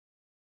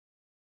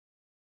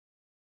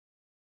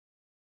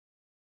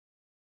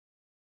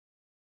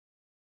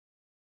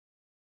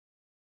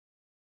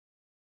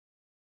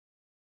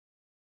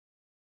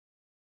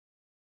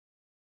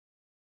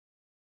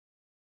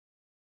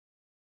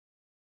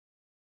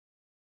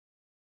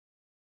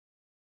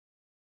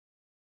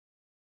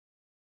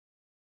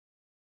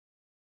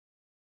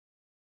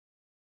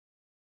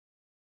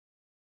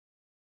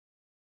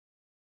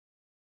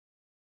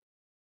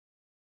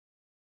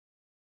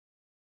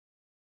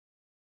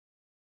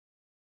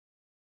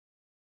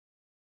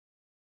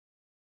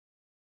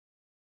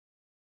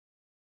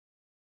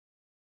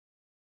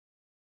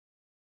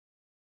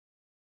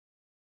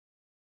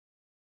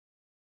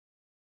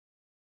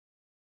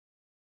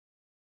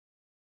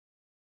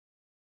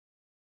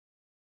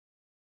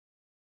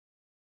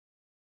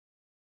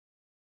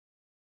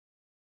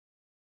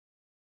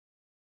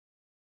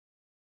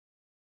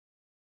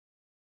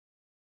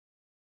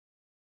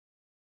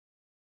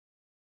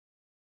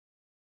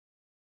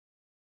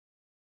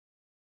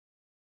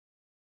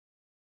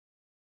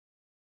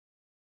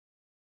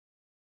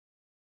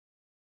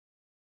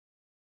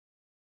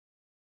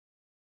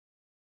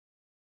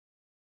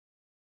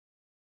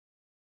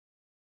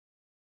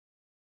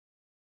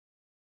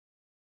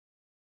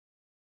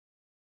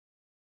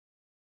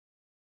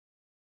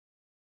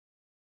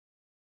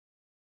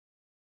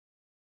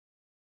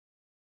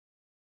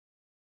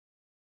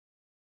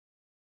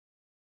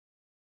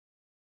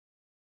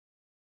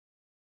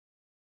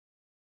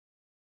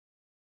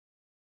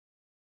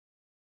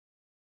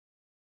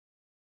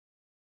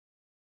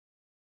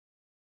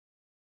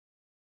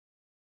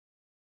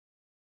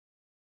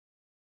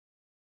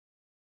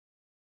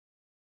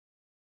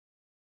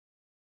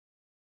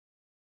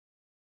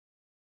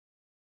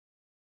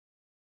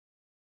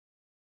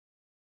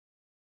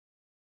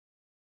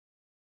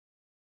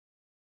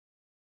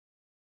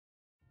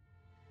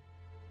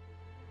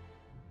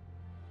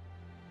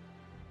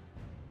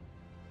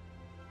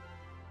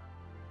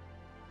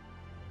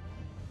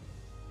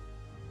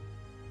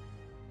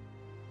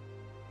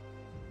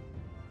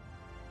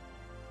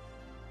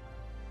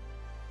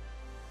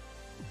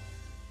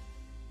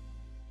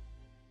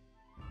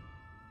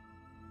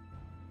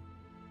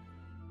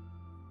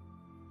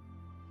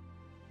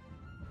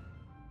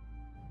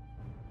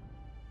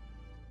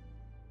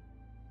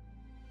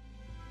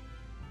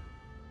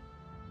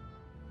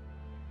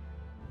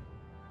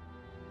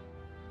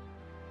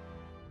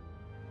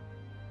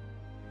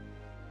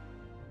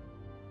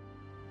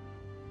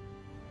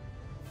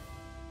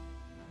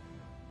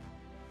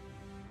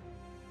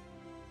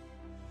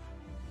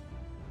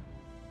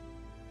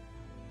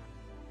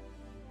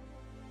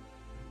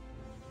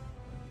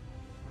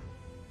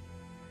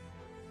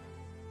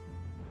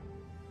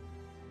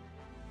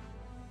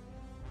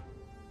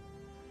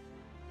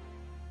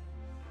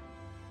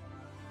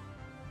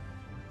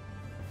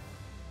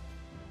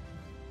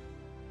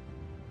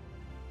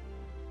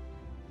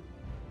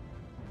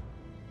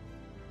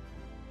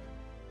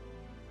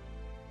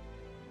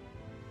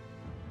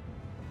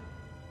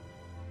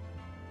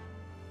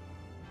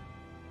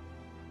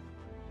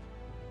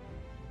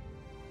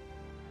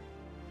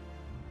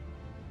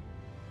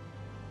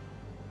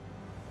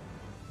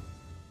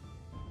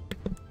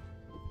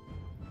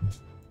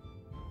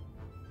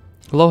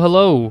Hello,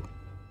 hello.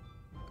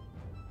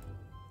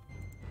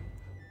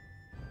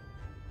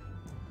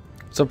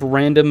 What's up,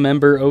 random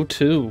member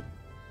 02?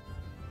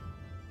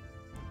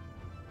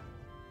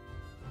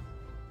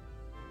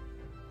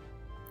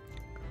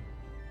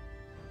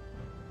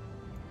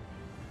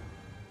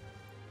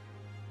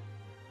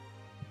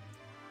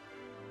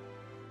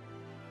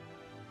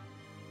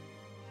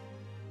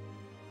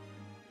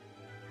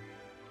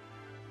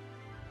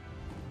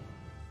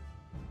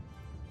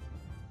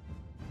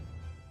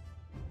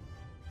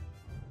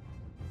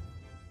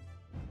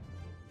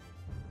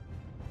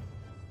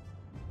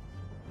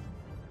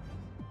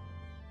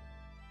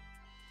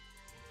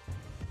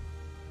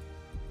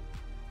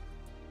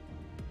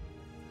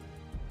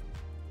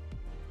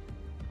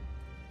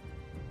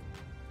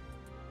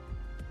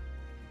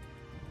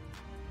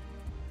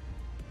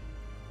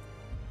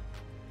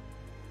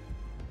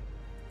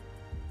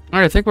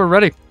 Alright, I think we're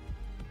ready.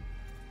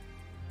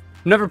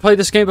 Never played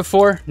this game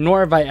before, nor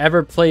have I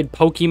ever played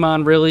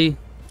Pokemon really.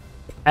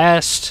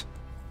 Past,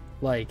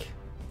 like,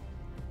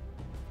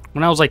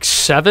 when I was like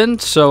 7,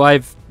 so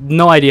I've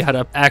no idea how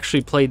to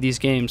actually play these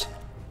games.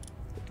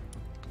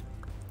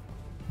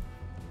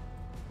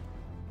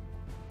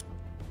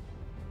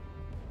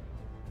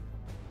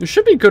 There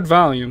should be good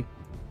volume.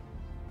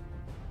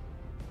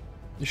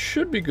 There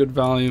should be good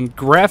volume.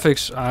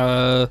 Graphics,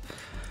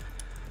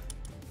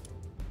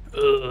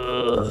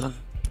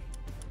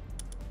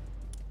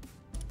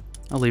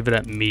 I'll leave it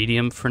at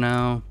medium for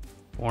now.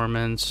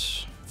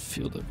 Performance,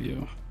 field of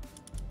view.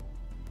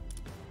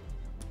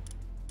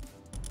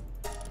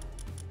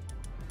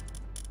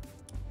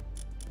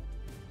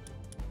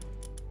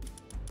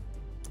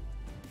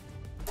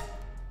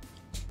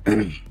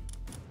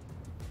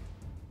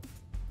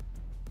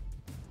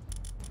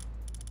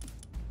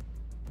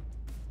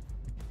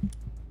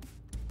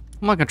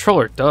 My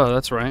controller, duh,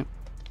 that's right.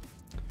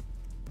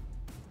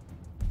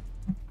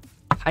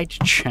 Hide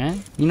chat?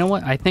 You know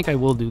what? I think I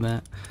will do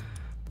that.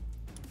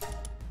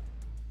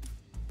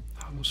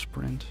 Toggle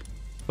sprint.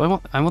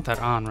 But I want that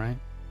on, right?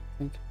 I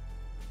think.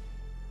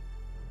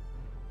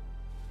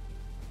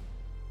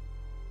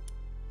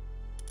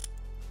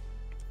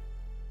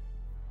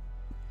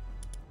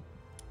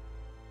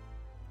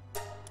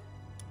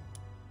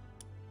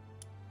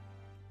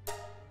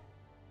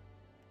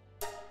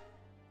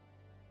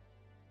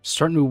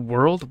 Start new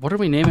world? What are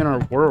we naming our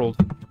world?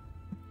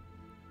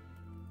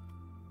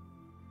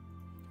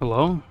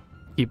 Hello?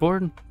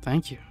 Keyboard?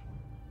 Thank you.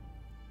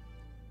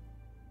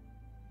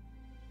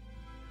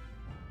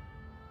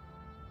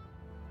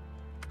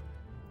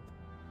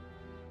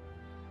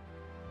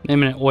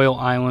 Naming it Oil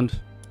Island.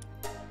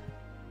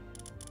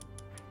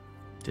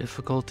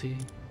 Difficulty.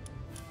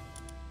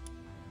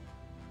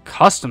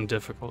 Custom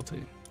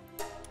difficulty.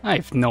 I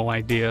have no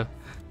idea.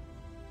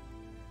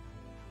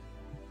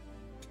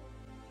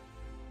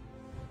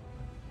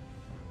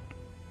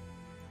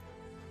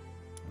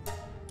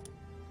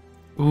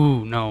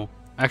 Ooh, no.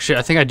 Actually,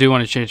 I think I do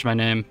want to change my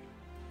name.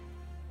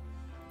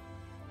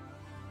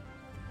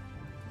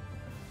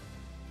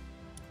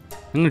 I'm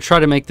going to try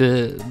to make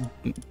the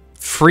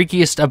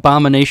freakiest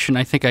abomination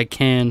I think I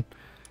can.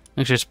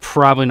 Actually, it's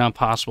probably not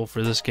possible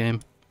for this game,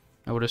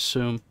 I would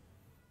assume.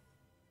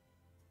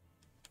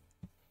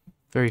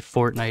 Very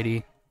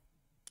Fortnite-y.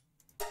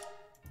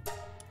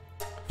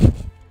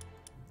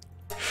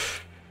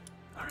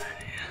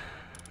 Alrighty.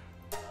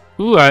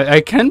 Ooh, I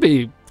can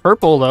be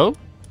purple, though.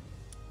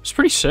 It's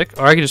pretty sick.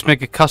 Or I could just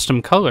make a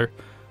custom color.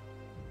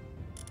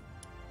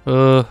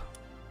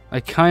 I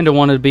kind of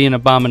wanted to be an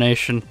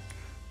abomination.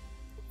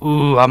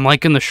 Ooh, I'm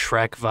liking the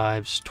Shrek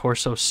vibes.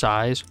 Torso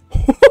size.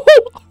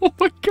 Oh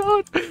my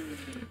god.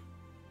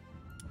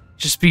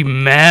 Just be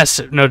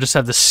massive. No, just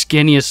have the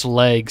skinniest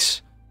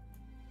legs.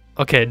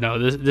 Okay,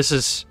 no, this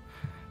is...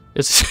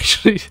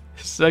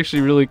 It's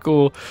actually really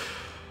cool.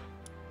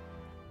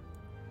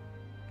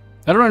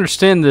 I don't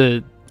understand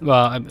the...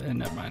 Well,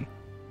 never mind.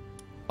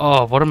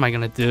 Oh, what am I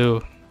gonna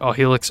do? Oh,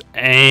 he looks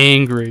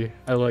angry.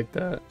 I like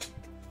that.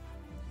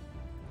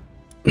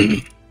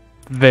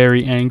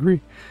 Very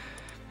angry.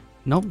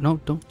 Nope,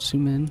 nope, don't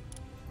zoom in.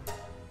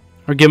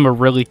 Or give him a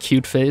really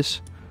cute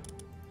face.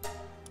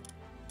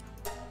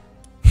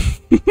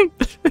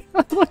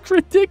 I look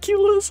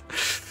ridiculous.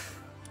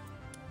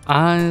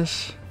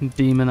 Eyes,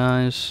 demon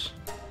eyes.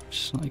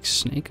 Just like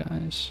snake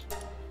eyes.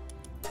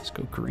 Let's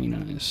go green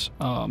eyes.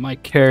 Oh, my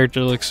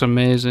character looks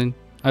amazing.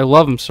 I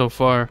love him so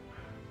far.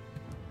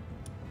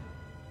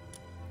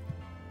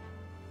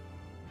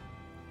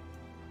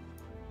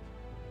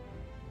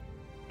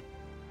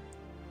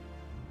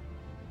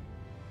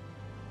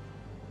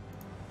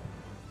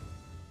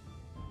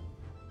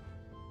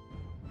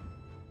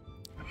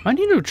 I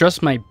need to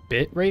adjust my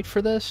bit rate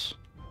for this.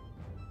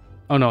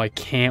 Oh no, I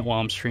can't while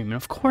I'm streaming.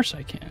 Of course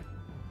I can.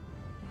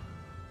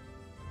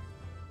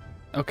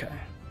 Okay.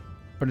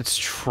 But it's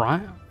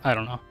I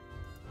don't know.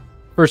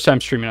 First time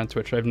streaming on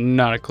Twitch. I have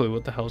not a clue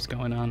what the hell's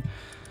going on.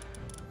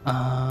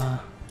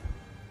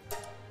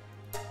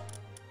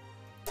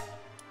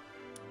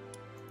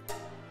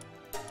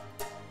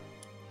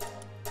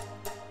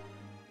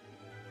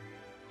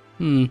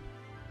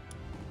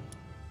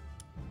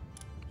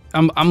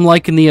 I'm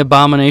liking the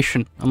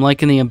Abomination. I'm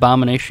liking the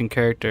Abomination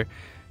character.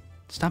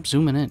 Stop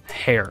zooming in.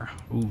 Hair.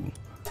 Ooh.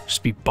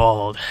 Just be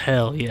bald.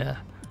 Hell yeah.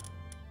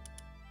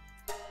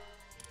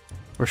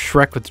 Or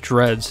Shrek with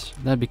dreads.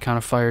 That'd be kind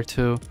of fire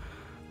too.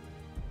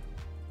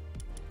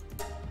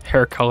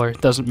 Hair color.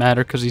 Doesn't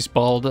matter because he's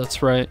bald.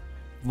 That's right.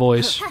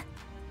 Voice.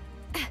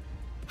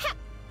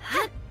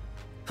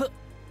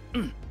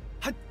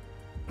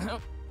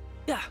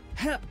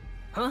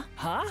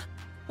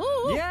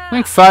 I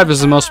think 5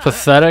 is the most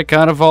pathetic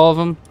out of all of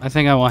them. I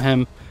think I want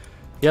him.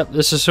 Yep,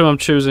 this is who I'm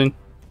choosing.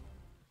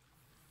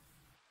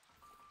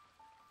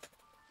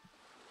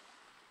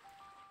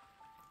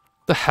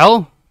 The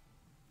hell?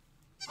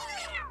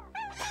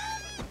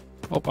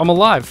 Oh, I'm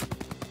alive.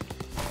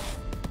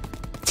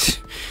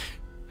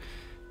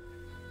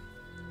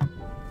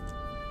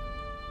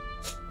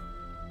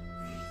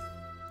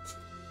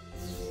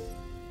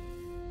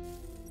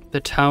 The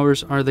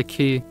towers are the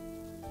key.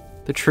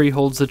 The tree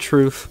holds the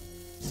truth.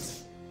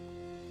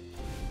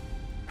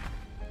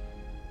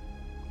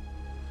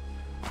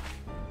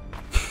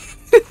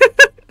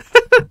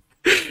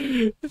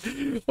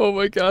 Oh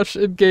my gosh,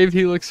 in game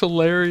he looks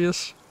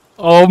hilarious.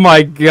 Oh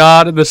my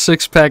god, and the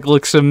six-pack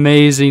looks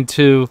amazing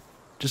too.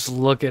 Just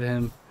look at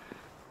him.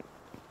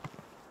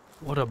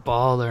 What a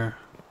baller.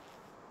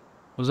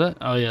 Was that?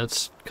 Oh yeah,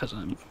 it's because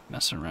I'm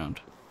messing around.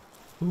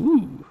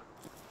 Ooh.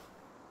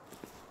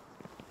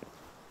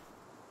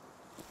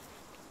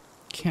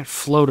 Can't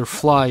float or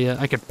fly yet.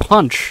 I could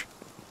punch.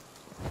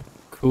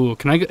 Cool.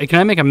 Can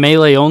I make a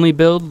melee only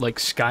build like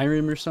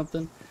Skyrim or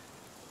something?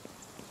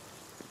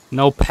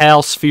 No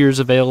pal spheres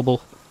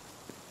available.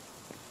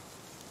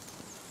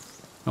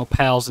 No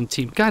pals in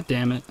team. God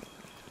damn it.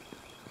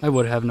 I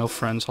would have no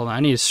friends. Hold on. I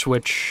need to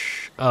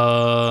switch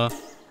whatchamacallit?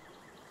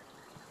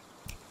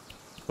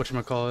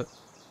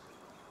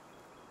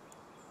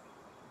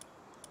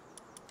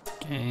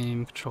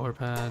 Game controller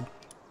pad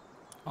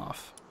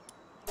off.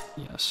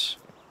 Yes.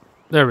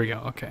 There we go.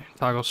 Okay.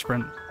 Toggle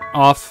sprint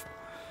off.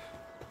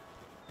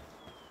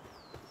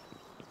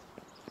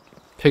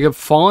 Pick up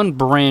fallen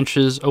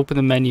branches, open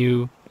the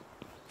menu,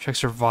 check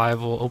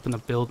survival, open the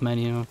build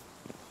menu.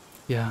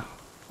 Yeah.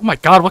 Oh my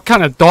god, what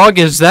kind of dog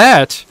is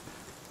that?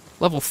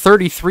 Level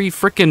 33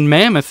 freaking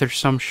mammoth or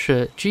some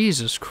shit.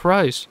 Jesus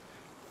Christ.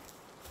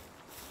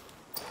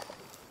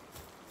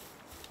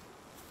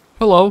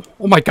 Hello.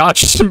 Oh my god,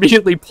 just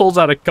immediately pulls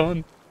out a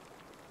gun.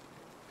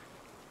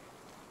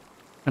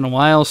 Been a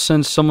while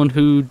since someone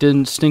who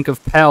didn't stink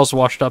of pals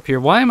washed up here.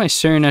 Why am I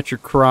staring at your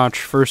crotch,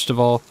 first of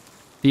all?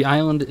 The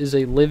island is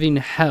a living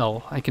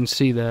hell. I can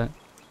see that.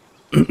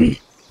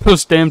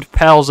 Those damned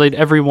pals ate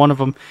every one of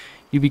them.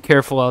 You be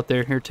careful out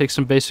there. Here, take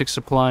some basic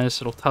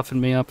supplies. It'll toughen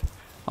me up.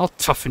 I'll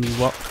toughen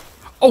you up.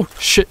 Oh,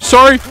 shit.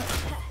 Sorry.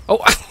 Oh,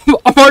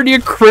 I'm already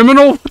a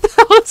criminal? What the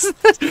hell is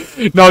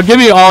this? No, give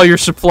me all your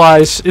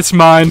supplies. It's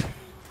mine.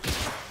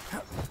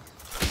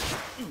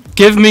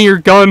 Give me your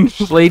gun,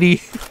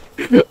 lady.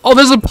 Oh,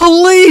 there's a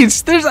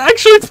police! There's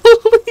actually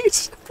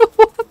police!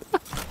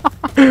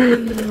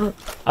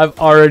 I'm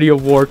already a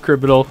war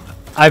criminal.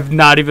 I've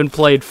not even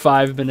played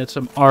 5 minutes.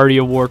 I'm already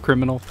a war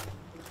criminal.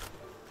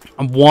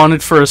 I'm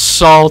wanted for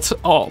assault.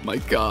 Oh my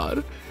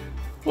god.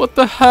 What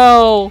the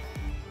hell?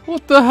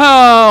 What the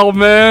hell,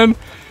 man?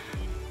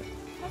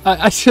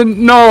 I shouldn't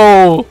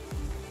know.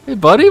 Hey,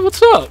 buddy,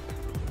 what's up?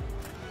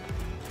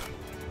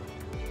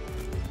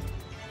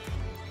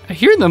 I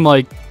hear them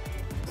like...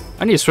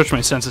 I need to switch my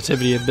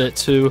sensitivity a bit,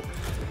 too.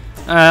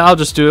 I'll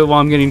just do it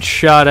while I'm getting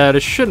shot at.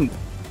 It shouldn't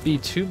be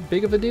too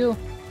big of a deal.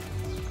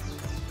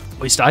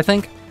 At least I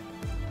think.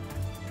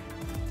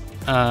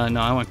 No,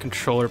 I want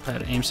controller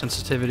pad aim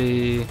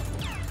sensitivity.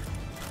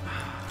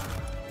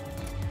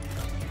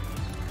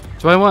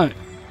 Do I want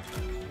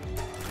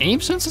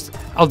aim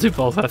sensitivity? I'll do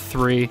both at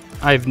 3.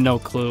 I have no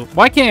clue.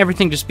 Why can't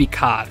everything just be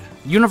COD?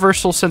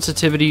 Universal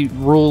sensitivity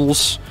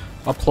rules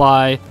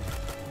apply.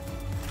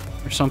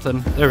 Or something.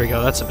 There we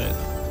go, that's a bit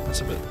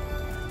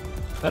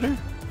better.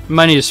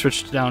 Might need to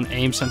switch down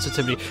aim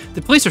sensitivity.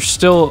 The police are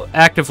still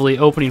actively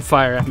opening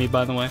fire at me,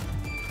 by the way.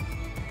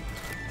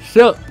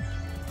 Still.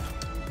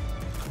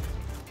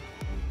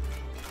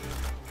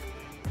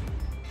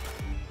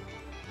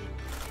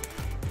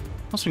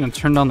 Also gonna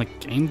turn down the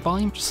game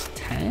volume just a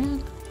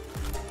tad.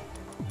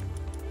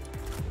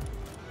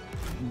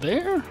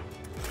 There.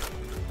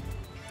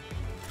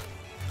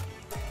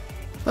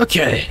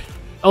 Okay.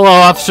 Hello,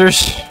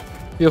 officers.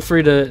 Feel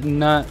free to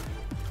not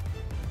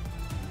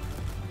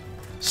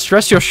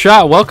stress your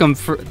shot. Welcome.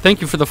 Thank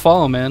you for the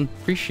follow, man.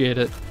 Appreciate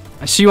it.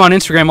 I see you on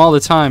Instagram all the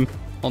time.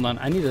 Hold on.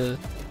 I need to...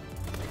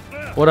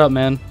 What up,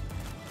 man?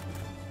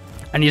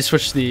 I need to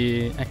switch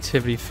the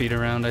activity feed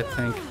around, I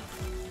think.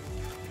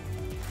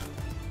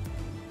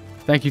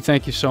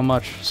 Thank you so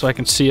much, so I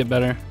can see it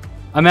better.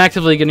 I'm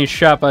actively getting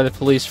shot by the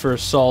police for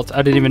assault.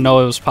 I didn't even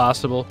know it was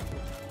possible.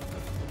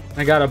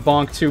 I got a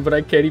bonk too, but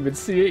I can't even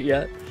see it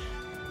yet.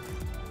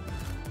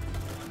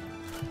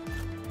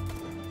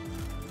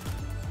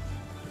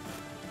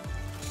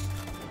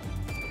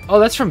 Oh,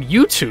 that's from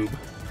YouTube.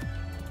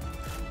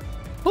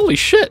 Holy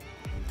shit.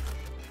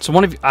 So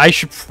one of you, I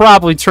should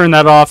probably turn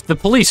that off. The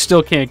police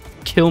still can't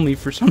kill me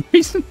for some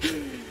reason.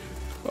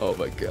 Oh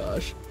my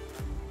gosh.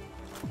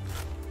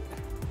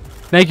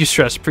 Thank you,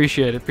 Stress.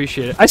 Appreciate it.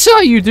 Appreciate it. I saw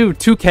you do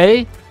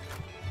 2K.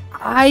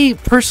 I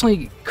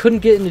personally couldn't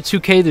get into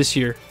 2K this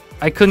year.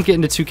 I couldn't get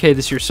into 2K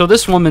this year. So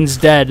this woman's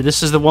dead.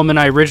 This is the woman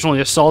I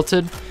originally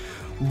assaulted.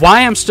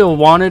 Why I'm still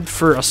wanted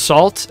for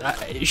assault?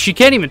 She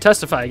can't even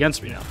testify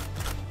against me now.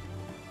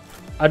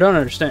 I don't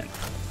understand.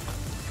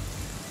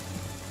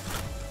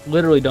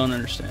 Literally don't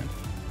understand.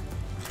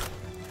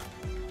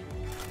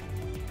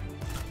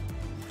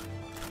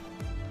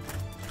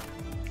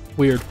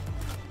 Weird.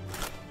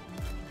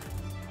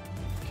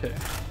 Okay.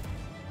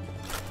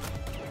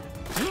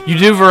 You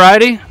do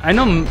variety? I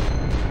know.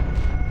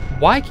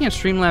 Why can't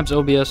Streamlabs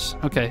OBS?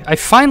 Okay, I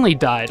finally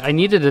died. I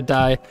needed to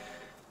die.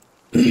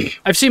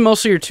 I've seen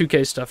most of your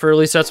 2K stuff, or at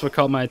least that's what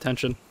caught my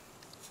attention.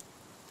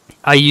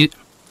 I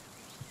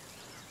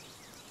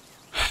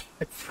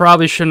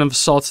probably shouldn't have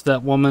assaulted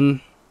that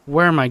woman.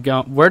 Where am I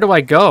going? Where do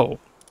I go?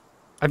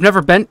 I've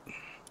never been...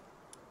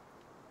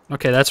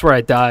 Okay, that's where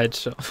I died,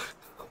 so...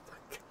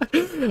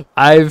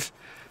 I've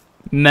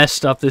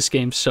messed up this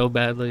game so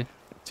badly.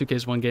 2K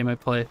is one game I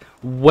play.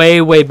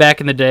 Way, way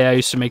back in the day, I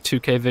used to make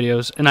 2K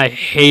videos, and I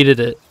hated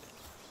it.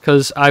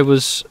 Because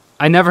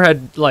I never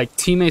had, like,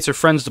 teammates or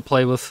friends to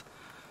play with.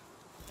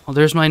 Oh,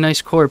 there's my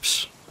nice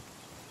corpse.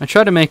 I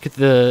tried to make it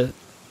the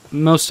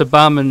most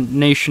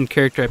abomination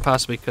character I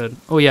possibly could.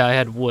 Oh, yeah, I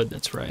had wood,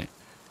 that's right.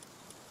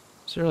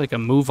 Is there like a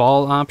move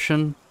all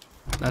option?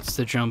 That's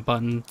the jump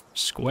button.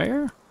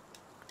 Square?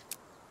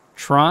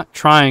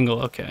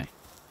 Triangle, okay.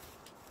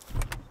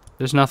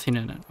 There's nothing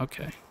in it,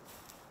 okay.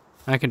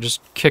 I can just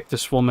kick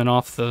this woman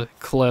off the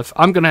cliff.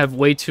 I'm gonna have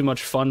way too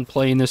much fun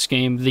playing this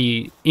game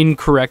the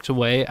incorrect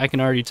way. I can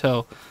already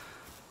tell.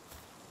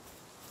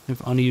 I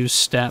have unused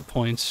stat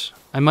points.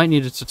 I might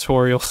need a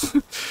tutorial.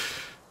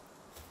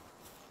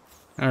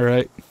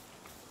 Alright.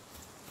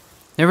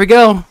 There we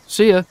go.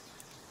 See ya.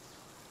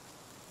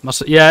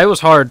 Yeah, it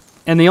was hard.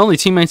 And the only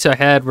teammates I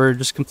had were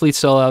just complete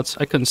sellouts.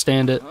 I couldn't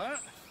stand it.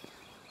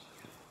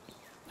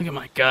 Look at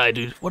my guy,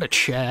 dude. What a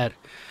Chad.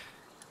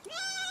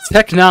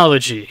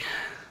 Technology.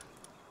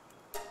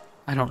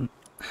 I'm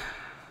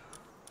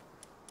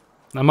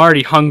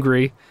already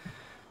hungry.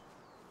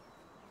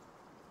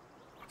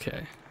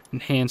 Okay.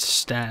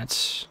 Enhanced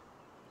stats.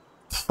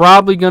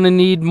 Probably gonna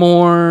need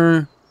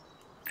more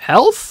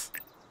health?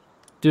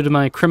 Due to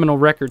my criminal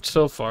record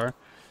so far.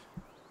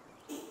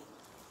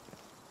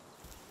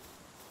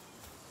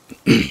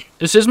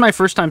 This is my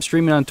first time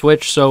streaming on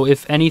Twitch, so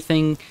if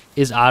anything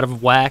is out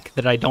of whack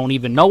that I don't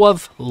even know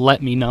of,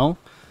 let me know.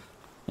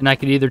 And I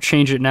could either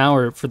change it now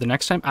or for the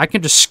next time. I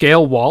can just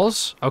scale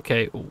walls?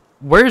 Okay,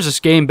 where has this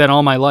game been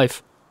all my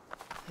life?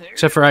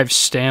 Except for I have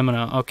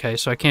stamina. Okay,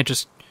 so I can't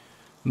just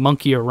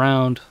monkey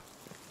around.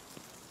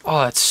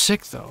 Oh, that's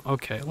sick though.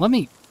 Okay, let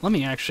me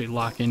actually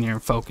lock in here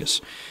and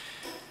focus.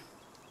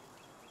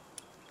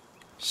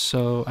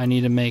 So I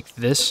need to make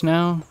this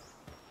now.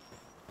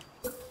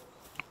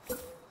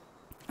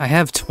 I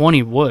have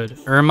 20 wood.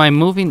 Or am I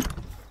moving?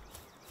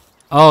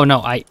 Oh, no.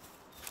 I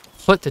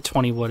put the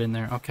 20 wood in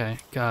there. Okay.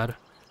 God.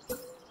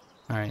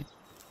 Alright.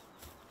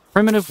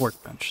 Primitive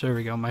workbench. There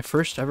we go. My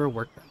first ever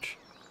workbench.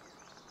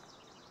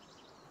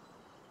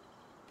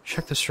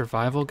 Check the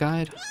survival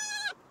guide.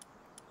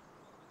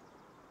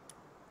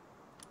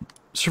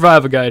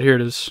 Survival guide. Here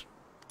it is.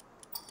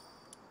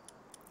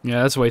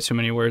 Yeah, that's way too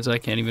many words. I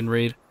can't even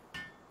read.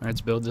 Alright,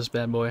 let's build this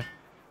bad boy.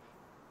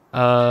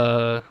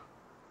 Tilo?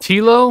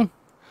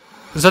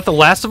 Is that The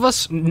Last of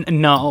Us?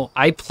 No.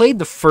 I played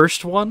the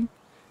first one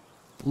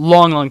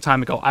long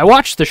time ago. I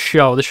watched the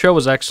show. The show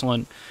was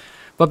excellent.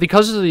 But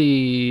because of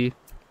the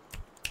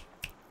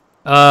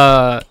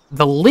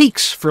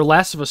leaks for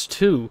Last of Us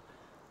 2,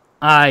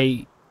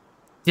 I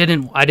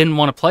didn't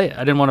want to play it. I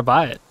didn't want to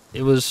buy it.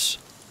 It was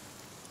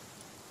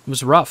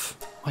rough.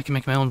 I can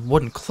make my own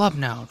wooden club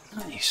now.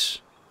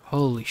 Nice.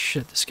 Holy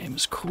shit, this game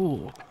is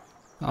cool.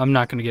 I'm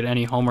not going to get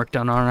any homework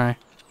done, aren't I?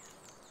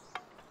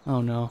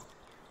 Oh no.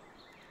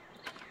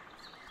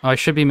 Oh, I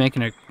should be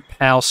making a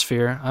pal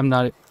sphere. I'm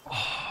not...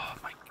 Oh,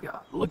 my God.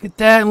 Look at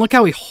that. And look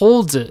how he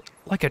holds it.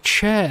 Like a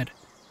Chad.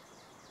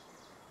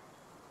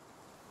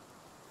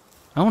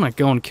 I want to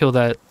go and kill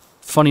that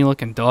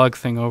funny-looking dog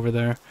thing over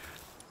there.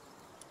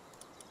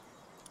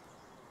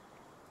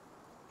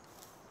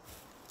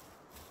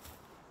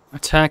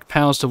 Attack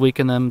pals to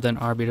weaken them, then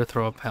RB to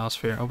throw a pal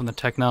sphere. Open the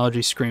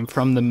technology screen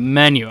from the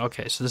menu.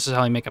 Okay, so this is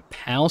how you make a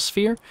pal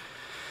sphere?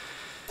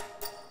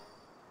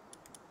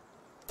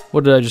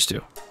 What did I just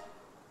do?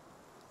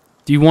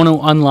 Do you want to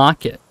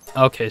unlock it?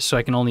 Okay, so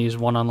I can only use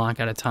one unlock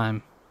at a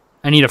time.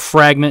 I need a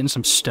fragment and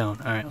some stone.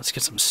 Alright, let's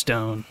get some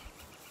stone.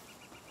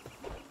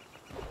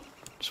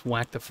 Just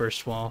whack the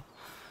first wall.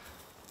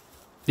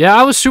 Yeah,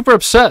 I was super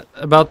upset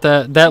about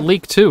that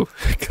leak too.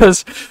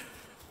 Because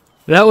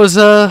that was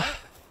a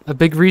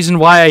big reason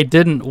why I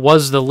didn't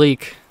was the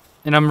leak.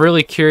 And I'm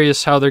really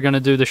curious how they're going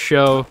to do the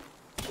show.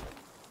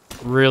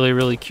 Really,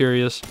 really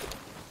curious.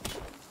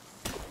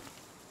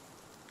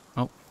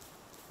 Oh,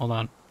 hold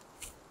on.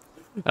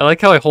 I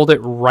like how I hold it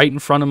right in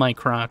front of my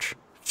crotch.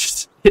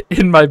 Just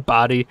in my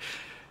body.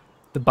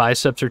 The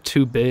biceps are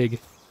too big.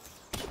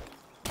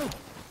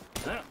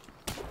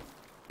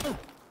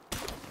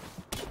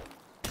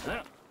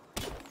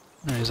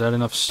 Is that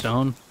enough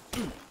stone?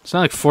 It's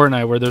not like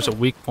Fortnite where there's a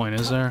weak point,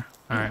 is there?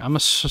 Alright, I'm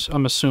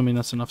assuming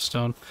that's enough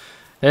stone.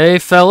 Hey,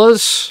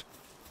 fellas!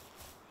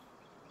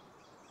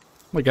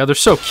 Oh my god, they're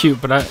so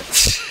cute, but I...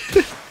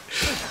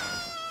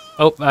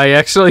 Oh, I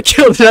accidentally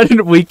killed it. I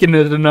didn't weaken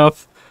it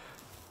enough.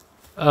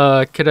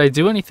 Could I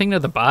do anything to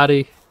the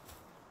body?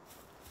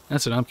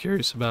 That's what I'm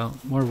curious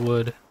about. More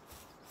wood.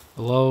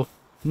 Hello?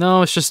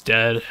 No, it's just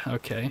dead.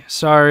 Okay,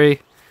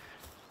 sorry.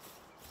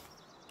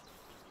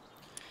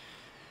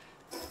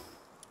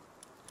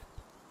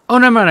 Oh,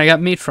 never mind. I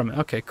got meat from it.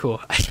 Okay,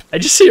 cool. I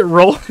just see it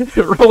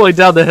rolling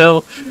down the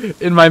hill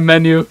in my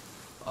menu.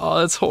 Oh,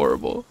 that's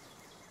horrible.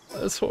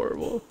 That's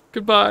horrible.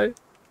 Goodbye.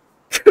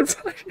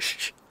 Goodbye.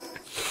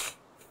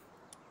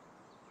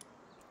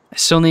 I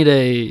still need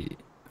a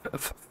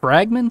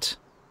fragment?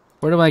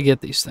 Where do I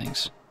get these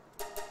things?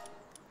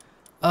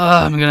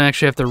 I'm gonna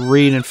actually have to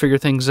read and figure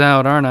things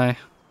out, aren't I?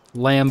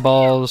 Lamb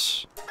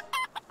balls.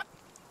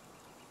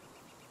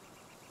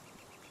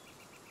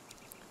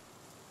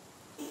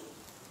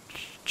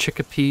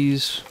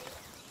 Chickpeas.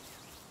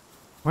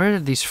 Where are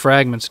these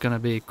fragments gonna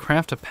be?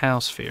 Craft a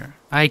pal sphere.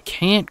 I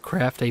can't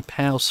craft a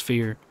pal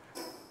sphere.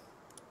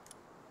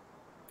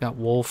 Got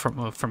wool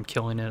from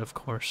killing it, of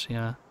course.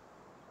 Yeah.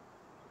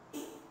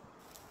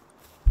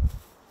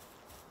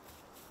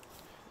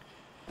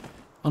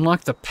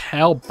 Unlock the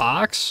pal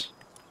box.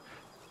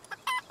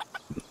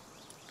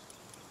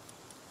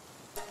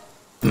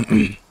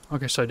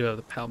 Okay, so I do have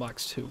the pal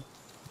box too.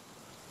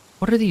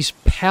 What are these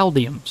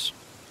paldiums?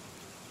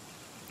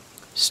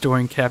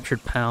 Storing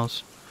captured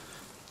pals.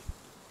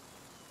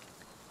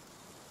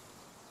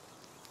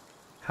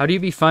 How do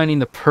you be finding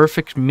the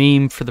perfect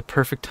meme for the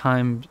perfect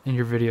time in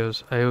your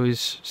videos? I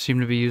always seem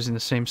to be using the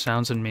same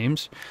sounds and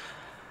memes.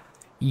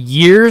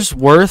 Years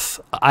worth.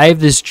 I have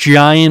this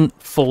giant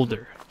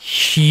folder.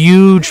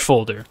 Huge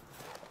folder.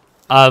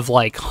 Of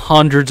like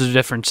hundreds of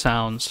different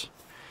sounds.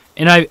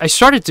 And I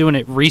started doing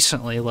it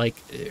recently. Like,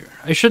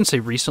 I shouldn't say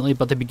recently,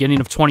 but the beginning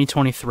of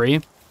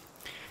 2023.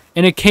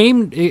 And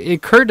it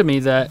occurred to me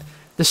that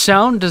the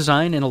sound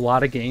design in a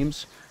lot of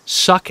games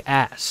suck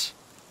ass.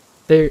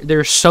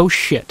 They're so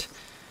shit.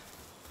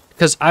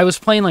 Because I was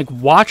playing like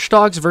Watch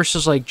Dogs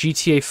versus like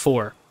GTA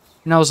 4.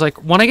 And I was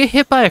like, when I get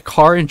hit by a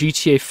car in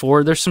GTA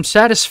 4, there's some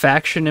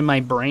satisfaction in my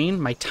brain,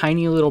 my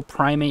tiny little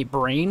primate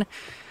brain,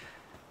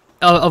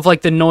 of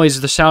like the noise,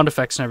 the sound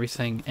effects and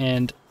everything.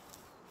 And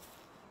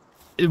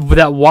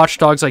that Watch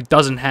Dogs like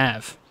doesn't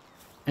have.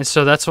 And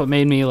so that's what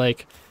made me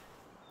like,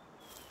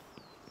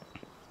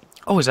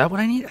 oh, is that what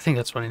I need? I think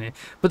that's what I need.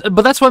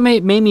 But that's what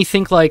made me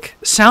think, like,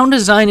 sound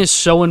design is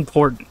so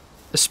important.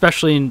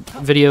 Especially in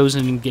videos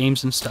and in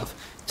games and stuff.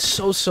 It's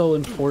so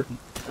important.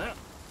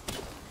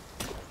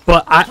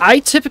 But I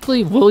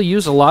typically will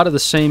use a lot of the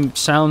same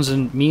sounds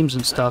and memes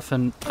and stuff.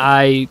 And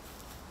I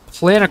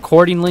plan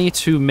accordingly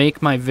to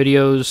make my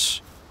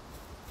videos...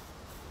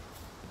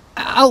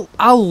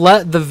 I'll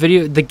let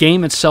the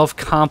game itself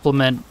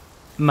complement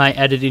my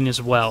editing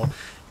as well.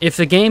 If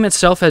the game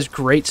itself has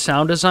great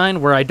sound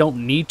design where I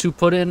don't need to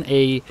put in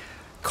a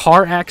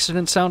car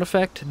accident sound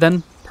effect,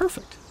 then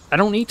perfect. I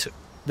don't need to.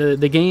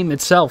 The game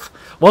itself.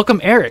 Welcome,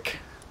 Eric.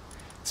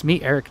 It's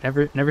me, Eric.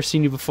 Never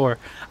seen you before.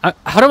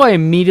 How do I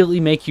immediately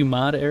make you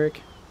mod,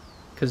 Eric?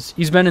 Because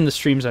he's been in the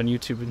streams on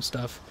YouTube and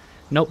stuff.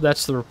 Nope,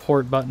 that's the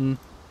report button.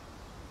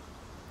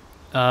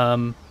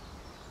 Mod.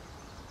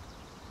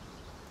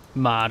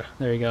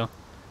 There you go.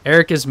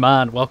 Eric is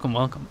mod. Welcome,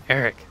 welcome,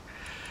 Eric.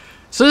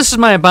 So this is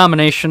my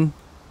abomination.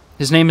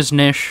 His name is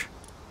Nish.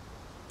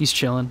 He's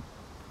chilling.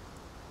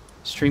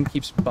 Stream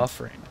keeps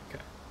buffering.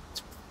 Okay.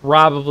 It's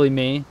probably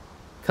me.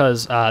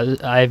 Because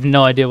I have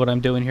no idea what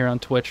I'm doing here on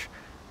Twitch.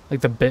 Like,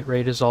 the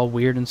bitrate is all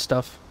weird and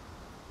stuff.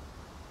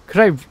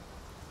 Could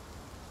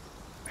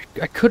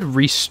I could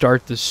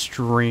restart the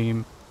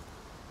stream.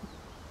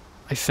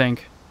 I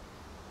think.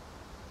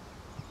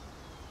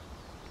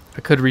 I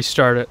could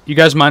restart it. You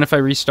guys mind if I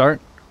restart?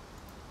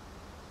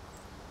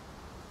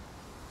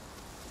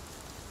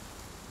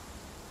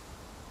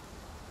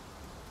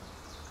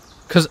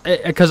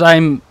 Because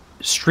I'm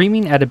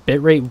streaming at a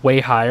bitrate way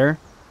higher.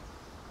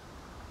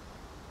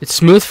 It's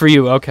smooth for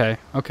you. Okay,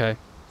 okay.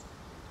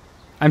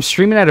 I'm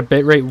streaming at a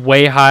bitrate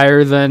way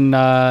higher than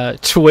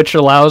Twitch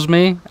allows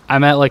me.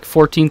 I'm at like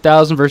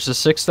 14,000 versus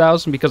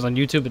 6,000 because on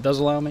YouTube it does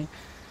allow me.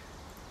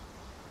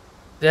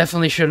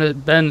 Definitely should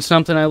have been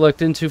something I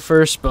looked into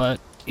first, but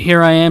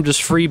here I am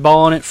just free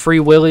balling it, free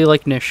willy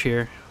like Nish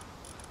here.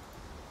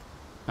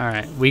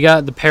 Alright, we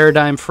got the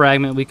paradigm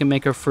fragment. We can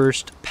make our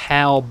first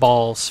pal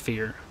ball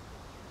sphere.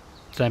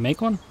 Did I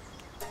make one?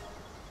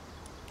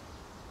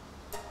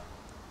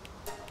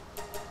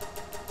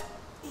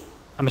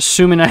 I'm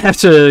assuming I have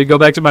to go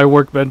back to my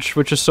workbench,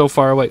 which is so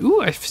far away. Ooh,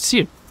 I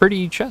see a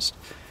pretty chest.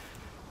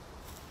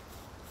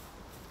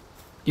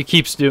 I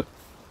keeps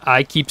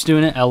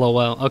doing it.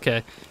 LOL.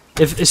 Okay.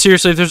 If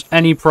seriously, if there's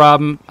any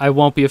problem, I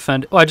won't be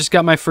offended. Oh, I just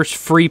got my first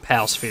free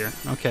pal sphere.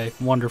 Okay,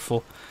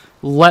 wonderful.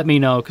 Let me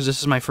know, because this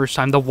is my first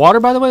time. The water,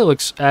 by the way,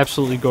 looks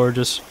absolutely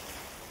gorgeous.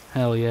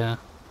 Hell yeah.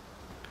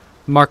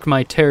 Mark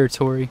my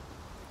territory.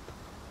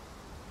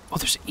 Oh,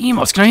 there's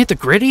emotes. Can I hit the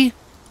gritty?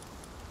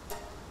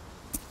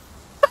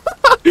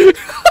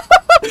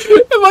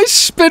 Am I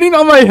spinning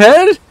on my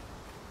head?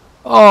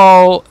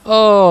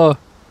 Oh,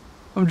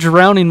 I'm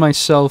drowning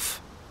myself.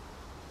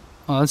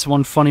 Oh, that's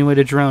one funny way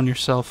to drown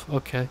yourself.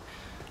 Okay.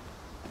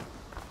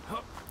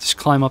 Just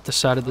climb up the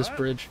side of this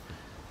bridge.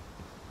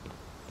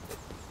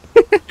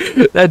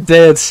 That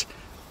dance.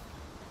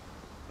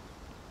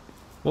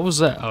 What was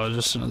that? Oh,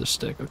 just another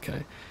stick.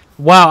 Okay.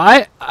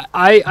 Wow,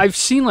 I've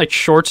seen like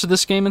shorts of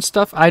this game and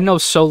stuff. I know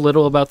so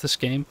little about this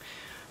game.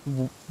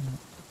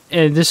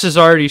 And this is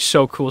already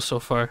so cool so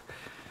far.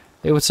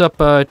 Hey, what's up,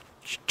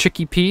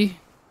 Chicky P?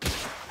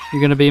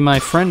 You're gonna be my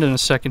friend in a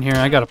second here.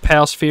 I got a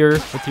pal sphere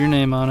with your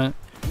name on it.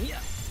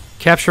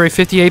 Capture rate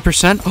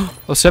 58%.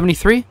 Oh,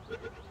 73?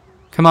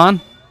 Come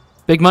on.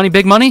 Big money,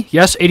 big money.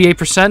 Yes,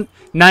 88%.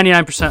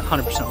 99%,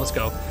 100%. Let's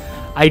go.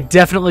 I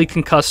definitely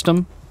can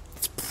custom.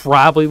 It's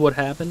probably what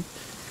happened.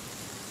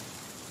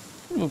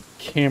 Move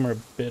camera a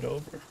bit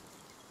over.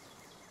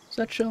 Is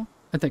that show?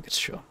 I think it's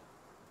show.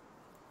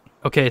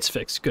 Okay, it's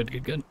fixed. Good,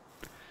 good, good.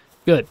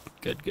 Good,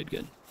 good, good,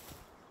 good.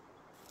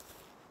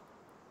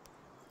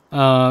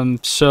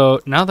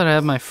 So now that I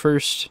have my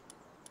first...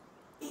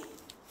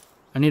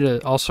 I need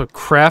to also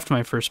craft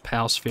my first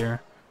pal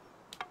sphere.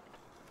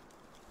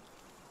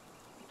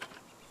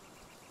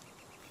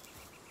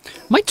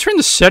 Might turn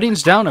the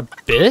settings down a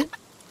bit,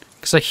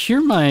 because I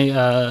hear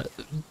my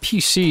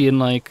PC in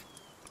like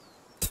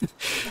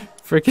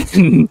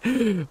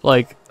freaking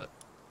like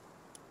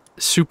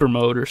super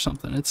mode or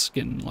something. It's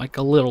getting like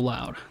a little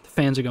loud. The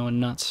fans are going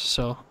nuts,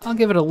 so I'll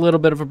give it a little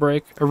bit of a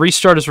break. A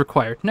restart is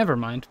required. Never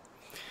mind.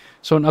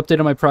 So an update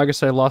on my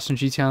progress I lost in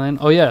GTA Online.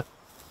 Oh yeah.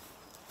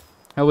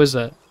 How is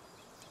that?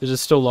 Is it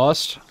still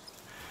lost?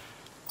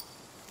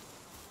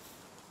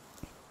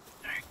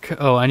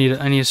 Oh, I need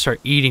to start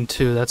eating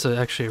too. That's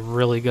actually a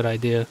really good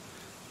idea.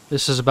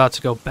 This is about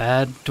to go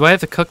bad. Do I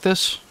have to cook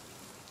this?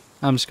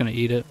 I'm just gonna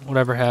eat it.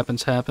 Whatever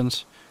happens,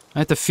 happens. I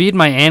have to feed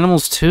my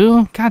animals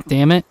too? God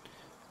damn it.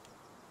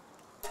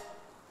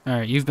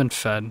 Alright, you've been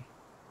fed.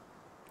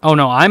 Oh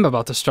no, I'm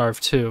about to starve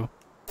too.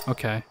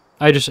 Okay.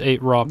 I just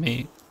ate raw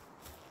meat.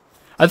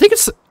 I think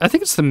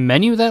it's the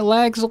menu that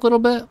lags a little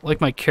bit.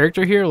 Like my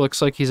character here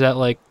looks like he's at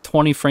like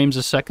 20 frames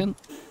a second.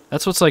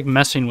 That's what's like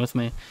messing with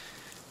me.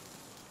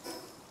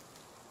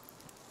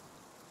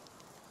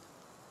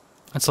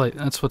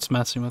 That's what's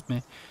messing with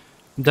me.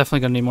 I'm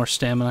definitely gonna need more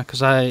stamina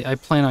because I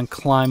plan on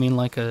climbing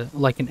like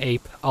an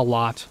ape a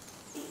lot.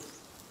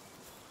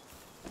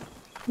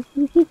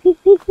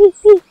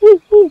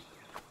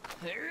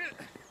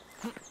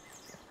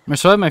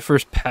 So I have my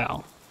first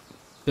pal.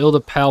 Build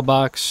a pal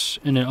box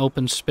in an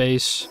open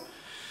space.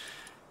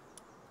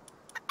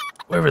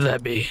 Wherever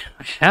that be.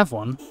 I have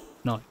one.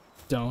 No, I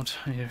don't.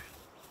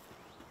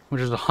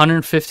 Which is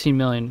 115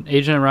 million.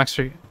 Agent at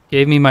Rockstar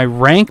gave me my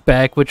rank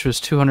back, which was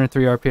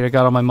 203 RP. I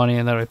got all my money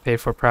and that I paid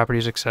for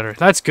properties, etc.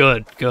 That's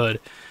good. Good.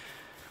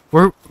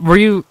 Were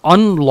you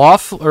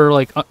unlawful or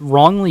like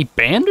wrongly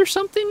banned or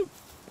something?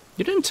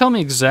 You didn't tell me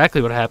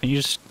exactly what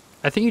happened.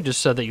 I think you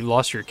just said that you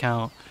lost your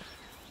account.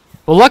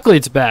 Well, luckily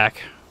it's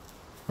back,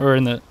 or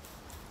in the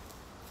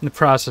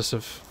process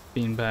of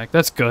being back.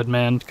 That's good,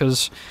 man,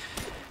 because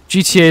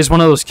GTA is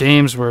one of those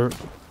games where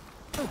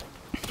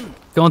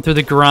going through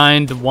the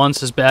grind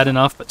once is bad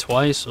enough, but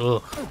twice,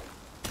 ugh.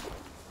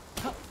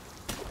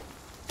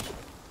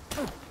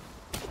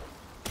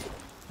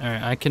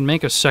 Alright, I can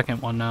make a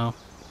second one now.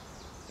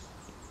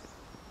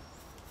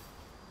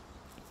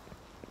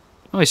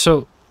 Okay,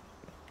 so...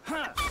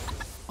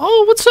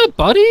 Oh, what's up,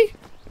 buddy?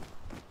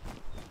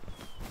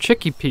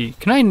 Chicky P.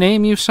 Can I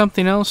name you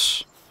something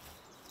else?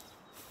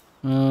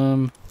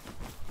 Command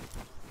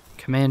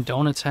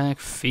don't attack,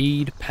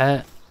 feed,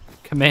 pet,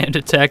 command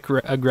attack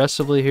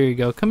aggressively. Here you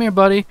go. Come here,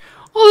 buddy.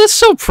 Oh, that's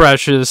so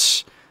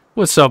precious.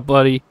 What's up,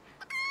 buddy?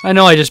 I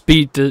know I just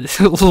beat the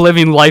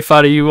living life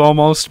out of you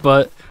almost,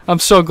 but I'm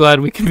so glad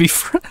we can be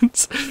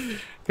friends.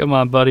 Come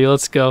on, buddy.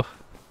 Let's go.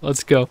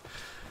 Let's go.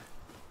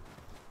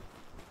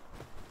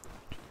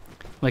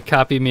 Like,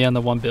 copy me on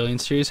the 1 billion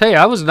series. Hey,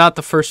 I was not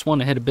the first one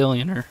to hit 1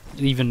 billion or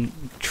even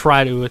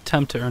try to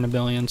attempt to earn 1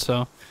 billion,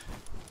 so...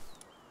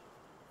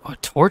 Oh, a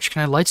torch?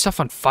 Can I light stuff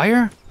on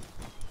fire?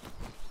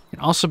 Can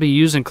also be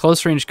used in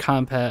close-range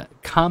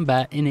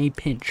combat in a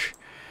pinch.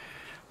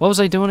 What was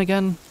I doing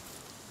again?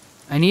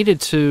 I needed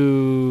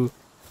to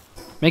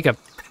make a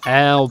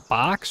PAL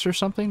box or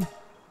something?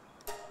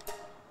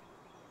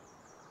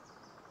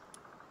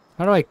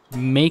 How do I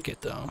make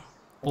it, though?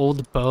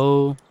 Old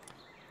bow...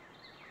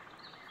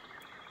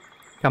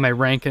 Got my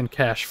rank and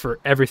cash for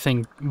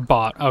everything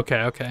bought.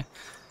 Okay, okay.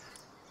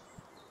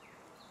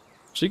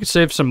 So you could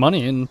save some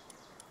money and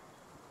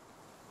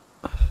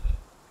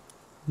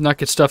not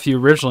get stuff you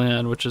originally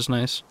had, which is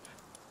nice.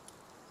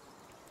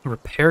 A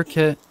repair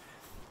kit.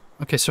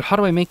 Okay, so how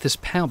do I make this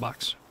PAL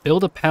box?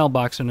 Build a PAL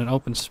box in an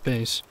open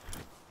space.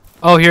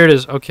 Oh, here it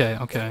is. Okay,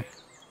 okay.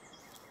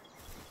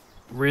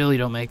 Really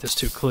don't make this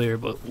too clear,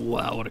 but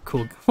wow, what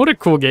a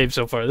cool game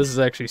so far. This is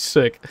actually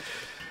sick.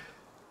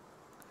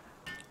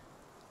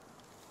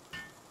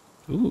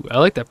 Ooh, I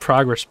like that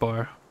progress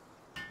bar.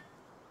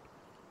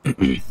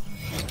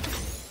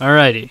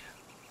 Alrighty.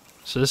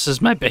 So this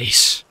is my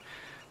base.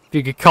 If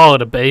you could call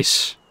it a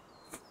base.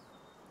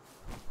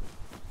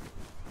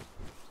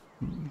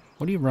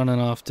 What are you running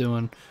off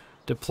doing?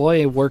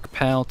 Deploy a work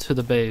pal to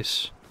the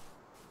base.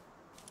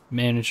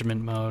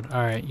 Management mode.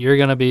 Alright, you're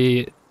gonna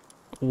be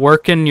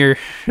working your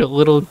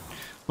little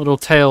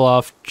tail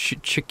off,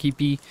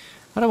 chickeepy.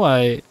 How do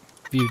I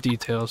view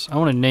details? I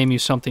want to name you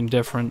something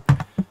different.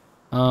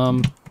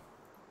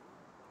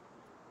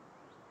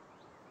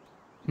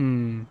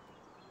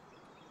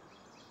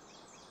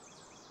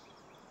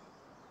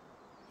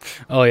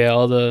 Oh yeah,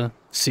 all the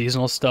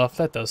seasonal stuff.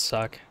 That does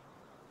suck.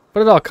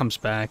 But it all comes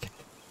back.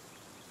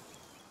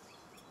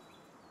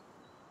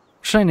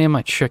 What should I name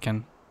my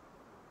chicken?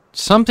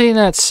 Something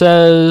that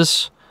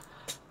says,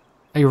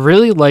 I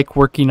really like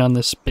working on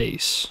this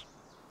base.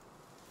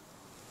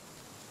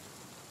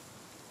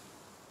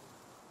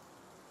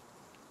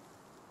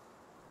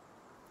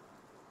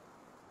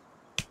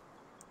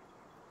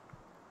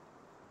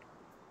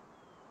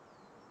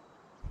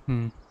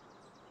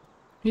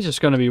 He's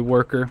just gonna be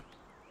worker.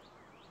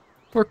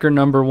 Worker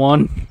number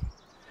 1.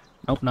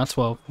 Nope, not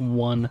 12.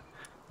 1.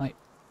 I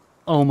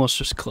almost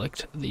just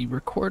clicked the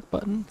record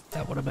button.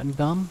 That would have been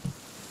dumb.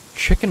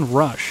 Chicken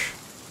Rush.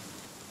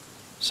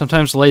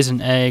 Sometimes lays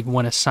an egg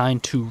when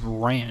assigned to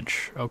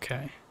ranch.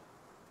 Okay.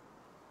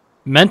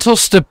 Mental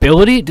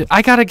stability?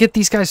 I gotta get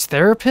these guys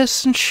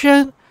therapists and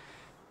shit?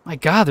 My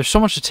god, there's so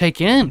much to take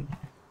in.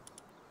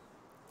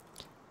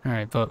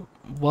 Alright, but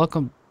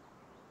welcome.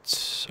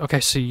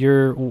 Okay, so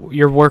you're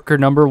worker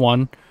number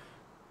 1.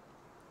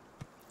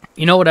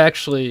 You know what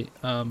actually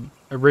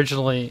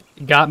originally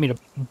got me to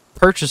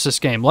purchase this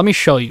game? Let me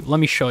show you. Let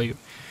me show you.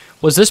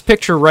 Was this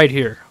picture right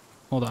here?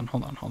 Hold on.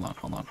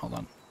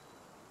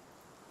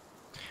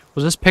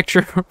 Was this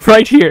picture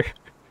right here?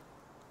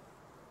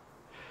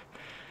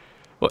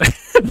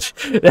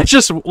 That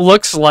just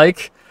looks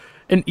like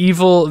an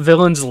evil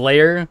villain's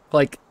lair,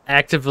 like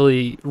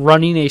actively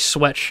running a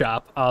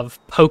sweatshop of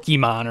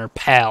Pokemon or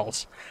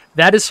pals.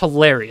 That is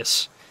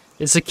hilarious.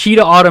 It's a key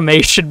to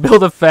automation.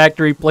 Build a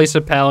factory, place a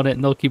pal in it,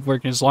 and they'll keep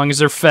working as long as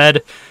they're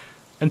fed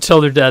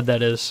until they're dead,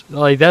 that is.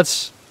 Like,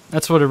 that's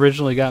what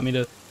originally got me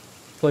to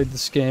play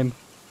this game.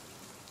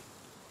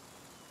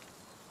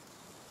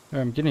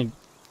 I'm getting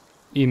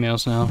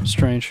emails now.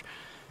 Strange.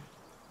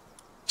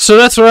 So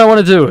that's what I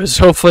want to do, is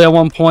hopefully at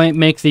one point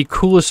make the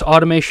coolest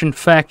automation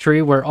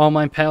factory where all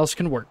my pals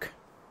can work.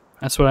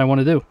 That's what I want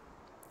to do.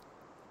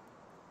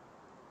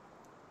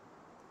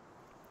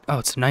 Oh,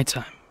 it's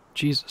nighttime.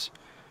 Jesus.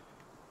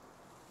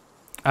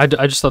 I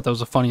just thought that was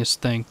the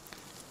funniest thing.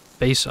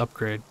 Base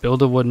upgrade.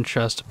 Build a wooden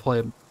chest to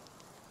play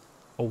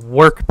a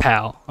work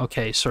pal.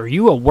 Okay, so are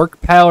you a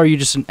work pal or are you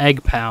just an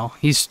egg pal?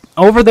 He's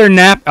over there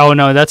nap. Oh,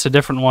 no, that's a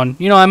different one.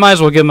 You know, I might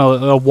as well give him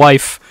a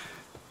wife.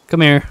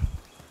 Come here.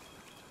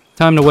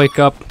 Time to wake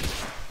up.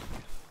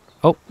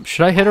 Oh,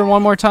 should I hit her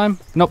one more time?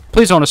 Nope,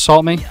 please don't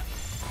assault me.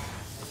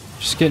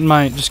 Just getting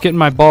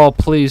my ball,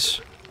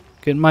 please.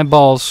 Getting my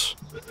balls.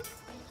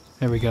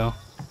 There we go.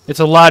 It's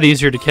a lot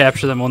easier to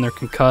capture them when they're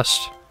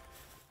concussed.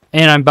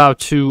 And I'm about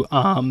to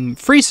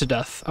freeze to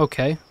death.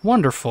 Okay,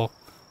 wonderful.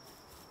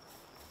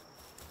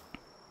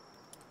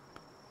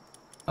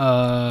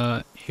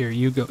 Here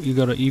you go.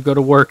 You go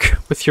to work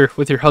with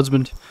your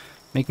husband.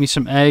 Make me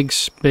some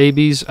eggs,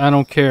 babies. I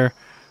don't care.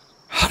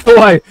 How do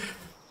I?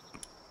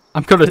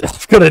 I'm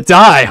gonna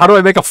die. How do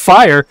I make a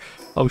fire?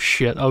 Oh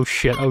shit! Oh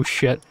shit! Oh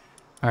shit!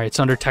 All right, it's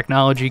under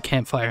technology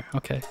campfire.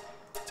 Okay.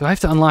 Do I have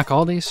to unlock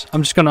all these?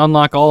 I'm just gonna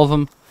unlock all of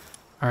them.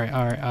 All right.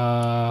 All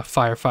right.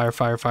 Fire! Fire!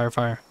 Fire! Fire!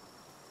 Fire!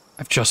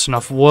 I have just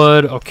enough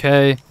wood.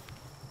 Okay.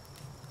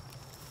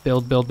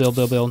 Build. Build. Build.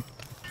 Build. Build.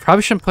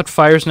 Probably shouldn't put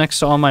fires next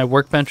to all my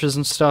workbenches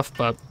and stuff,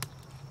 but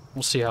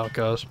we'll see how it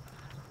goes.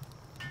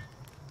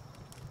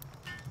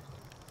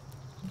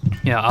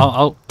 Yeah,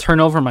 I'll turn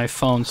over my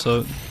phone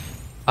so...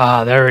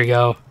 Ah, there we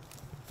go.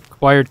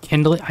 Acquired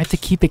kindling. I have to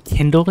keep it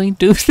kindling,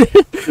 dude.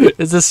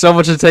 This is so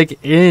much to take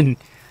in.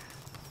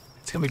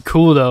 It's gonna be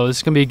cool though.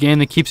 It's gonna be a game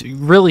that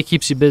really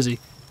keeps you busy.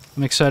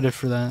 I'm excited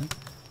for that.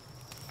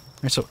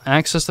 Alright, so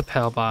access the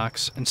PAL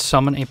box and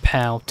summon a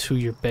PAL to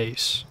your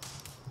base.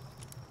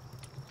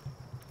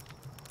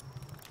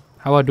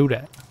 How do I do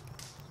that?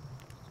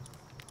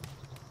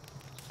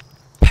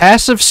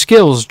 Passive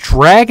skills,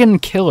 Dragon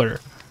Killer.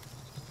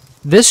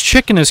 This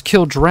chicken has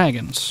killed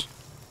dragons.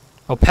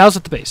 Oh, pals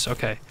at the base.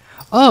 Okay.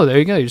 Oh, there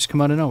you go. You just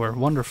come out of nowhere.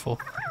 Wonderful.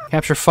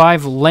 Capture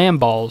 5 lamb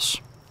balls.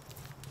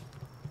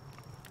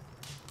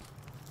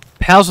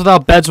 Pals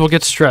without beds will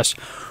get stressed.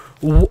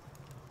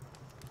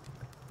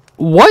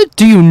 What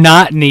do you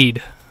not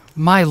need?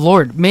 My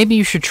lord. Maybe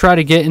you should try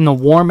to get in the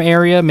warm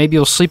area. Maybe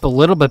you'll sleep a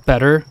little bit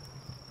better.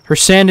 Her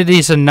sanity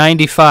is a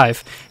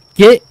 95.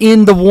 Get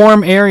in the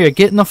warm area.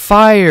 Get in the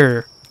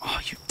fire. Oh, Oh,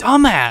 you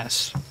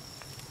dumbass.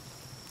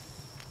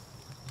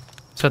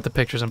 Set the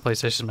pictures in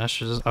PlayStation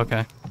messages.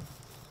 Okay.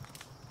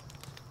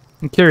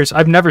 I'm curious.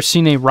 I've never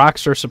seen a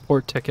Rockstar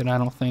support ticket, I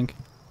don't think.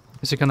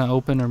 Is it going to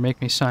open or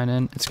make me sign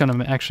in? It's going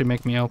to actually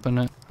make me open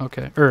it.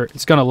 Okay. Or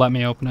it's going to let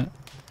me open it.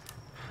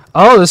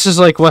 Oh, this is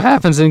like what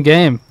happens in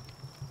game.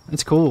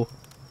 That's cool.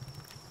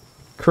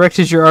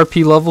 Corrected your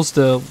RP levels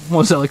to, what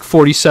was that, like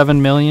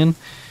 47 million?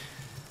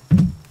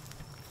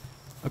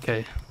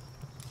 Okay.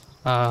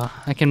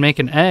 I can make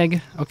an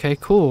egg. Okay,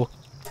 cool.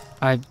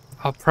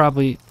 I'll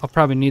probably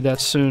need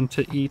that soon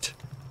to eat.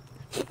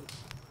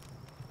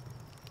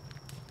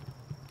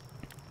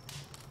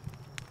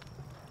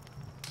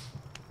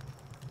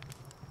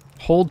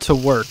 Hold to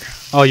work.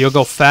 Oh, you'll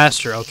go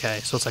faster. Okay,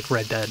 so it's like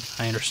Red Dead.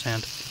 I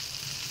understand.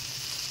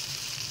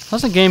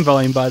 How's the game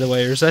volume, by the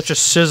way? Or is that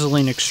just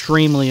sizzling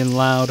extremely and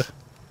loud?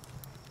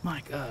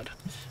 My God.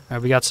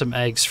 Alright, we got some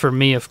eggs. For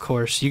me, of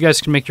course. You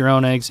guys can make your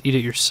own eggs. Eat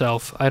it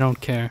yourself. I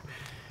don't care.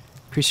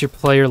 Increase your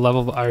player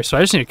level. Alright, so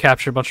I just need to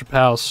capture a bunch of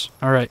pals.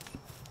 Alright.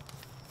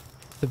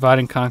 Divide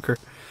and conquer.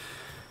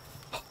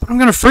 But I'm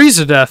gonna freeze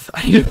to death.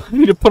 I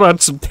need to put on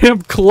some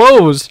damn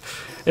clothes.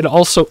 And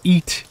also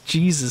eat.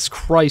 Jesus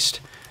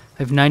Christ.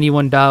 I have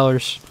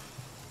 $91.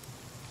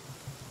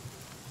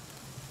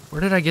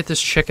 Where did I get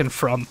this chicken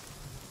from?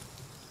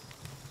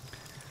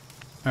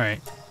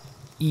 Alright.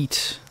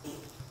 Eat.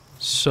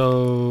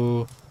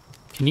 So...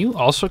 Can you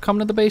also come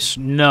to the base?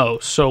 No.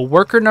 So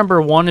worker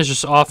number 1 is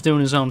just off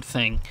doing his own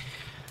thing.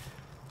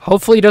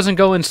 Hopefully he doesn't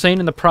go insane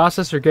in the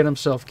process or get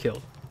himself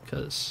killed.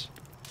 Because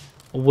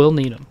we'll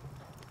need him.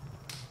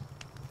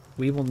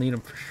 We will need him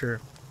for sure.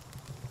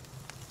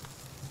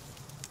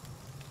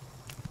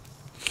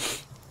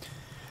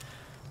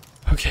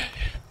 Okay.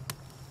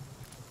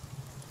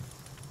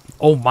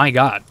 Oh my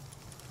God.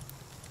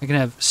 I can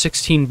have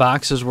 16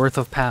 boxes worth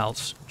of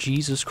pals.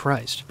 Jesus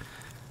Christ.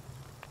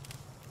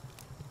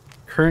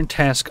 Current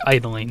task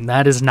idling.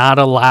 That is not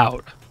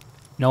allowed.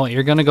 No,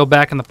 you're going to go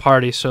back in the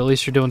party, so at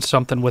least you're doing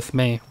something with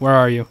me. Where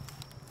are you?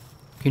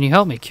 Can you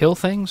help me kill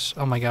things?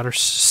 Oh my God, her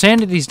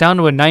sanity's down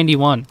to a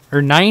 91.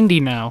 Or 90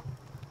 now.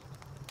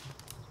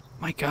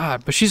 My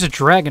God, but she's a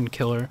dragon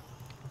killer.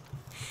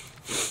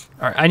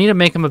 Alright, I need to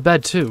make him a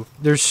bed too.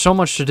 There's so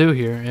much to do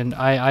here, and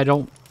I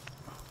don't...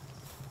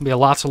 Be a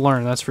lot to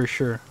learn, that's for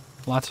sure.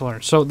 A lot to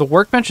learn. So the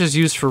workbench is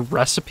used for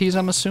recipes,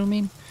 I'm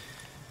assuming.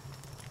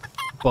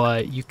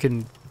 But you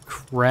can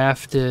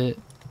craft it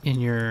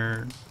in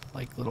your,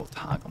 like, little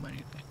toggle menu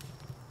thing.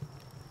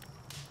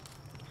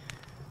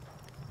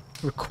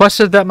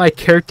 Requested that my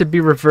character be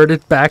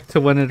reverted back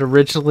to when it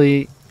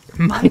originally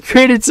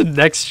migrated to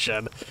next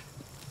gen.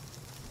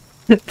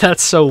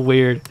 That's so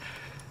weird.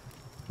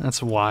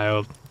 That's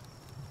wild.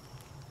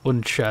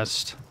 Wooden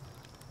chest.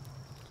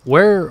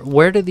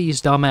 Where do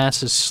these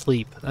dumbasses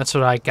sleep? That's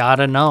what I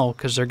gotta know,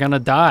 because they're gonna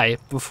die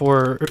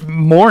before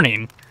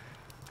morning.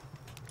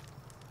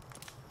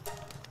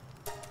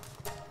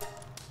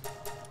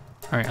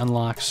 Alright,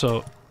 unlock.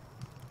 So,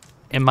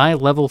 am I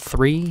level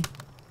 3?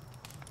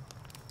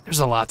 There's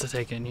a lot to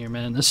take in here,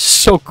 man. This is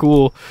so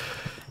cool.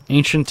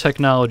 Ancient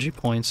technology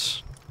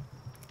points.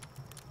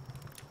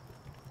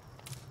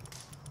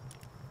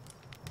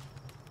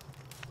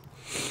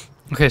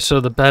 Okay, so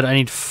the bed, I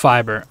need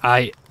fiber.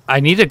 I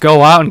need to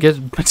go out and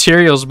get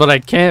materials, but I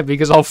can't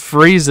because I'll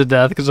freeze to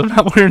death because I'm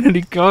not wearing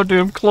any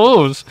goddamn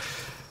clothes.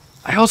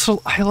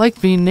 I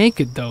like being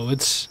naked though.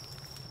 It's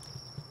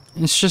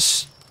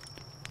just,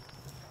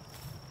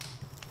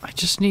 I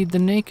just need the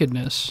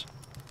nakedness.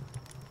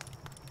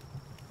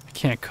 I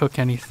can't cook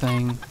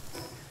anything.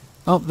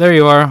 Oh, there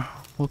you are.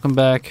 Welcome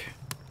back.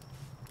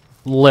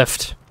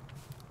 Lift.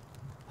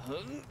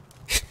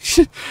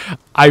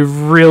 I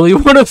really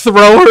want to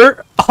throw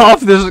her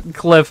off this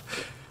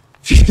cliff.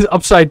 She's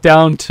upside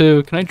down,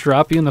 too. Can I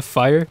drop you in the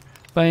fire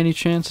by any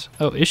chance?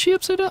 Oh, is she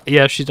upside down?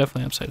 Yeah, she's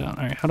definitely upside down.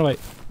 Alright, how do I...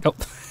 Oh.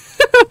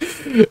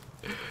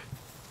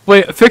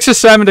 Wait, fix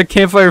assignment to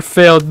campfire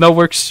failed. No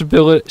work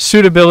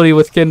suitability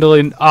with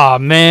kindling. Aw,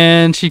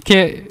 man. She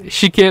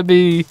can't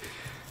be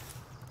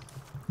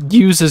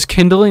used as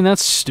kindling?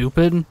 That's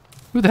stupid.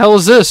 Who the hell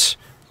is this?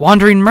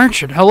 Wandering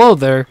merchant. Hello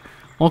there.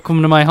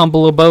 Welcome to my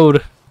humble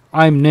abode.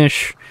 I'm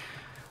Nish.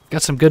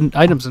 Got some good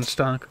items in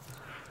stock.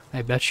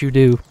 I bet you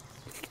do.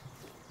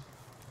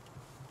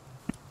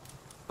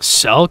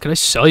 Sell? Can I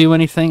sell you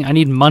anything? I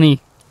need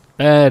money.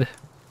 Bad.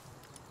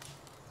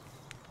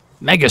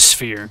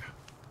 Megasphere.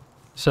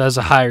 So it has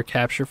a higher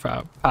capture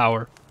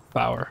power.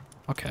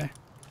 Okay.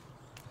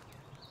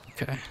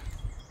 Okay.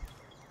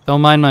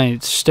 Don't mind my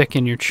stick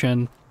in your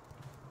chin.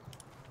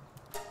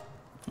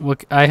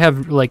 Look, I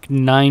have like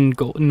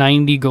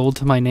 90 gold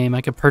to my name.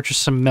 I could purchase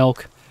some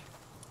milk.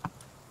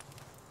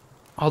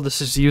 All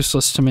this is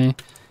useless to me.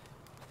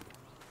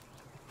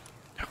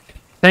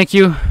 Thank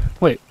you.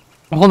 Wait,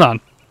 hold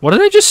on. What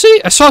did I just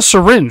see? I saw a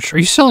syringe. Are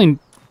you selling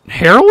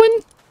heroin?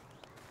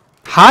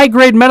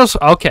 High-grade medical...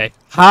 Okay.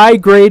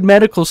 High-grade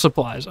medical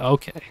supplies.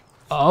 Okay.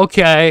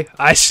 Okay.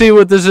 I see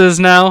what this is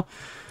now.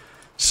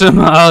 Some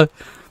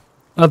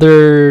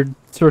other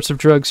sorts of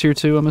drugs here,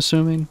 too, I'm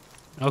assuming.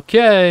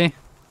 Okay.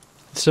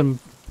 Some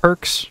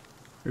perks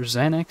or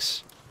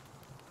Xanax.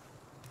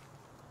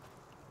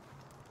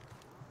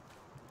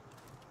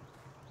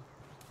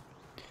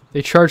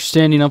 They charge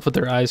standing up with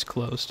their eyes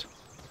closed.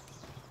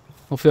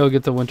 Hopefully I'll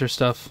get the winter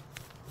stuff.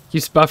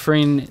 Keeps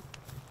buffering.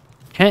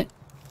 Can't.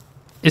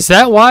 Is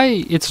that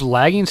why it's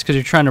lagging? It's because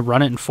you're trying to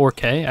run it in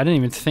 4K? I didn't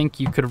even think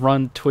you could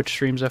run Twitch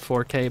streams at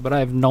 4K, but I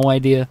have no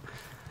idea.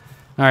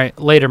 Alright,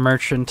 later,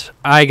 merchant.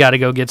 I gotta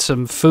go get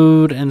some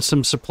food and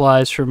some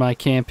supplies for my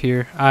camp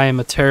here. I am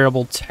a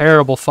terrible,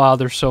 terrible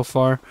father so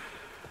far.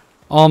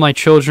 All my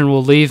children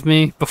will leave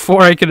me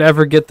before I could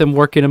ever get them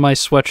working in my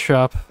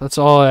sweatshop. That's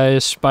all I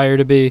aspire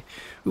to be.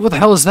 What the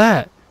hell is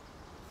that?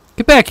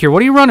 Get back here.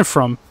 What are you running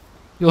from?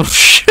 You little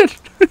shit.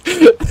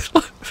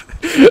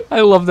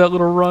 I love that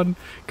little run.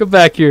 Come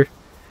back here.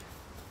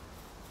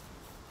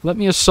 Let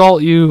me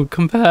assault you.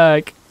 Come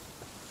back.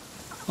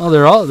 Oh,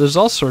 there's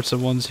all sorts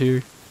of ones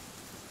here.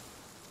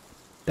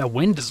 That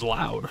wind is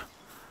loud.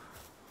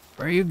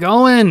 Where are you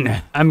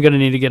going? I'm gonna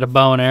need to get a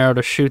bow and arrow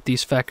to shoot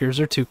these feckers.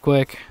 They're too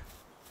quick.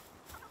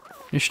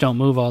 They just don't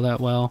move all that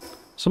well.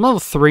 So I'm level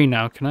 3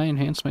 now. Can I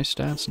enhance my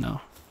stats?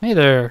 No. Hey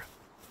there.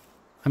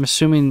 I'm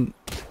assuming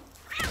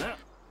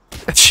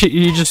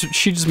she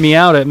just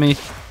meowed at me.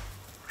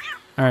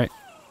 Alright.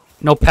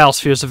 No pal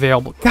spheres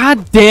available.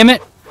 God damn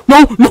it!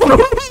 No! No! No!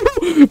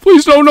 No!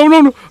 Please no! No!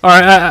 No! No!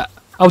 Alright,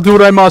 I'll do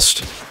what I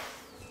must.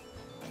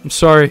 I'm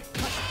sorry.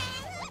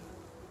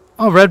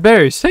 Oh, red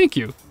berries. Thank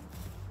you.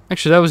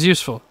 Actually, that was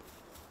useful.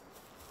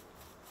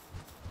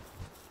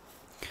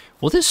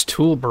 Will this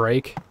tool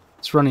break?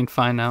 It's running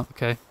fine now.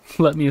 Okay.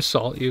 Let me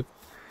assault you.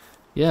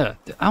 Yeah.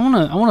 I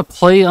wanna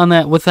play on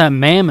that with that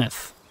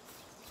mammoth.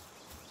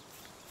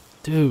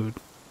 Dude.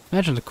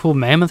 Imagine the cool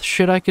mammoth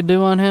shit I could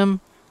do on him.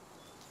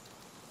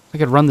 I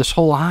could run this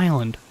whole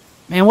island.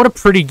 Man, what a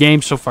pretty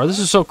game so far. This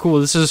is so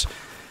cool. This is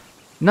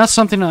not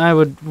something I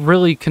would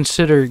really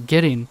consider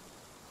getting.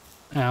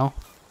 Ow.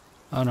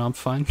 Oh no, I'm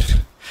fine.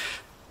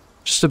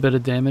 Just a bit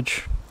of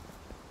damage.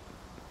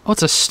 Oh,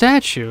 it's a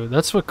statue.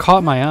 That's what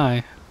caught my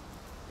eye.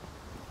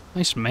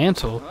 Nice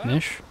mantle,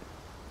 Nish.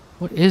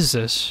 What is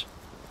this?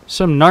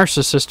 Some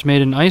narcissist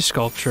made an ice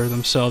sculpture of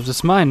themselves.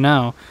 It's mine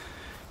now.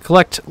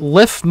 Collect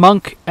Lift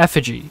Monk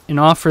Effigy and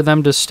offer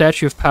them to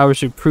Statue of Powers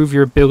to improve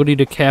your ability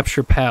to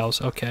capture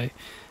pals. Okay.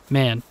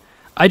 Man.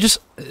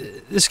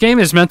 This game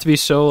is meant to be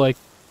so, like,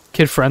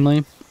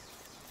 kid-friendly.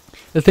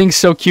 The thing's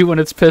so cute when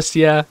it's pissed,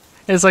 yeah.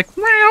 It's like,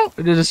 meow.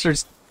 It just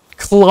starts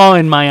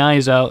clawing my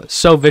eyes out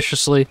so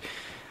viciously.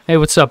 Hey,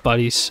 what's up,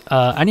 buddies?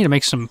 I need to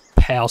make some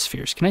pal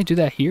spheres. Can I do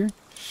that here?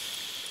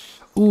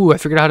 Ooh, I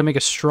figured out how to make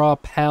a straw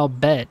pal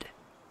bed.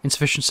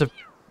 Insufficient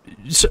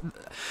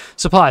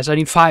supplies. I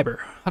need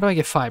fiber. How do I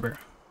get fiber?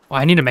 Oh,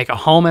 I need to make a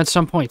home at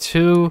some point,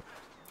 too.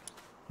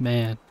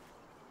 Man.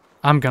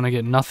 I'm gonna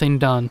get nothing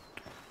done.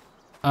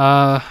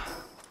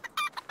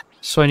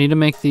 So I need to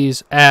make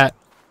these at...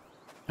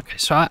 Okay,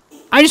 so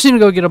I just need to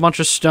go get a bunch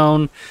of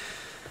stone.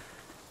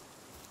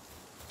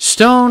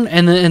 Stone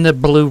and the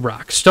blue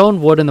rock.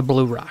 Stone, wood, and the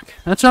blue rock.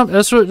 That's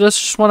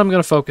just what I'm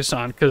gonna focus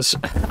on, because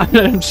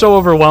I'm so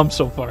overwhelmed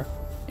so far.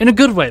 In a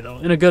good way, though.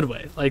 In a good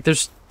way. Like,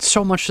 there's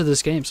so much to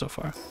this game so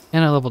far.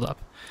 And I leveled up.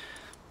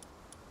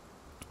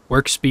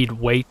 Work speed,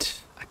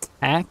 weight,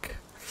 attack.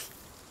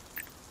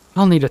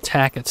 I'll need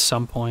attack at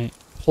some point.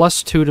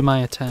 +2 to my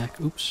attack.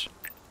 Oops.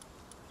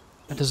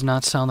 That does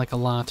not sound like a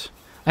lot.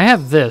 I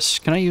have this.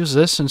 Can I use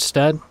this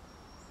instead?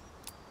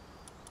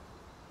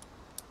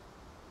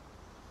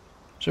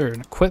 Is there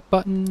an equip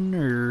button,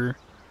 or...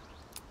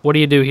 What do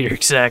you do here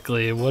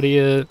exactly? What do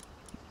you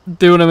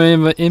do when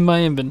I'm in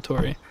my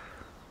inventory?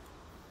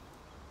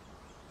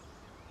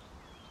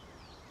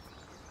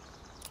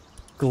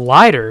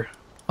 Glider?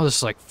 Oh, this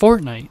is like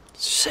Fortnite.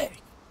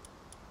 Sick.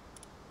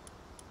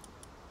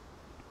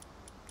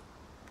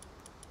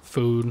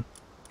 Food.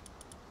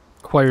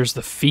 Requires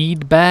the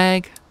feed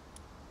bag.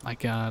 My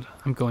god,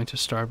 I'm going to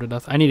starve to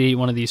death. I need to eat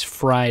one of these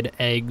fried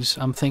eggs,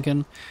 I'm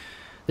thinking.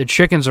 The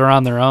chickens are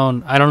on their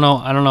own. I don't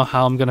know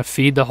how I'm going to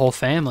feed the whole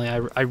family.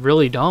 I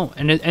really don't.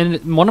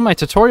 And one of my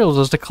tutorials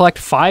is to collect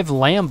 5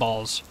 lamb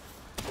balls.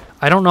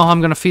 I don't know how I'm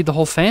going to feed the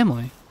whole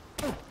family.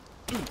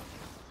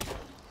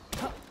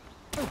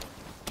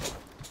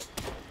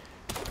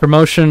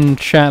 Promotion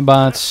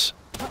chatbots.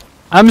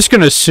 I'm just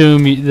going to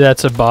assume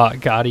that's a bot.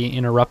 Gotti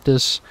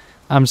Interruptus.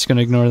 I'm just going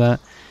to ignore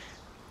that.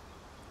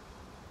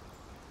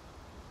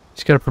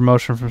 He's got a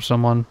promotion from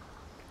someone.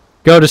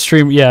 Go to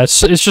stream. Yeah,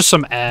 it's just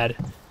some ad.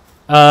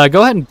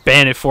 Go ahead and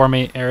ban it for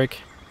me, Eric.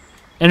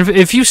 And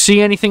if you see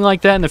anything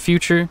like that in the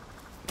future,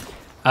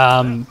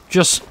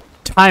 just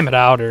time it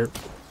out or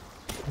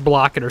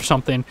block it or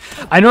something.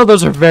 I know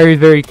those are very,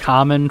 very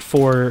common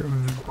for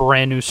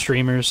brand new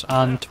streamers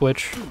on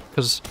Twitch,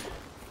 because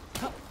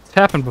it's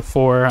happened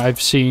before,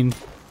 I've seen.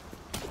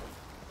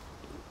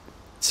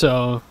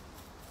 So,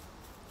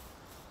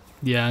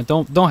 yeah,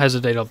 don't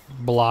hesitate to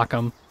block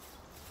them.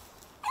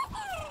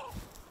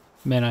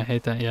 Man, I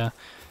hate that, yeah.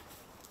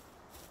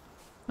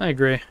 I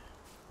agree.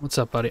 What's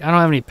up, buddy? I don't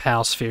have any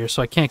pal spheres,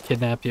 so I can't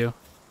kidnap you.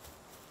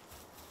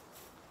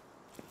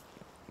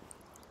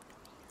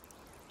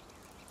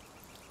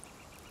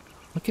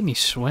 Look at me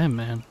swim,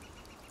 man.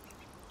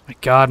 My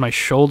God, my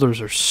shoulders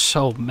are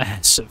so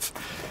massive.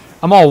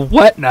 I'm all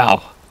wet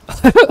now.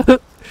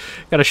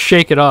 Gotta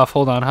shake it off.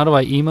 Hold on. How do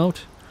I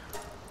emote?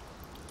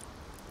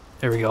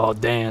 There we go. I'll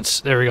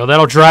dance. There we go.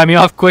 That'll dry me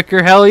off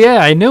quicker. Hell yeah,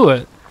 I knew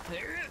it.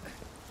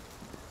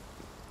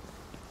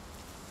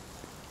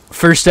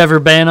 First ever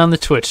ban on the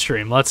Twitch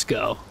stream. Let's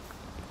go.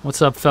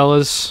 What's up,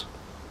 fellas?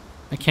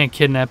 I can't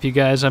kidnap you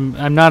guys.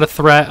 I'm not a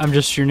threat. I'm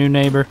just your new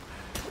neighbor.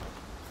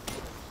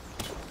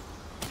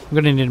 I'm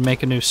gonna need to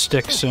make a new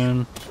stick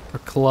soon. Or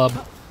club.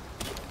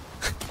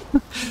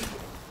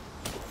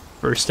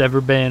 First ever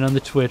ban on the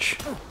Twitch.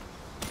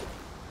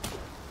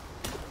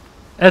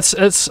 That's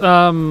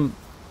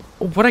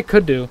what I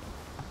could do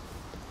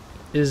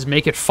is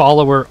make it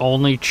follower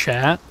only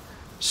chat.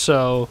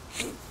 So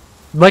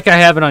like I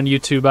have it on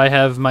YouTube, I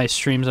have my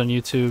streams on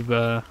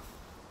YouTube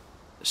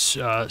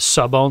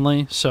sub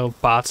only, so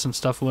bots and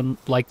stuff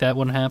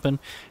wouldn't happen.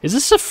 Is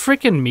this a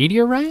freaking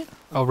meteorite?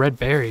 Oh, red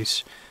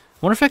berries.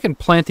 I wonder if I can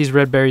plant these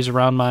red berries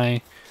around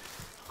my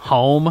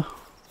home,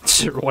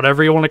 or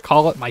whatever you want to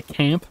call it, my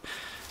camp.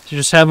 So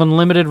just have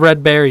unlimited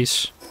red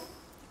berries.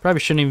 Probably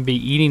shouldn't even be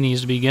eating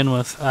these to begin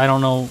with. I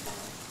don't know.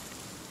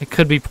 It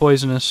could be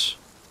poisonous.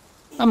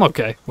 I'm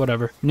okay.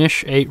 Whatever.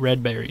 Nish ate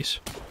red berries.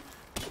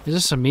 Is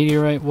this a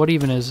meteorite? What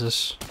even is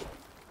this?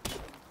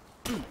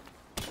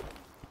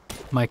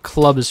 My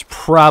club is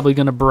probably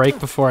going to break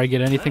before I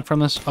get anything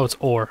from this. Oh, it's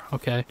ore.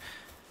 Okay.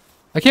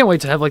 I can't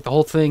wait to have, like, the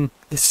whole thing.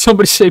 Did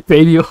somebody say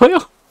baby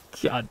oil?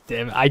 God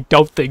damn it. I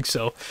don't think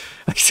so.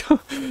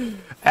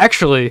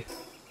 Actually,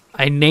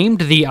 I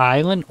named the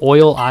island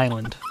Oil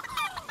Island.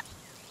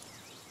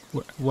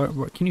 Where,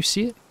 can you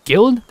see it?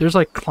 Guild? There's,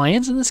 like,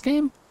 clans in this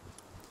game?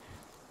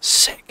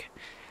 Sick.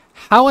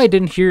 How I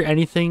didn't hear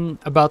anything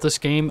about this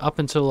game up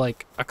until,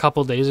 like, a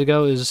couple days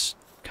ago is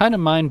kind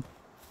of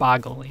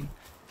mind-boggling.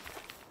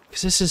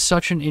 Because this is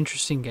such an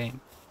interesting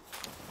game.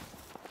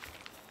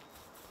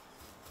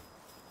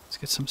 Let's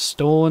get some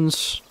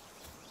stones.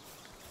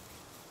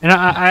 And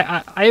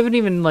I haven't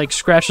even, like,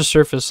 scratched the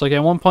surface. Like,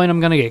 at one point I'm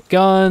going to get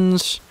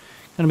guns.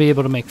 Going to be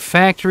able to make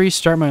factories,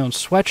 start my own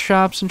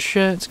sweatshops and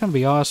shit. It's going to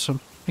be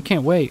awesome. I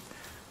can't wait.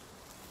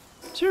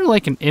 Is there,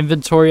 like, an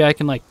inventory I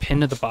can, like,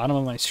 pin at the bottom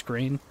of my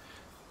screen?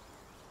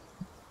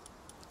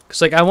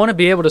 Because, like, I want to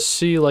be able to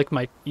see, like,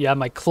 my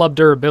club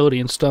durability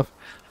and stuff.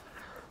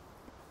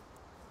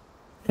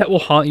 That will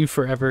haunt you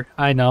forever.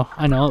 I know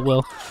it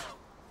will.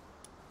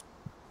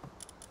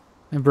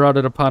 I brought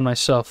it upon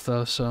myself,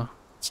 though, so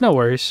it's no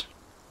worries.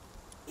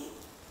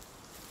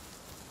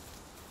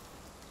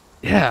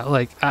 Yeah,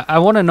 like, I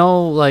want to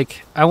know,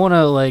 like, I want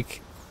to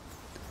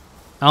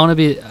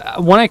be,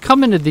 when I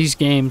come into these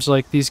games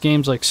like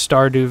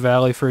Stardew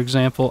Valley, for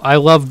example, I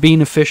love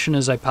being efficient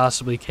as I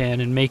possibly can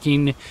and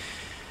making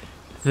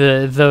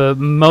the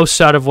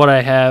most out of what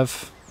I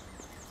have.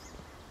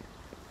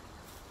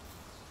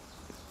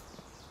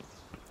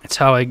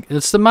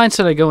 It's the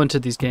mindset I go into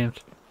these games.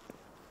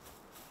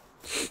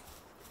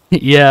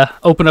 Yeah,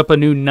 open up a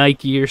new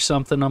Nike or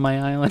something on my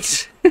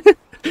island.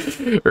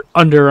 Or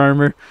Under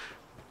Armour.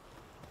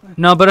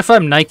 No, but if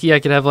I'm Nike, I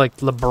could have, like,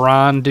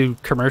 LeBron do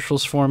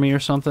commercials for me or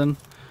something.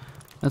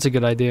 That's a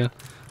good idea.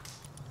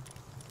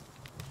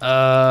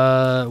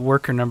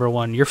 Worker number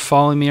 1. You're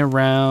following me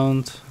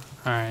around.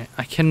 Alright,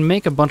 I can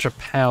make a bunch of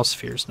pal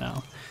spheres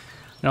now.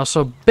 And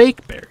also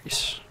bake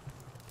berries.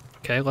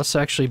 Okay, let's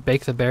actually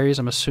bake the berries.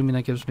 I'm assuming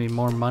that gives me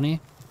more money.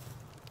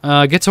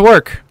 Get to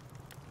work.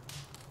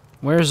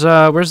 Where's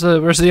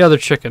the other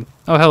chicken?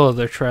 Oh, hello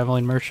there,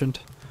 traveling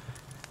merchant.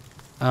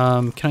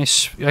 I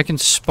can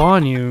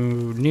spawn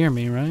you near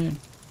me, right?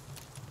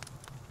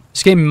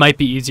 This game might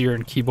be easier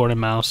in keyboard and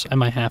mouse. I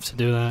might have to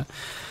do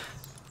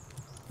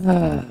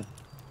that.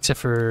 Except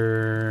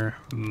for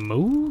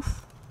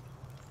move.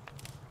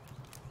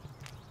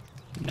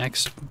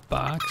 Next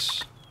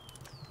box.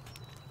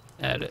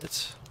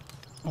 Edit.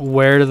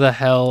 Where the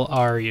hell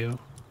are you?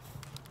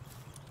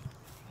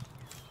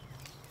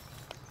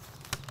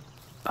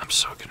 I'm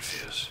so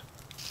confused.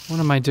 What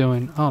am I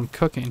doing? Oh, I'm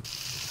cooking.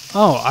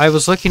 Oh, I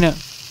was looking at...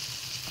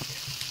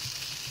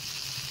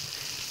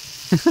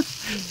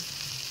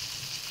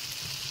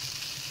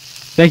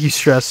 Thank you,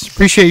 Stress.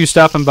 Appreciate you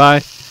stopping by.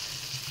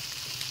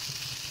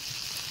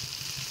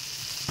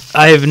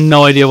 I have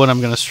no idea what I'm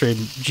going to stream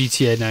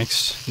GTA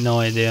next. No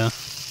idea.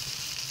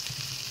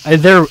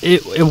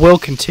 It will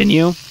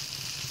continue.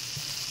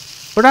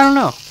 But I don't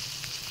know.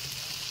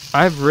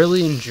 I've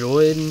really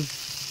enjoyed...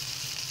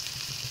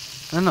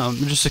 I don't know,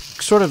 I'm just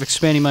sort of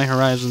expanding my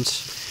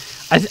horizons.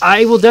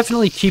 I will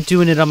definitely keep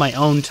doing it on my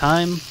own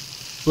time.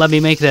 Let me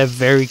make that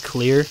very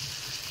clear.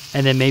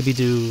 And then maybe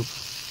do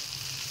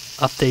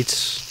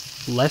updates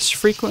less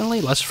frequent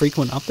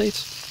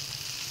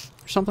updates?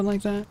 Or something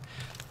like that.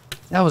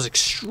 That was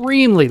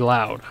extremely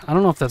loud. I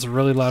don't know if that's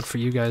really loud for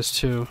you guys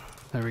too.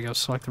 There we go,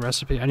 select the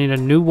recipe. I need a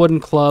new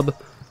wooden club.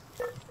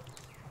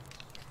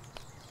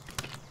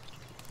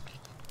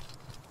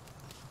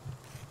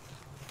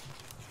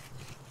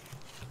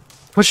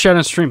 Push chat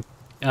on stream.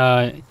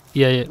 Yeah.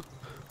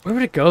 Where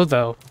would it go,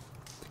 though?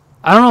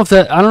 I don't know if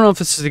that. I don't know if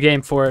this is the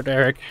game for it,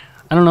 Eric.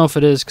 I don't know if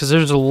it is because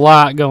there's a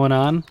lot going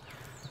on.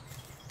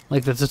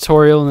 Like the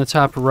tutorial in the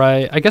top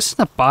right. I guess in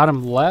the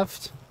bottom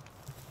left.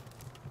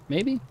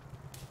 Maybe.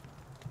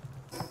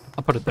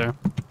 I'll put it there.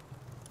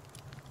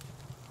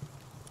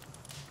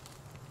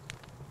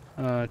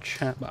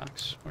 Chat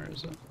box. Where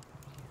is it?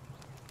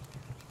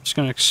 Just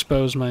gonna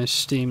expose my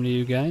Steam to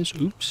you guys.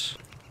 Oops.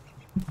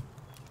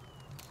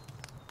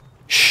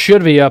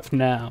 Should be up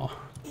now.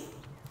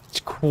 It's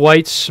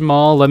quite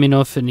small. Let me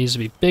know if it needs to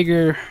be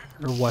bigger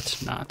or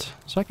what's not.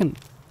 So I can...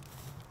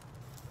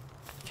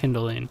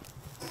 Kindling.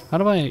 How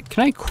do I...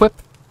 Can I equip...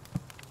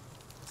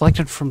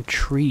 Collected from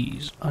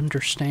trees.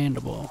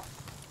 Understandable.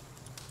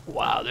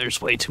 Wow,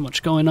 there's way too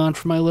much going on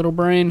for my little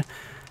brain.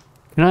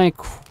 Can I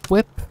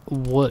equip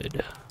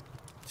wood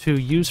to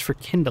use for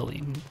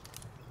kindling?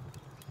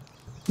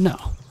 No.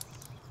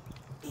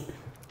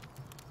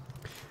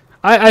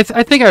 I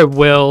think I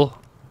will.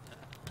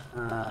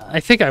 I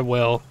think I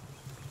will.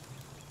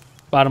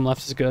 Bottom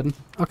left is good.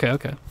 Okay,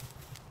 okay.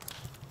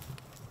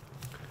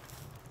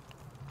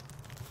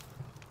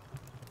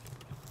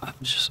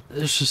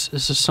 There's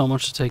just so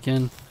much to take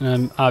in, and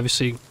I'm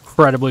obviously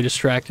incredibly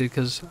distracted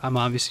because I'm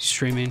obviously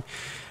streaming.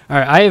 All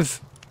right, I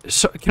have.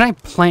 So can I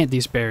plant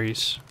these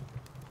berries?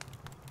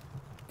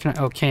 Can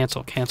I? Oh,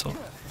 cancel. Can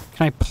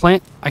I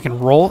plant? I can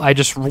roll. I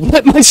just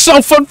lit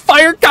myself on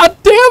fire. God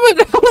damn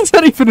it! How does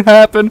that even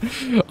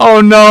happen? Oh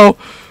no!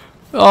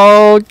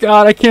 Oh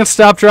god! I can't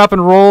stop, drop,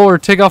 and roll or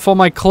take off all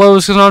my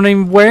clothes because I'm not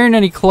even wearing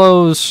any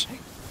clothes.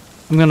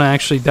 I'm gonna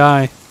actually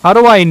die. How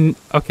do I?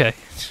 Okay.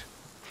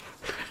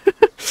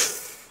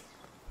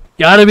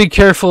 Gotta be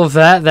careful of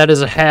that. That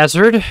is a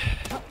hazard.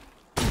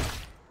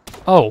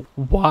 Oh,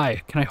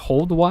 Y. Can I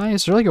hold Y?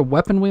 Is there like a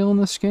weapon wheel in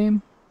this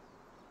game?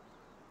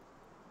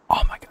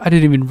 Oh my god! I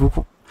didn't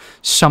even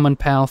summon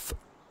Palth.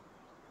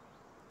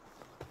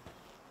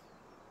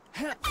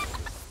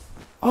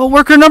 Oh,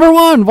 worker number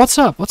 1! What's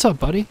up? What's up,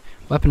 buddy?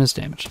 Weapon is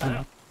damaged. I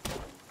know.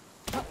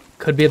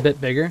 Could be a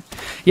bit bigger.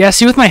 Yeah,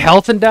 see with my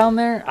health and down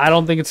there, I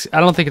don't think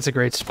it's a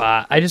great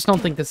spot. I just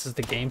don't think this is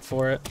the game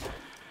for it.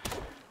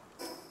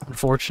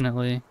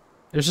 Unfortunately.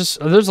 There's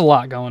a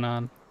lot going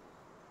on.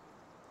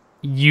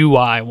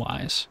 UI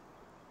wise.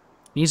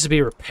 Needs to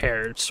be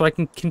repaired so I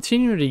can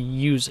continue to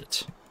use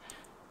it.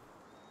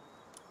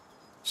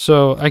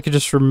 So I could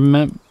just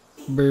remember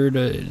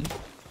to...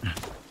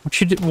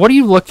 What are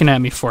you looking at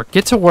me for?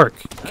 Get to work.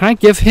 Can I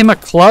give him a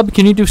club?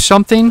 Can you do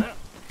something?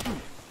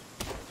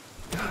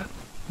 God.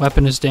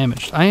 Weapon is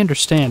damaged. I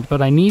understand,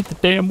 but I need the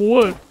damn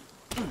wood.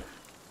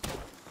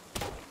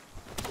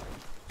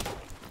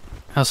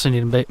 I also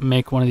need to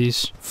make one of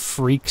these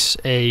freaks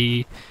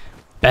a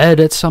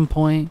bed at some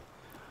point.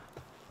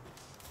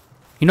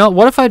 You know,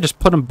 what if I just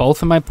put them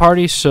both in my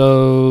party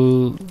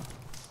so...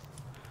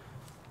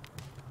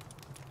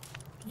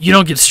 You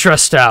don't get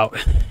stressed out.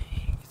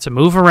 To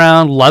move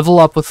around, level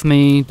up with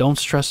me, don't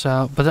stress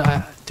out.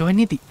 But do I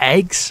need the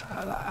eggs?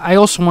 I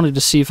also wanted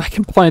to see if I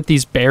can plant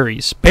these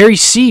berries. Berry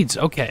seeds,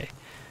 okay.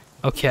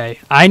 Okay,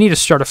 I need to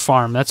start a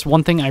farm. That's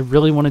one thing I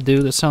really want to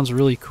do. That sounds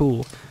really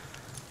cool.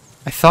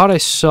 I thought I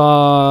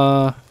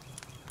saw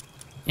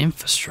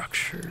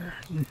infrastructure.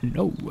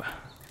 No.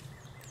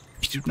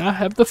 You do not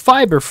have the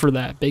fiber for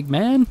that, big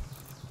man.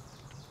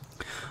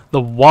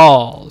 The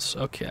walls,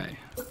 okay.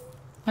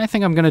 I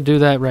think I'm going to do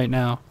that right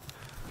now.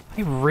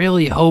 I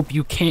really hope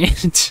you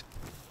can't...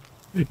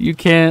 you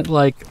can't,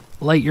 like,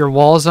 light your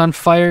walls on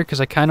fire,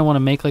 because I kind of want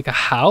to make, like, a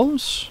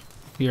house.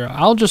 Here,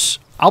 I'll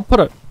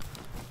put a...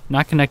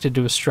 Not connected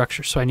to a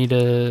structure, so I need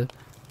to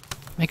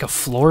make a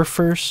floor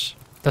first.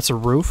 That's a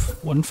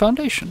roof. Wooden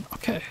foundation.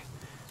 Okay.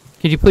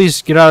 Could you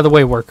please get out of the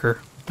way,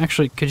 worker?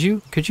 Actually, could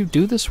you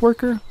do this,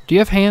 worker? Do you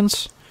have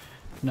hands?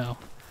 No.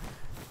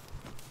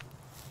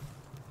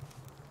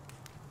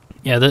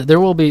 Yeah,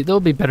 there'll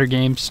be better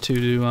games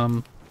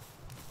to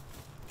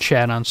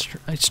chat on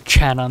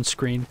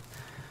screen.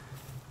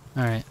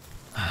 All right.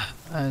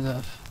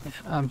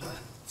 I'm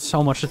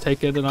so much to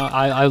take in, and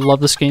I love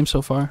this game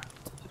so far.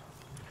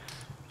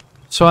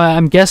 So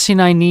I'm guessing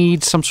I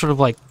need some sort of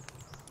like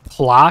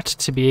plot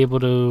to be able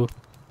to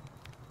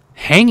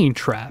hanging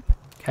trap.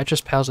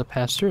 Catches pals that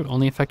pass through.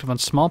 Only effective on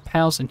small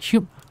pals and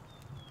human.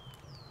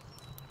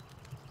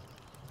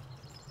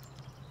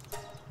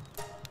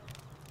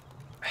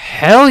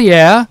 Hell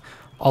yeah!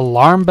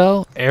 Alarm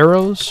bell,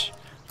 arrows,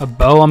 a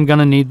bow. I'm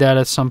gonna need that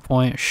at some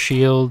point.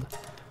 Shield.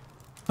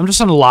 I'm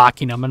just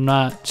unlocking them. I'm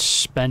not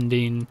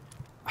spending.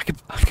 I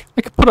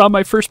could put on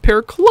my first pair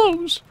of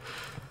clothes.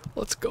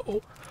 Let's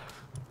go.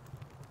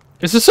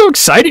 This is so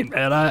exciting,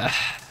 man. I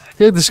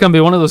feel like this is gonna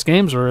be one of those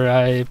games where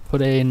I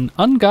put an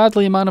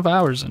ungodly amount of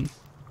hours in.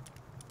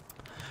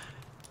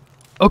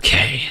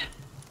 Okay,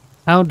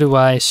 how do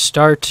I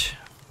start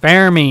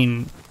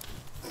farming?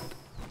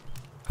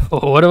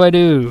 Oh, what do I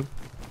do?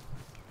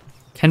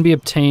 Can be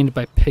obtained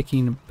by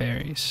picking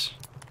berries.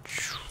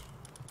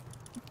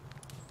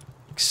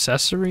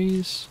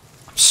 Accessories?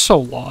 I'm so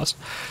lost.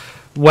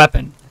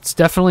 Weapon. It's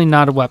definitely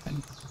not a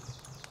weapon.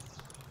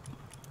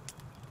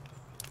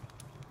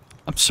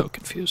 I'm so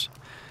confused.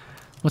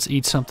 Let's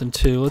eat something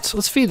too.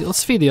 Let's feed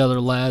the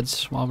other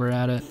lads while we're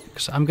at it.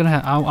 Cause I'm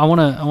gonna I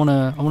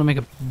wanna make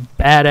a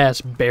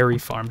badass berry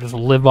farm. Just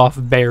live off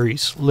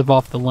berries, live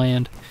off the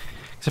land.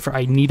 Except for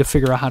I need to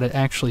figure out how to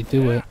actually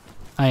do it.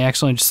 I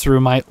accidentally just threw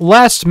my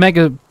last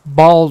mega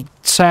ball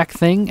sack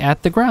thing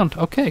at the ground.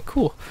 Okay,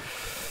 cool.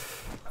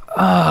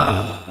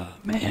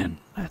 Man,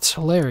 that's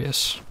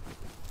hilarious.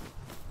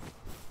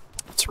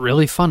 It's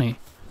really funny.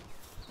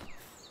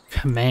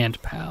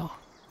 Command pal.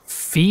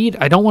 Feed?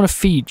 I don't want to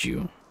feed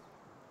you.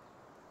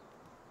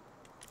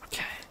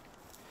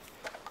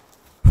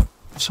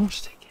 So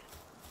much taken.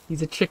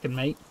 He's a chicken,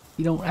 mate.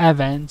 You don't have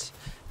ends.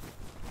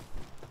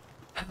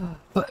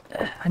 But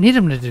I need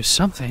him to do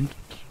something.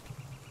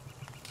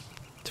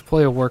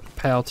 Deploy a work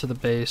pal to the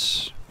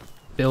base.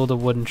 Build a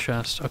wooden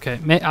chest. Okay,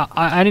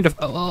 I need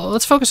to.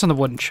 Let's focus on the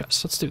wooden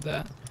chest. Let's do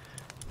that.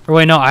 Or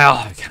wait, no.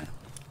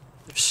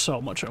 There's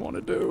so much I want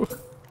to do.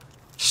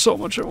 So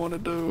much I want to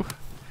do.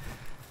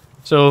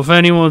 So if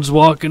anyone's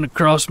walking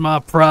across my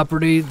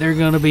property, they're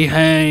gonna be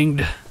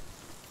hanged.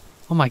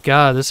 Oh my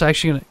god, this is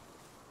actually gonna.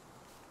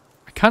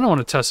 I kind of want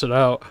to test it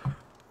out.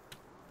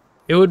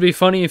 It would be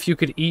funny if you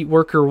could eat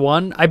worker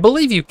 1. I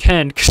believe you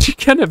can, because you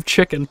can have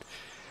chicken.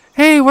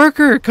 Hey,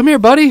 worker, come here,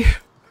 buddy.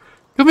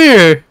 Come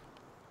here.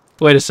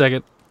 Wait a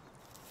second.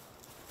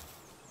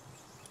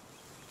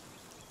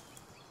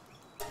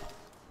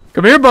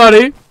 Come here,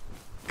 buddy.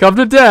 Come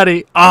to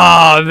daddy.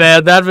 Oh,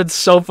 man, that'd been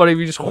so funny if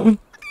you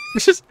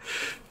just...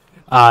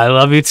 I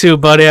love you too,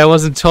 buddy. I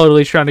wasn't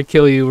totally trying to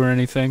kill you or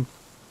anything.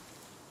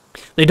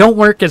 They don't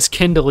work as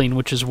kindling,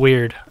 which is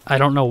weird. I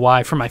don't know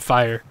why, for my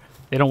fire.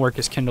 They don't work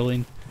as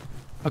kindling.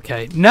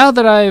 Okay, now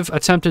that I've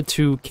attempted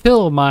to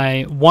kill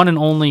my one and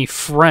only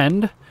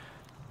friend,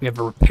 we have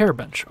a repair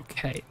bench.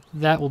 Okay,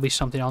 that will be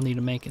something I'll need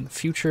to make in the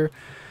future.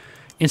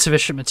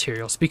 Insufficient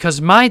materials,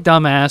 because my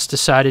dumbass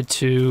decided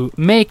to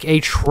make a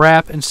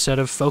trap instead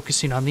of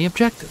focusing on the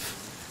objective.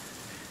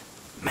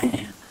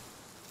 Man.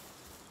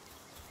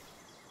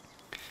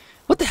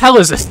 What the hell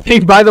is this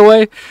thing, by the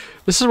way?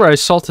 This is where I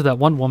assaulted that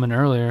one woman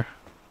earlier.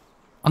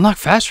 Unlock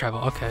fast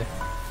travel. Okay.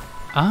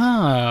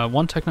 Ah,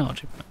 one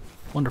technology.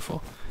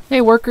 Wonderful.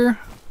 Hey, worker.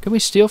 Can we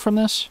steal from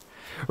this?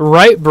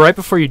 Right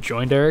before you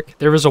joined, Eric,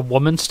 there was a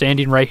woman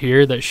standing right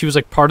here that she was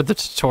like part of the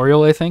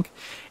tutorial, I think.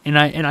 And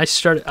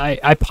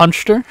I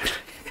punched her.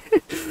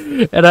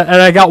 and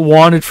I got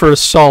wanted for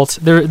assault.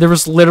 There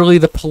was literally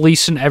the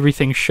police and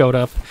everything showed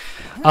up.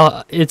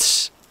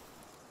 It's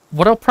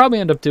what I'll probably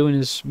end up doing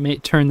is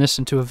turn this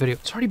into a video.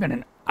 It's already been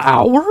an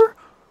hour?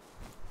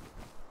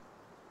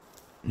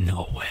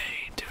 No way.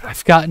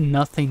 I've got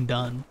nothing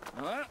done.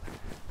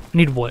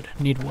 Need wood.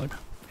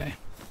 Okay.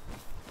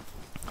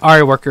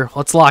 Alright, worker.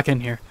 Let's lock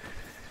in here.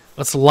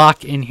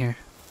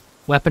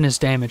 Weapon is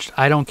damaged.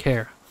 I don't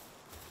care.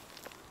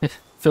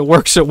 If it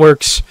works, it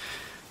works.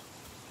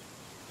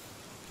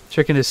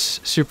 Chicken is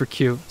super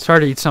cute. It's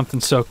hard to eat something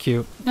so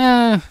cute.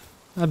 I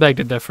beg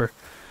to differ.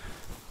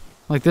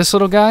 Like this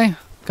little guy?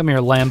 Come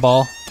here, lamb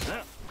ball.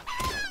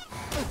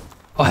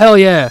 Oh, hell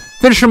yeah.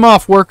 Finish him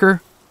off,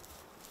 worker.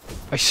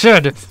 I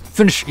said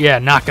finish. Yeah,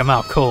 knock him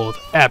out cold.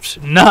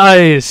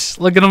 Nice.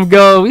 Look at him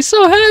go. He's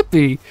so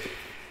happy.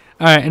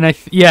 All right, and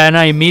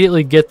I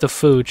immediately get the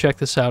food. Check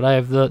this out. I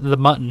have the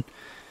mutton.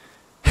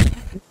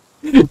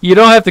 You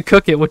don't have to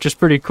cook it, which is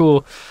pretty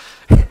cool.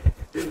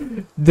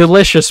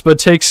 Delicious, but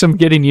takes some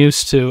getting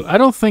used to. I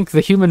don't think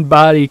the human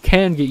body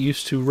can get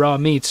used to raw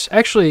meats.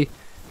 Actually,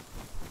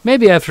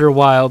 maybe after a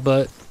while,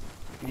 but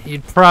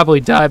you'd probably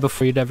die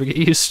before you'd ever get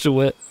used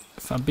to it,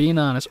 if I'm being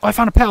honest. Oh, I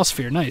found a pal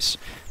sphere. Nice.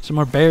 Some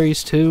more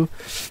berries, too.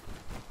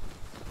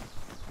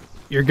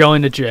 You're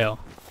going to jail.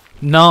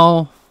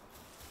 No.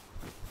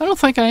 I don't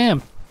think I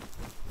am.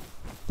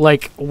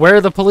 Like, where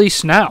are the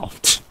police now?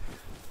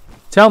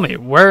 Tell me,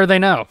 where are they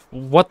now?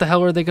 What the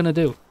hell are they going to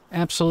do?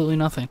 Absolutely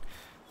nothing.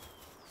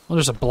 Well,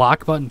 there's a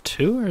block button,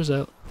 too? Or is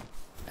that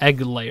egg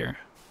layer?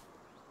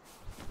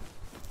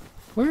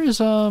 Where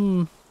is,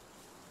 Oh.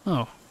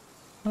 How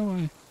do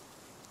I...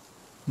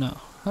 No.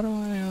 How do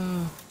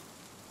I,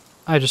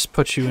 I just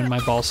put you in my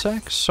ball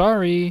sack.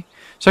 Sorry.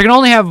 So I can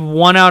only have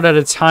one out at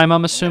a time,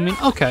 I'm assuming.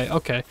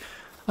 Okay.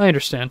 I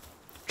understand.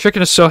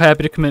 Chicken is so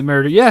happy to commit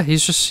murder. Yeah,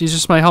 he's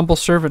just my humble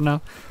servant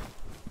now.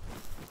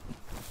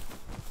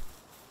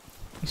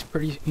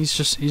 He's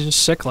just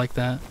sick like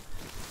that.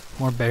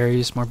 More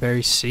berry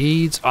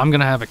seeds. I'm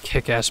gonna have a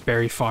kick-ass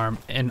berry farm,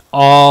 and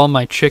all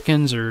my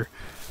chickens or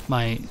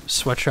my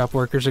sweatshop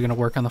workers are gonna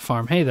work on the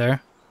farm. Hey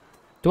there.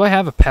 Do I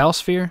have a pal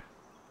sphere?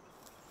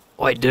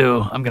 Oh, I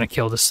do. I'm gonna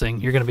kill this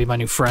thing. You're gonna be my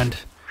new friend.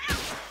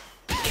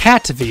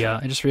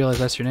 Catvia. I just realized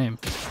that's your name.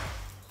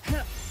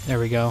 There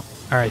we go.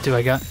 Alright,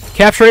 I got...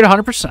 Capture rate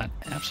 100%.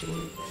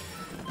 Absolutely.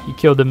 You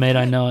killed the mate,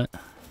 I know it.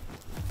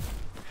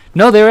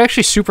 No, they were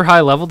actually super high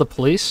level, the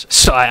police.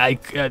 So I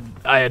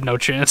had no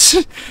chance.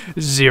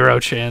 Zero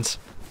chance.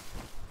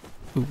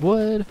 Who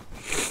would?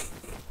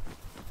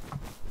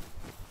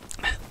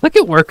 Look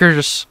at Worker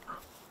just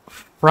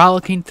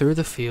frolicking through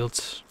the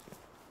fields.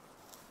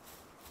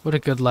 What a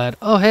good lad.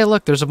 Oh, hey,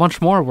 look, there's a bunch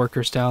more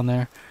workers down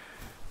there.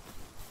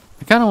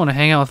 I kind of want to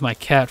hang out with my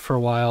cat for a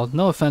while.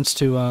 No offense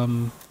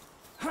to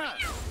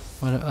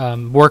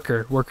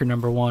worker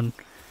number 1.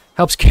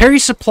 Helps carry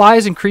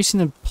supplies, increasing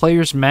the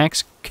player's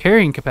max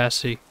carrying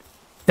capacity.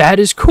 That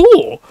is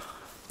cool.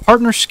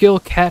 Partner skill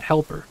cat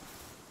helper.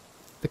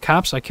 The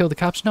cops? I killed the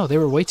cops? No, they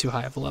were way too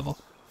high of a level.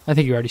 I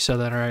think you already said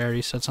that, or I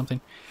already said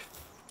something.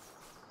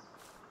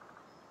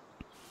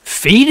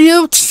 Feed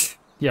you?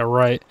 Yeah,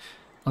 right.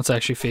 Let's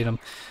actually feed him.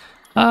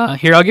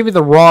 Here, I'll give you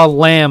the raw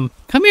lamb.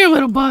 Come here,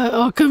 little bud.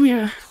 Oh, come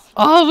here.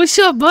 Oh, what's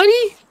up,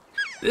 buddy?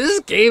 This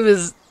game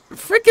is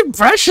freaking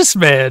precious,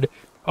 man.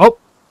 Oh.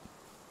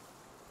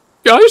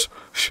 Guys.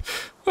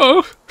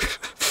 Oh.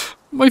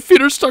 My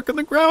feet are stuck in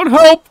the ground.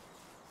 Help.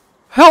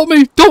 Help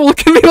me. Don't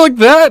look at me like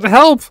that.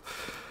 Help.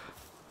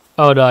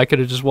 Oh, no, I could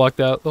have just walked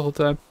out the whole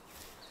time.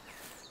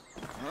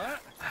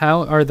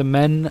 How are the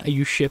men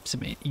you shipped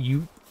me?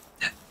 You...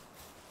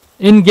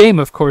 In-game,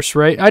 of course,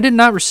 right? I did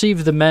not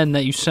receive the men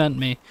that you sent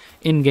me.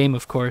 In-game,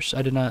 of course.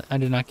 I did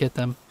not get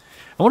them.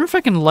 I wonder if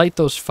I can light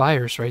those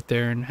fires right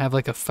there and have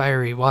like a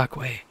fiery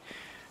walkway.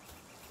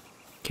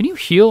 Can you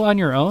heal on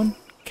your own?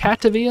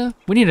 Catavia?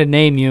 We need to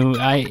name you.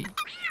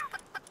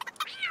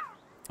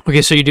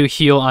 Okay, so you do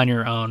heal on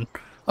your own.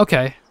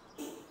 Okay.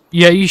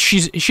 Yeah,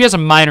 she has a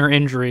minor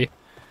injury.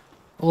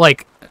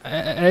 Like,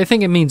 I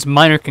think it means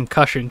minor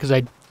concussion because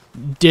I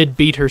did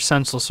beat her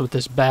senseless with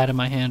this bat in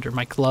my hand, or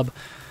my club.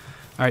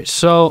 Alright,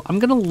 so I'm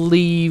gonna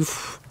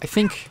leave, I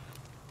think,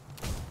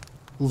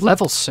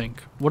 level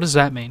sync. What does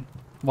that mean?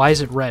 Why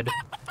is it red?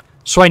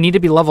 So I need to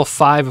be level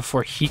 5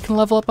 before he can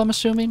level up, I'm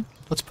assuming?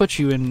 Let's put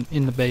you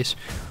in the base.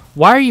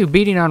 Why are you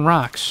beating on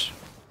rocks?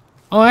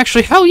 Oh,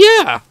 actually, hell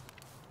yeah!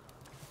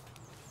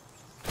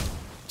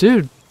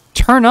 Dude,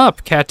 turn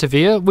up,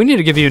 Catavia. We need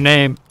to give you a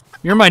name.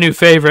 You're my new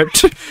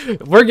favorite.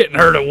 We're getting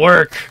her to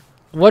work.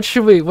 What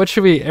should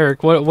we,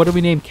 Eric, what do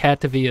we name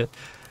Catavia?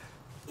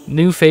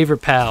 New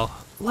favorite pal.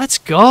 Let's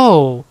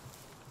go.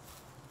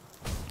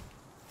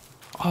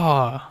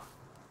 Aw.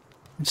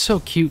 It's so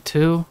cute,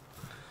 too.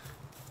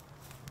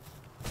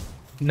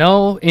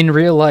 No, in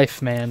real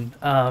life, man.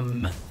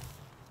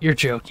 You're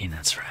joking,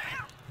 that's right.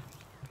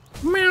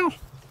 Meow.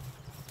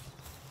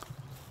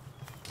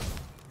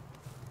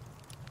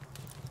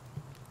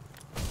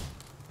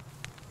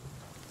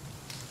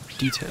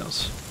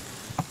 Details.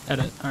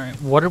 Edit.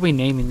 Alright, what are we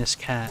naming this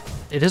cat?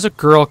 It is a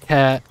girl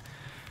cat.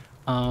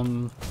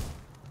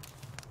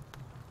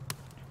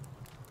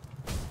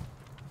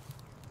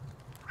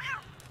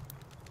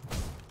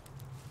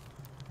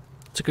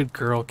 It's a good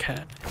girl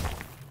cat.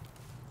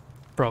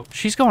 Bro,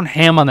 she's going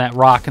ham on that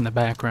rock in the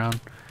background.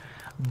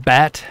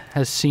 Bat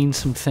has seen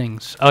some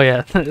things. Oh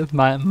yeah,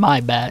 my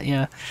bat,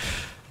 yeah.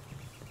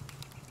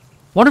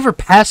 One of her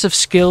passive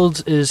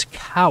skills is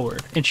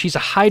Coward, and she's a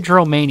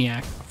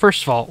Hydromaniac.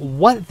 First of all,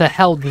 what the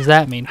hell does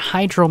that mean?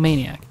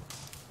 Hydromaniac.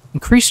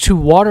 Increase to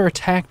water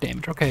attack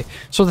damage. Okay,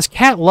 so this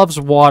cat loves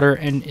water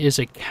and is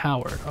a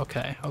coward.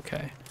 Okay,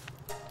 okay.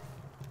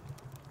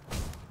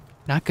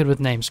 Not good with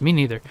names. Me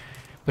neither.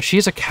 But she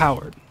is a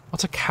coward.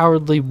 What's a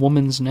cowardly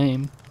woman's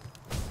name?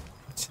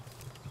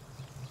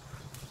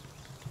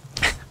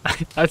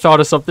 I thought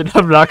of something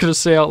I'm not going to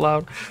say out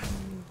loud.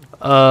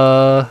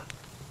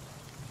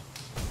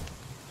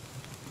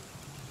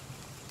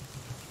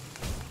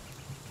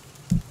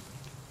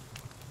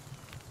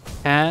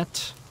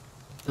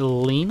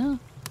 Catalina?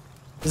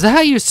 Is that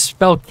how you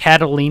spell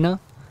Catalina?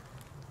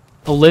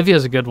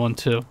 Olivia's a good one,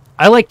 too.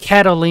 I like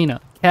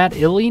Catalina.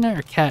 Catalina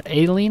or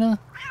Catalina?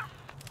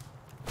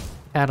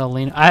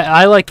 Catalina.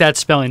 I like that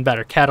spelling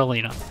better.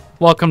 Catalina.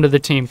 Welcome to the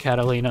team,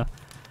 Catalina.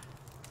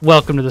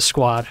 Welcome to the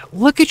squad.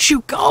 Look at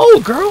you go,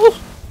 girl!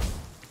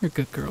 You're a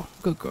good girl.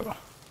 Good girl.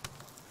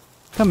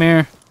 Come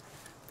here.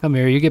 Come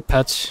here. You get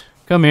pets.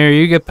 Come here.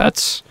 You get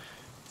pets.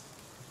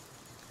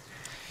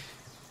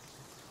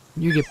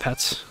 You get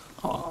pets.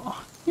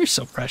 Aw, you're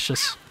so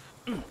precious.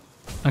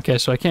 Okay,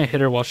 so I can't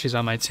hit her while she's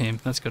on my team.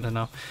 That's good to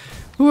know.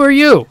 Who are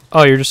you?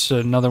 Oh, you're just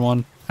another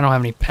one. I don't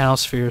have any panel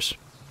spheres.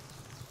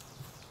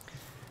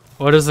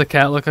 What does the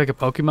cat look like, a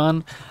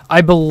Pokemon?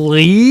 I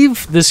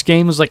believe this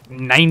game was like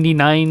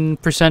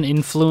 99%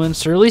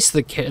 influenced, or at least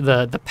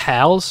the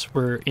pals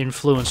were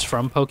influenced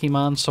from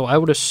Pokemon, so I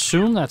would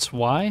assume that's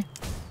why.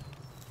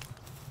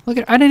 Look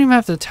at, I didn't even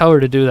have to tell her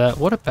to do that.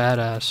 What a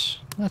badass.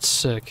 That's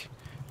sick.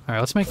 Alright,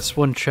 let's make this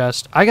wooden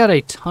chest. I got a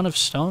ton of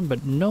stone,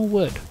 but no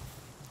wood.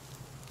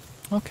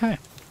 Okay.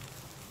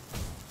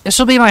 This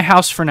will be my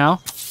house for now.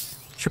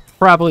 Should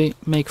probably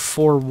make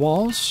 4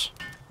 walls.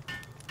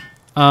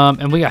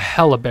 And we got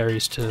hella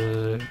berries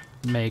to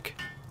make.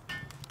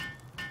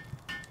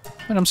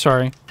 And I'm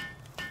sorry.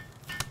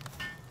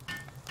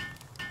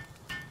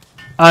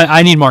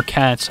 I need more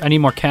cats. I need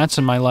more cats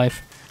in my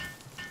life.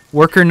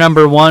 Worker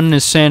number 1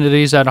 is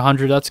sanity's at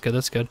 100. That's good.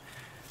 That's good.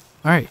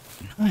 Alright.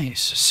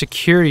 Nice.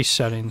 Security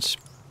settings.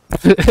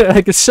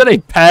 I can set a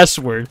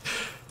password.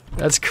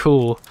 That's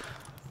cool.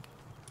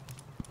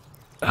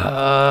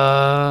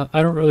 I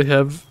don't really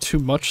have too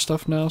much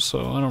stuff now,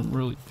 so I don't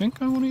really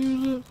think I want to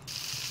use it.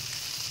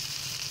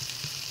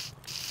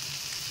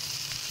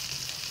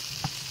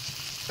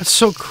 That's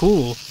so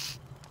cool.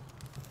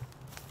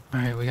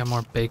 Alright, we got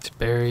more baked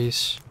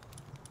berries.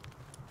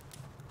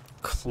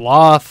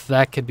 Cloth,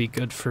 that could be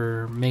good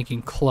for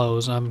making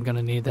clothes. I'm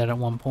gonna need that at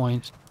one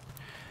point.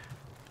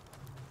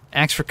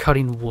 Axe for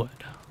cutting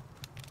wood.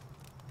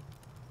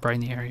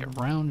 Brighten the area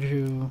around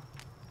you.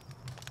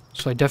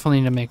 So I definitely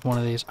need to make one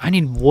of these. I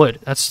need wood.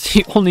 That's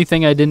the only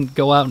thing I didn't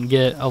go out and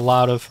get a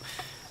lot of.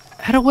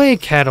 Head away,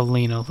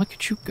 Catalina. Look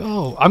at you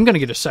go. I'm gonna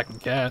get a second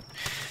cat.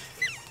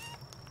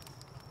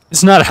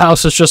 It's not a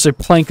house, it's just a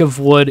plank of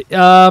wood.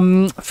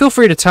 Feel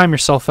free to time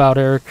yourself out,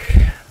 Eric.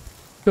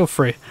 Feel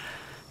free.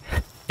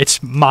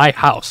 It's my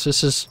house.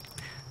 This is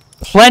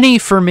plenty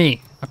for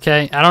me,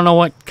 okay? I don't know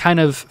what kind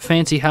of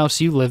fancy house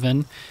you live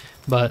in,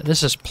 but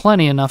this is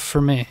plenty enough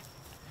for me.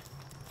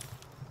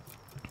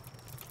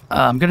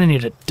 I'm gonna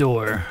need a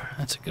door.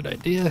 That's a good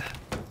idea.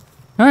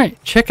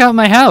 Alright, check out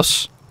my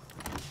house.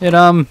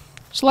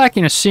 It's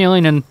lacking a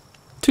ceiling and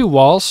 2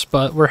 walls,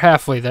 but we're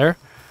halfway there.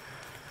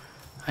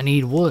 I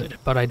need wood,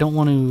 but I don't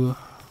want to...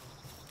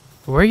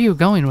 Where are you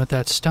going with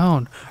that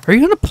stone? Are you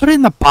going to put it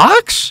in the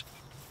box?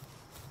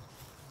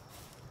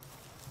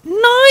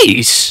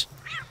 Nice!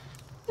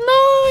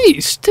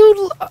 Nice!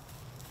 Dude,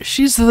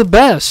 she's the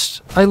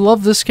best. I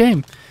love this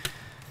game.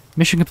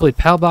 Mission complete.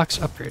 Pal box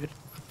upgraded.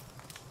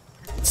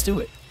 Let's do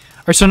it.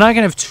 Alright, so now I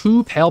can have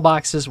 2 pal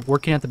boxes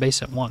working at the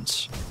base at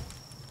once.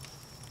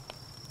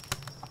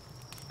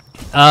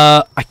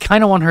 I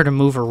kind of want her to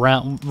move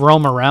around,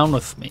 roam around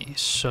with me.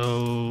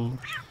 So,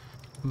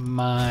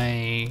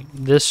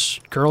 this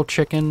girl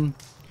chicken,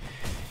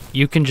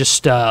 you can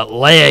just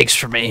lay eggs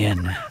for me,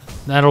 and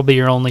that'll be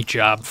your only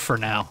job for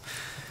now.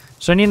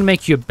 So I need to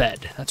make you a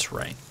bed. That's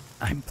right.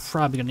 I'm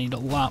probably gonna need a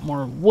lot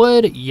more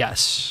wood.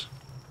 Yes.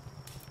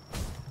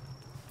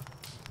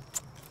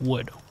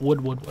 Wood.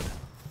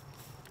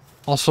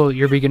 Also,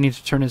 you're beginning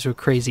to turn into a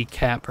crazy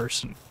cat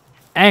person.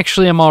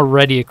 Actually, I'm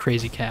already a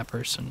crazy cat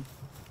person.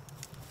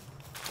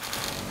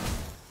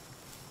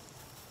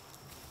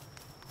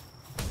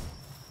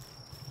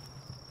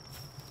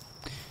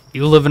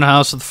 You live in a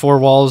house with 4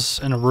 walls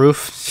and a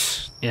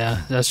roof?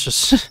 Yeah, that's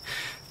just...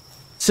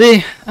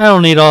 See, I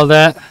don't need all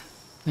that. I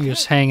can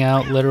just hang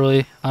out,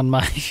 literally, on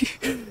my...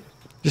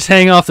 just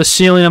hang off the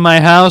ceiling of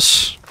my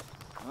house.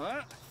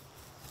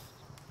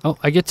 Oh,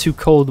 I get too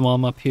cold while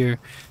I'm up here.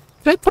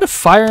 Did I put a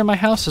fire in my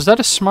house? Is that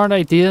a smart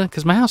idea?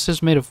 Because my house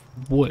is made of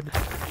wood.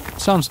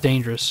 Sounds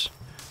dangerous.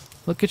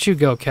 Look at you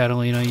go,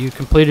 Catalina. You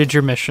completed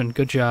your mission.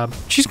 Good job.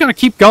 She's gonna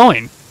keep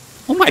going.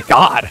 Oh my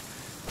god.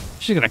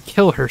 She's gonna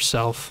kill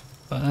herself.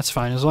 But that's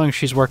fine, as long as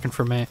she's working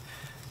for me.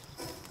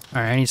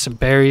 Alright, I need some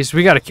berries.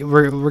 We're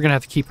gonna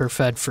have to keep her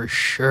fed for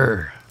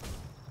sure.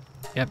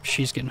 Yep,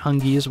 she's getting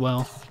hungry as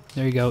well.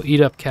 There you go.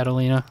 Eat up,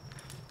 Catalina.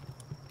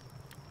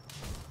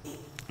 I'm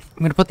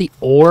gonna put the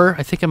ore,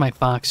 I think, in my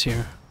box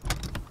here.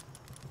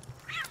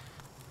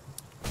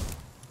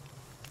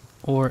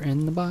 Ore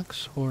in the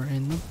box. Ore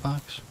in the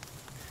box.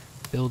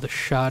 Build a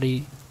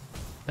shoddy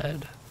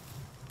bed.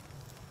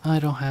 I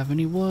don't have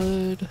any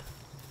wood.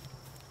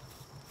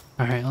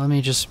 Alright, let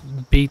me just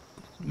beat...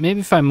 Maybe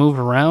if I move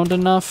around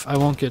enough, I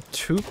won't get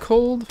too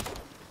cold.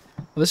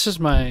 This is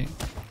my...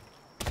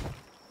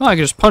 Oh, I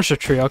can just punch the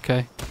tree,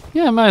 okay.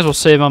 Yeah, I might as well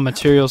save on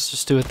materials,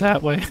 just do it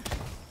that way.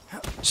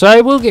 So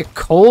I will get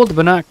cold,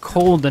 but not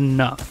cold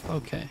enough.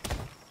 Okay.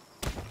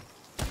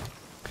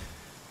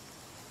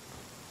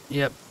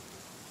 Yep.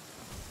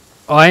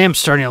 Oh, I am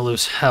starting to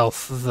lose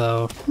health,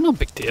 though. No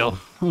big deal.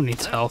 Who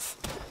needs health?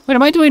 Wait,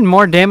 am I doing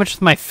more damage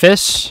with my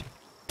fists?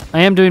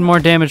 I am doing more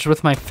damage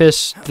with my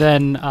fists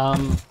than,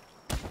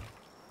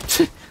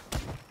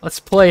 Let's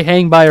play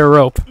hang by a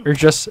rope, or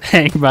just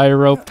hang by a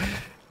rope.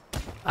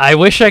 I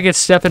wish I could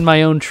step in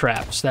my own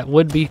traps. That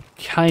would be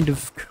kind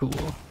of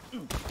cool.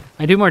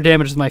 I do more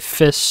damage with my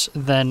fists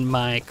than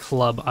my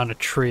club on a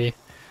tree.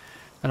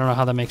 I don't know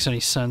how that makes any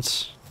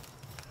sense.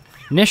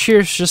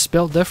 Nishir's just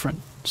built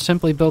different.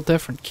 Simply built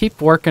different.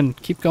 Keep working.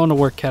 Keep going to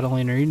work,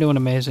 Catalina. You're doing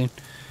amazing.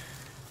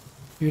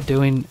 You're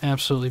doing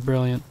absolutely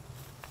brilliant.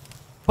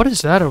 What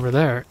is that over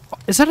there?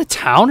 Is that a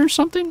town or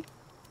something?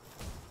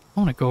 I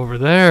want to go over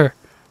there.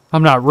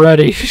 I'm not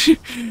ready.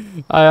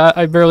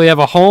 I barely have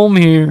a home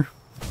here.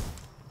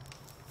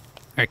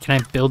 Alright,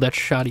 can I build that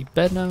shoddy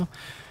bed now?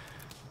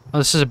 Oh,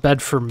 this is a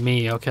bed for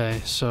me.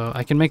 Okay, so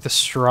I can make the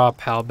straw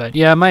pal bed.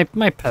 Yeah, my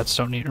pets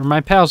don't need... Or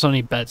my pals don't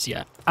need beds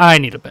yet. I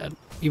need a bed.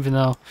 Even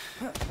though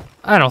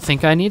I don't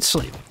think I need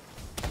sleep.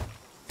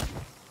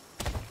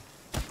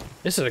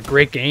 This is a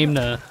great game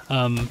to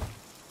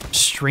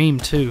stream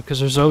too, because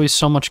there's always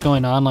so much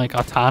going on, like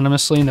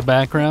autonomously in the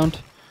background.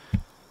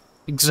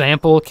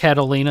 Example,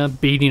 Catalina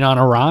beating on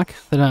a rock.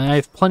 Then I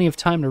have plenty of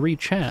time to read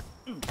chat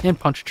and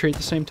punch a tree at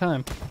the same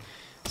time.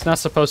 It's not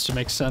supposed to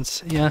make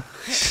sense. Yeah.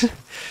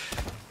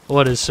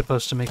 What is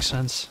supposed to make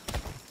sense?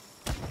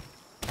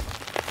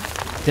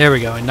 There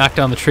we go. I knocked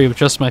down the tree with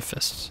just my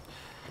fists.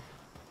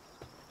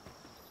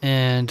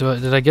 And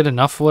did I get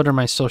enough wood, or am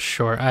I still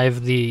short? I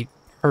have the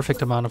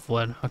perfect amount of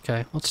wood.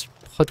 Okay, let's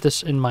put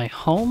this in my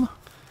home.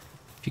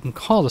 If you can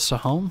call this a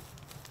home.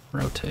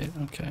 Rotate,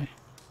 okay.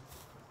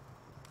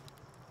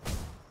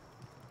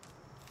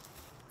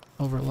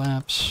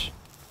 Overlaps.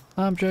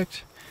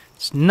 object.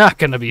 It's not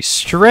gonna be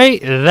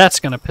straight. That's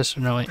gonna piss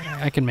me off.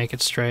 I can make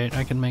it straight.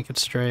 I can make it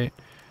straight.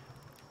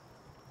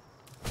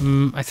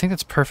 I think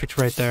that's perfect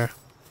right there.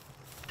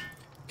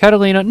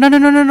 Catalina, no, no,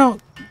 no, no, no.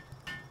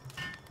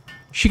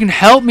 She can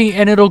help me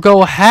and it'll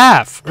go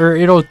half, or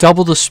it'll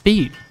double the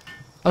speed.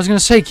 I was gonna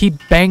say,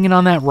 keep banging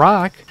on that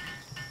rock.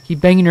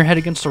 Keep banging your head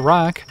against the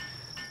rock.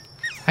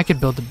 I could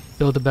build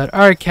a bed. All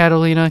right,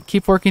 Catalina,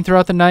 keep working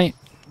throughout the night.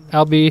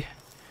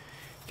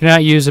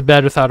 Cannot use a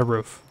bed without a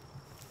roof.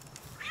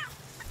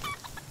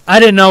 I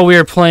didn't know we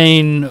were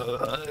playing.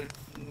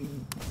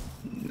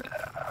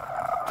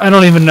 I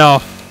don't even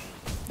know.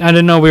 I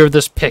didn't know we were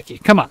this picky.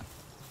 Come on,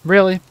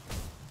 really?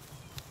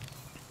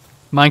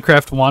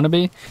 Minecraft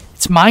wannabe?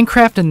 It's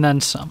Minecraft and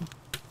then some.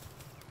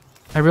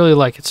 I really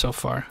like it so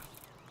far.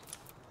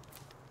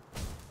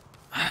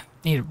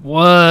 Need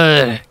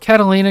wood.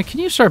 Catalina, can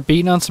you start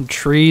beating on some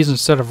trees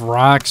instead of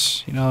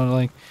rocks? You know,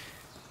 like,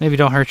 maybe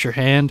don't hurt your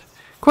hand.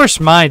 Of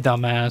course, my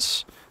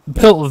dumbass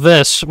built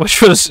this,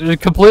 which was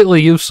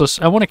completely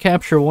useless. I want to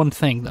capture one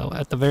thing, though,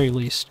 at the very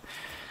least.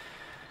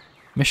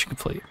 Mission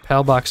complete.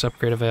 Pal box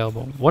upgrade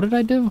available. What did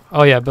I do?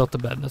 Oh, yeah, I built the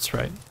bed. That's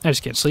right. I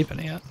just can't sleep in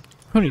it yet.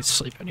 Who needs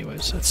sleep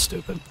anyways? That's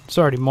stupid. It's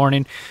already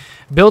morning.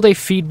 Build a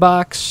feed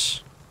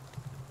box.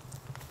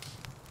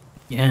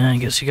 Yeah, I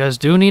guess you guys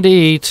do need to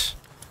eat.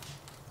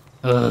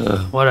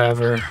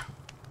 Whatever.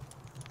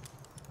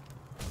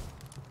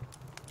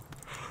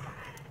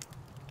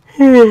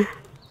 I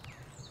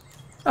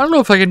don't know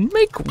if I can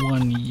make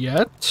one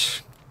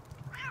yet.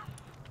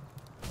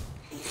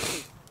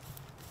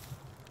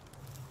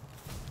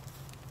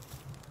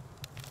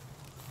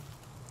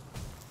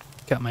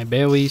 Got my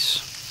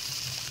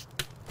berries.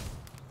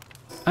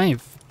 I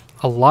have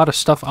a lot of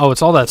stuff. Oh,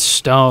 it's all that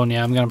stone.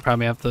 Yeah, I'm gonna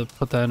probably have to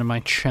put that in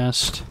my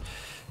chest.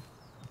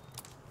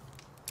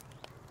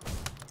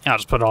 I'll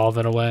just put all of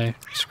it away.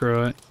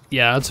 Screw it.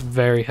 Yeah, it's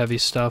very heavy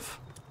stuff.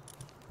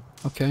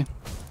 Okay.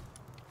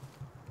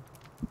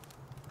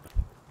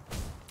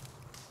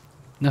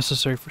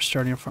 Necessary for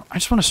starting a farm. I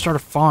just want to start a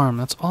farm.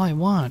 That's all I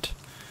want.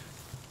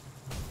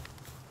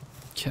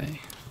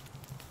 Okay.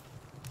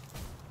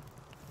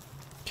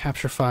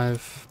 Capture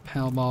 5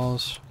 pal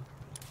balls.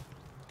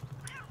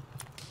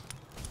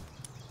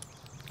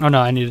 Oh no,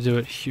 I need to do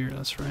it here.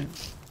 That's right.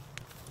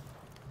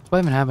 Do I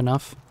even have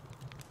enough?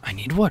 I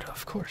need wood,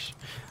 of course.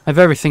 I have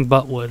everything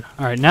but wood.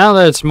 Alright, now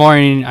that it's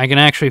morning, I can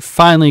actually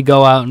finally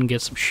go out and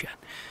get some shit.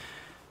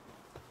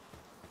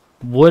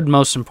 Wood,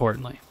 most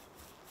importantly.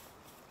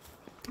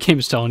 The game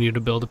is telling you to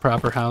build a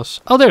proper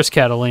house. Oh, there's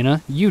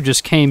Catalina. You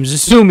just came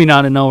zooming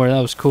out of nowhere. That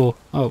was cool.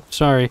 Oh,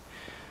 sorry.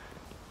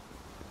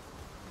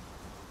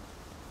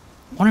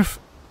 Wonder if...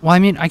 Well, I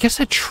mean, I guess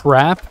a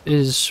trap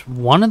is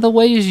one of the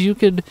ways you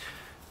could,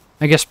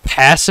 I guess,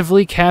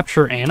 passively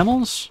capture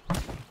animals?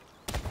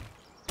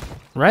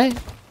 Right?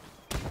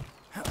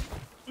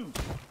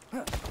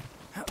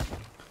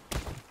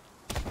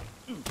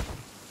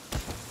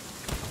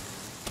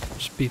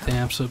 Just beat the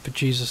absolute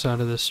bejesus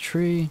out of this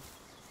tree.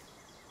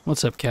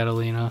 What's up,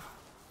 Catalina?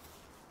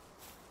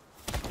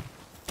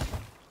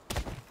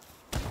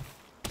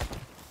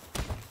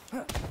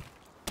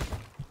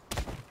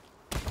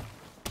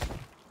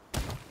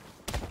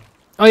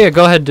 Oh yeah,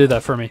 go ahead and do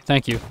that for me.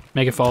 Thank you.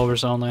 Make it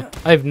followers only.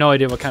 I have no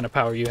idea what kind of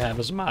power you have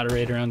as a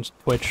moderator on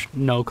Twitch.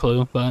 No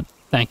clue, but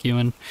thank you,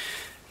 and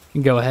you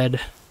can go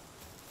ahead.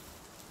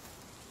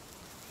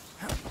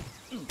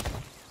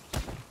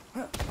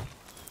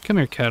 Come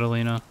here,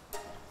 Catalina.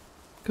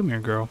 Come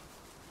here, girl.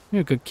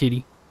 You're a good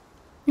kitty.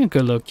 You're a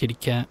good little kitty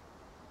cat.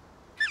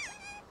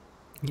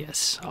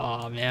 Yes.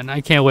 Oh man,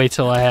 I can't wait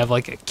till I have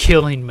like a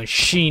killing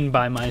machine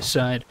by my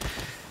side.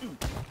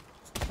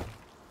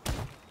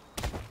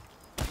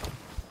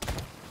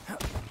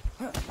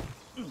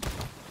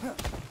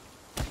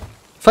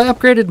 If I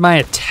upgraded my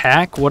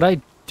attack, would I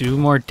do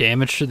more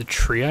damage to the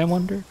tree, I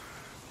wonder?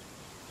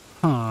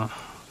 Huh.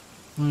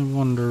 I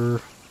wonder...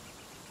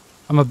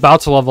 I'm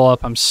about to level up.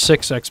 I'm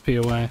 6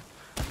 XP away.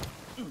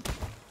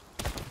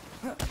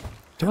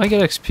 Do I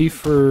get XP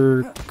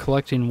for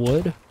collecting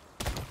wood?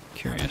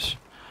 Curious.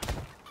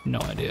 No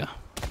idea.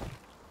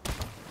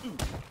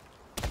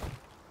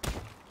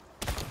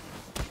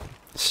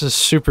 This is a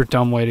super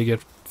dumb way to get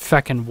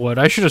feckin' wood.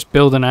 I should just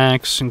build an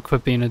axe and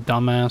quit being a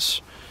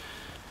dumbass.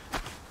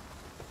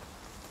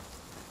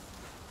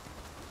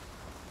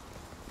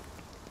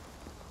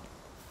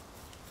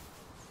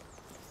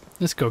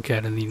 Let's go,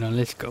 Catalina.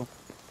 Let's go.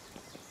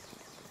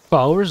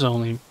 Followers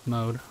only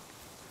mode.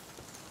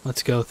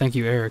 Let's go. Thank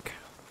you, Eric.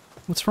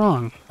 What's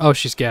wrong? Oh,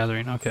 she's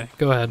gathering. Okay,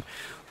 go ahead.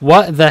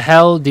 What the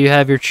hell do you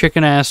have your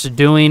chicken ass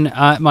doing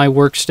at my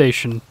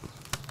workstation?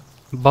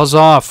 Buzz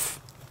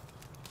off.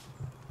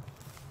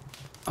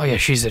 Oh yeah,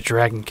 she's a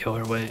dragon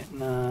killer. Wait,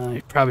 nah,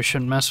 you probably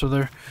shouldn't mess with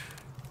her.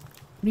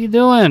 What are you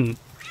doing?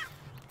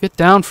 Get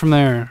down from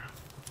there.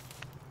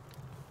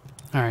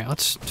 Alright,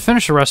 let's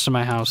finish the rest of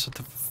my house at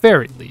the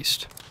very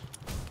least.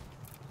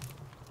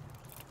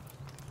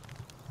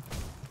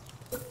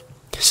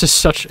 This is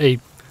such a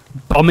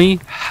bummy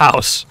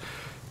house.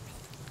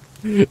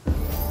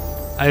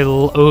 I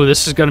Oh,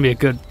 this is gonna be a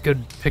good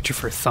picture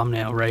for a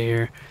thumbnail right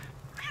here.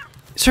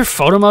 Is there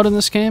photo mode in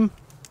this game?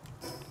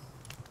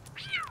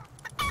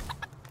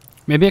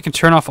 Maybe I can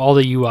turn off all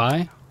the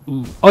UI.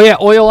 Ooh. Oh yeah,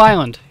 Oil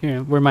Island.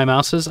 Here, where my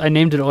mouse is. I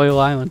named it Oil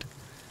Island.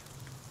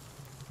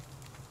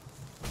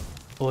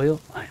 Oil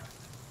Island.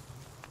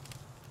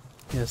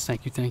 Yes,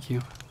 thank you, thank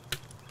you.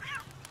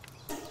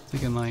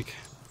 Thinking like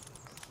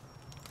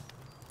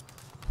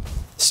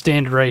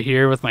stand right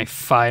here with my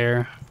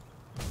fire.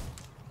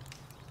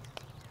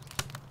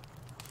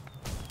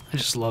 I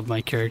just love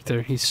my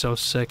character. He's so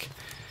sick.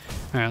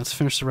 Alright, let's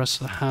finish the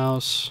rest of the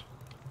house.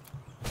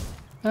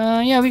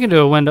 Yeah, we can do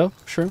a window.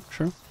 Sure,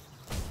 sure.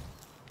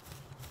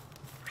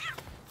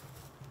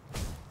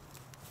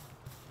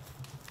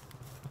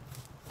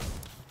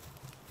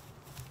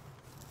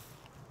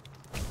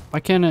 Why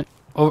can't it...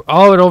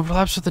 Oh, it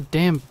overlaps with the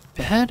damn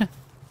bed?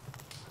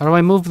 How do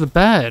I move the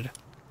bed?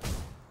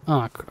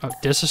 Oh,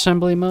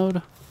 disassembly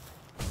mode?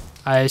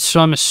 So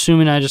I'm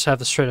assuming I just have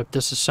to straight up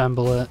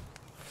disassemble it.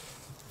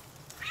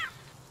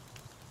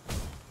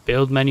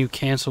 Build menu,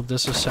 cancel,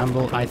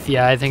 disassemble.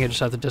 Yeah, I think I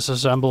just have to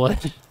disassemble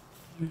it.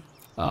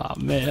 Oh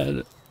man.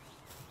 At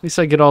least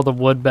I get all the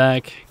wood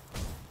back.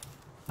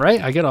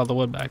 Right? I get all the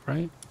wood back,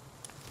 right?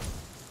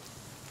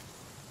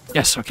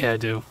 Yes, okay, I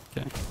do.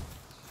 Okay.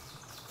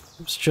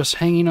 It's just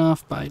hanging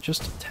off by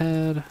just a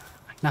tad.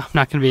 Now I'm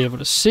not gonna be able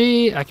to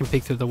see. I can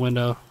peek through the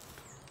window.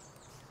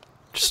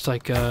 Just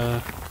like,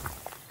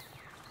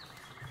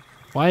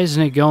 why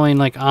isn't it going,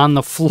 like, on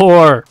the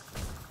floor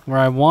where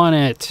I want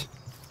it?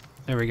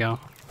 There we go.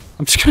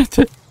 I'm just gonna have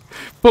to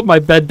put my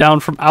bed down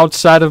from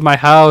outside of my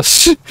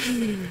house.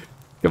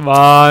 Come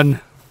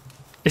on.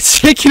 It's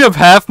taking up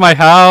half my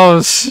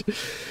house.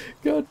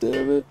 God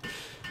damn it.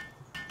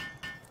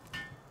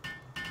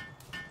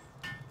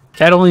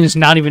 Catalina's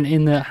not even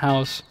in the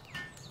house.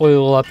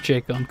 Oil up,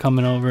 Jaco. I'm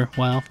coming over.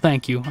 Wow,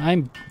 thank you.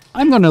 I'm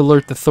gonna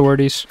alert the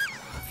authorities.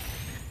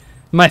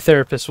 My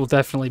therapist will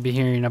definitely be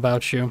hearing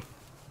about you.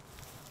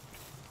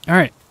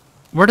 Alright.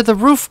 Where did the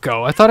roof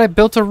go? I thought I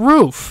built a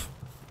roof.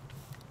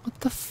 What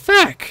the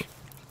fuck?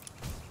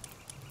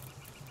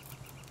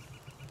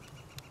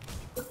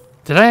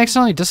 Did I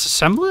accidentally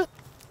disassemble it?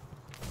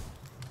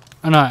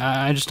 Oh no,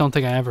 I just don't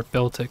think I ever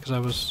built it because I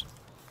was...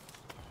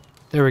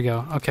 There we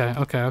go. Okay,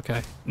 okay,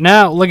 okay.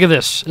 Now, look at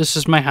this. This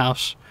is my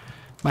house.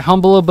 My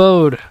humble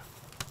abode.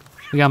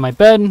 We got my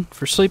bed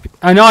for sleeping.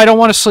 I know I don't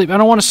want to sleep. I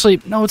don't want to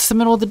sleep. No, it's the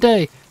middle of the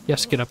day.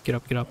 Yes, get up, get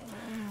up, get up.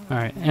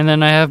 Alright, and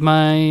then I have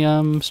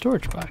my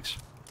storage box.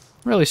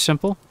 Really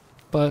simple,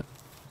 but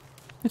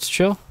it's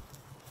chill.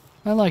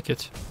 I like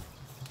it.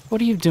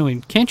 What are you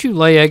doing? Can't you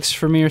lay eggs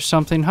for me or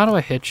something? How do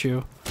I hit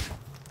you?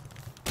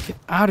 Get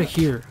out of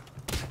here.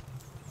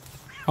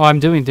 Oh, I'm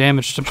doing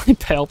damage to my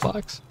pale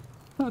box.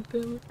 God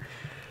damn it.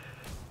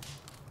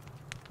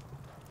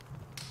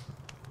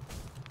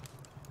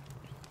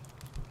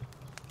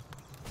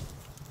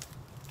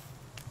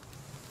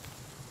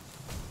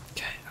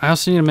 Okay, I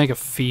also need to make a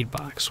feed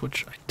box,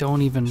 which I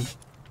don't even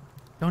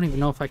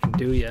know if I can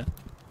do yet.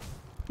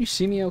 You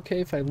see me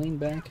okay if I lean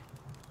back?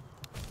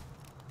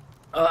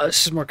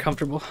 This is more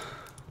comfortable.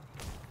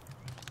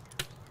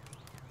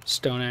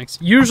 Stone axe.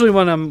 Usually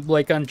when I'm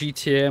like on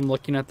GTA, I'm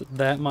looking at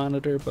that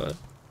monitor, but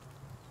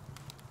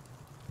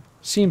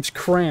seems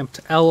cramped.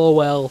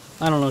 LOL.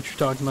 I don't know what you're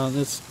talking about.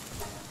 It's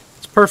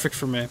perfect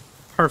for me.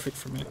 Perfect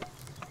for me.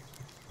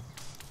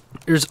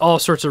 There's all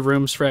sorts of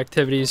rooms for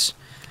activities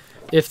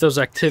if those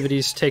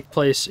activities take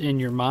place in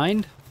your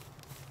mind.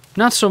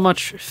 Not so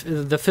much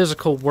the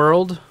physical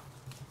world.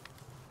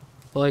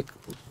 Like,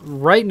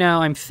 right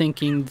now I'm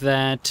thinking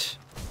that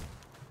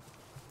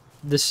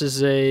this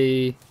is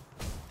a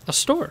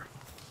store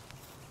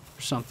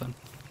or something.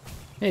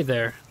 Hey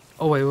there.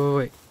 Oh,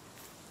 wait.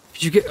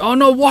 Did you get... Oh,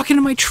 no, walk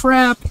into my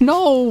trap.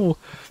 No!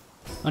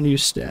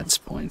 Unused stats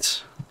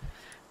points.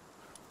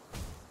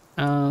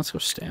 Let's go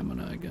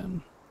stamina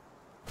again.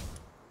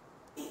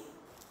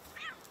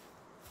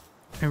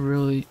 I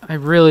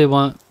really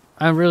want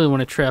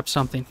to trap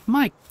something.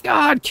 My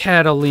God,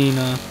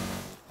 Catalina.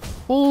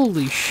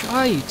 Holy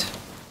shite.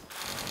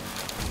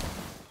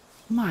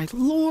 My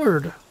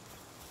lord.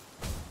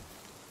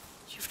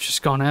 You've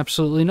just gone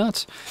absolutely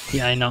nuts.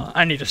 Yeah, I know.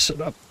 I need to sit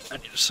up.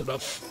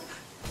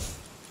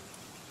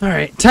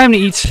 Alright, time to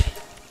eat.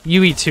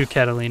 You eat too,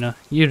 Catalina.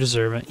 You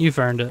deserve it. You've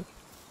earned it.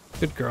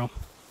 Good girl.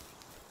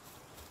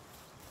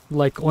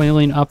 Like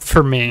oiling up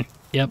for me.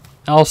 Yep.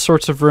 All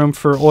sorts of room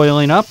for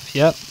oiling up.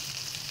 Yep.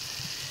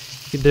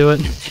 You can do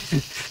it.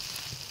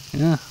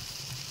 Yeah.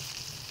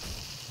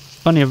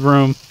 Plenty of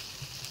room.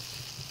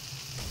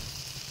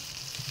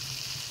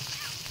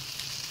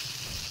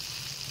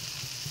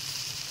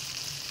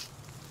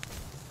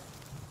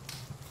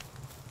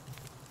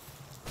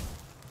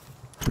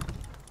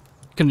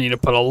 Gonna need to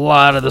put a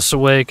lot of this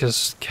away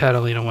because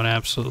Catalina went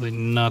absolutely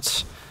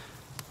nuts.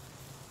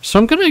 So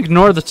I'm gonna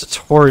ignore the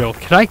tutorial.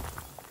 Could I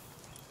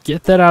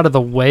get that out of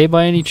the way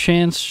by any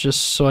chance,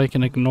 just so I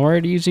can ignore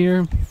it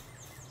easier?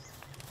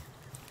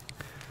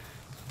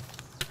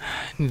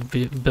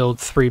 Build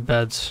 3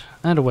 beds.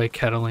 And away,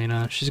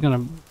 Catalina. She's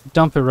gonna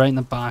dump it right in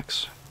the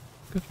box.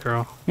 Good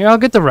girl. Here, I'll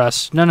get the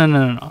rest.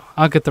 No.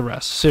 I'll get the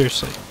rest.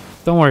 Seriously.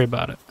 Don't worry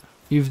about it.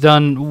 You've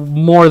done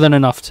more than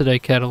enough today,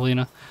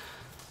 Catalina.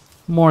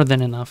 More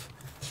than enough.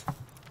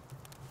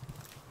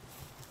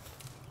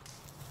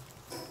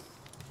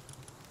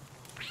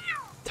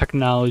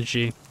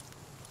 Technology.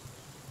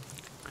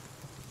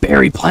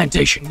 Berry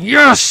plantation.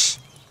 Yes!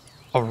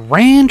 A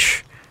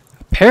ranch?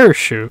 A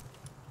parachute?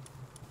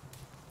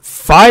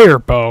 Fire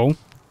bow?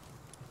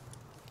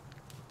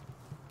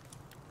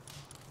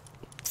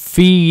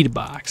 Feed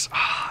box.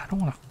 I don't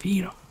want to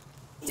feed them.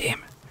 Damn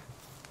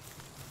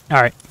it.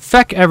 Alright.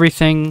 Feck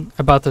everything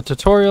about the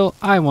tutorial.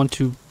 I want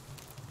to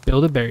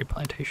build a berry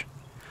plantation.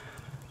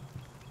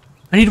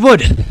 I need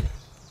wood.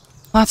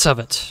 Lots of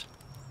it.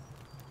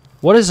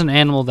 What is an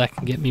animal that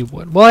can get me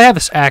wood? Well, I have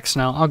this axe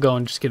now. I'll go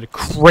and just get a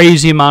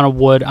crazy amount of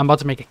wood. I'm about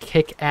to make a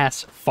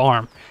kick-ass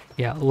farm.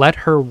 Yeah, let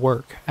her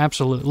work.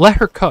 Absolutely. Let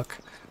her cook.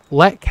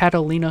 Let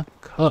Catalina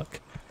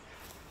cook.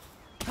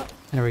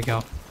 There we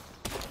go.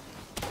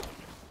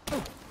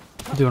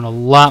 Doing a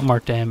lot more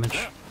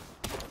damage.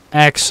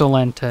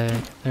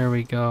 Excelente. There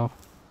we go.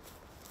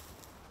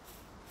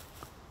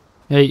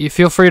 Yeah, you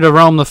feel free to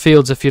roam the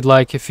fields if you'd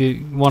like. If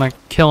you want to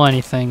kill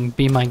anything,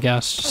 be my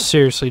guest.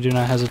 Seriously, do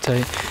not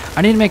hesitate.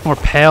 I need to make more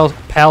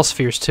pal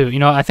spheres too. You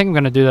know, I think I'm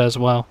going to do that as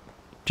well.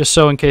 Just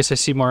so in case I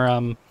see more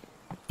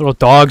little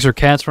dogs or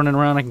cats running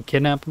around, I can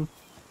kidnap them.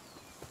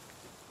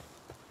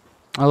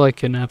 I like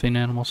kidnapping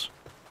animals.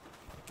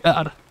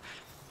 God.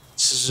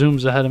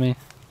 Zooms ahead of me.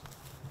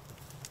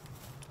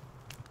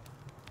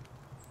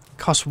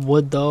 Costs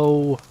wood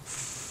though.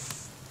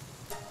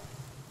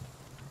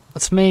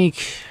 Let's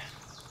make...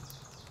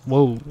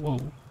 Whoa.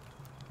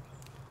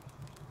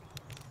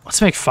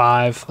 Let's make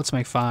 5. Let's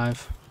make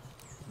 5.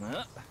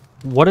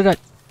 What did I...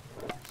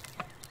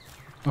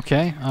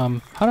 Okay,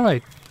 how do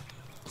I...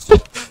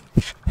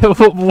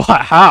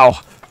 What? How?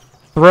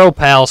 Throw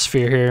pal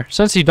sphere here.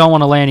 Since you don't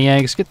want to lay any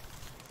eggs, get...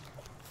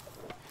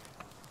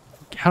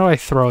 How do I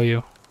throw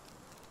you?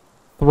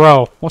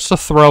 Throw. What's the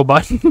throw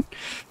button?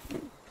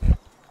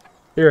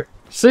 Here.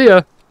 See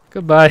ya.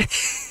 Goodbye.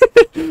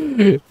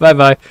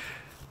 Bye-bye.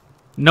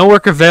 No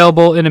work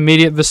available in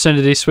immediate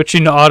vicinity.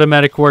 Switching to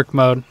automatic work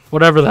mode.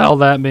 Whatever the hell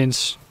that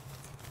means.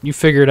 You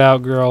figure it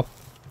out, girl.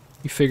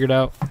 You figure it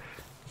out.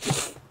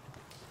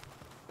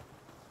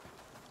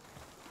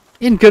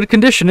 In good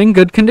condition. In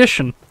good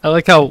condition. I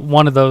like how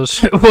one of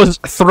those was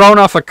thrown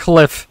off a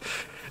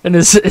cliff and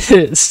is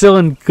still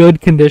in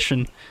good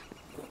condition.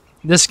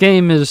 This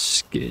game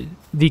is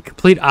the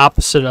complete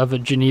opposite of a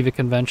Geneva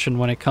Convention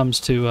when it comes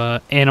to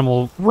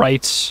animal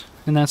rights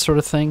and that sort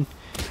of thing.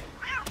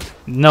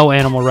 No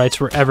animal rights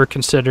were ever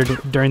considered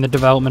during the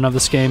development of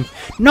this game.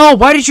 No,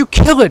 why did you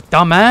kill it,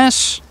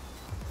 dumbass?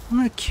 I'm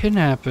gonna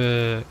kidnap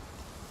it.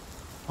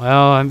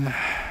 Well, I'm...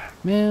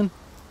 Man.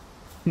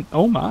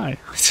 Oh my.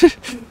 I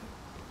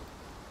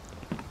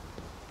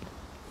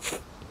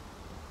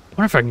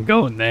wonder if I can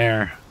go in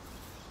there.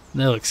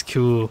 That looks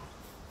cool.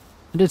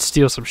 I did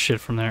steal some shit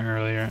from there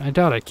earlier. I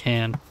doubt I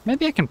can.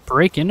 Maybe I can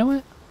break into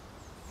it?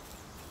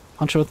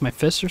 Punch it with my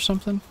fist or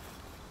something?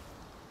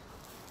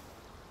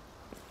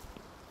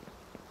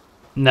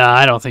 Nah,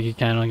 I don't think you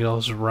can. Look at all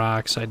those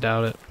rocks. I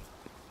doubt it.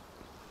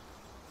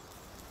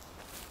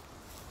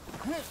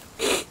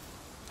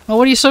 Oh,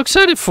 what are you so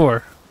excited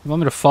for? You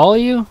want me to follow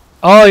you?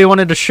 Oh, you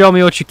wanted to show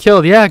me what you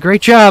killed. Yeah,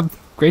 great job.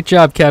 Great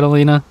job,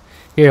 Catalina.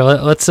 Here,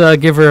 let's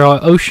give her an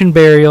ocean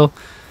burial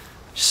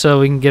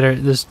so we can get her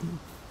this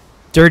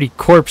dirty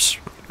corpse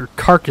or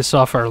carcass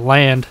off our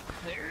land.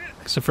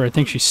 Except for I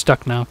think she's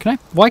stuck now.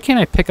 Why can't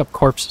I pick up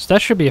corpses?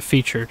 That should be a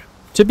feature.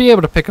 To be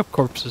able to pick up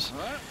corpses.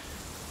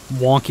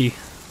 Wonky.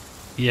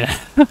 Yeah.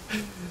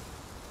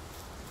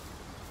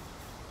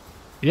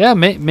 Yeah,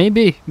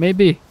 maybe.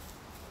 Alright,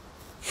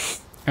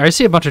 I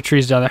see a bunch of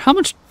trees down there. How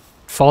much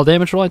fall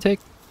damage will I take?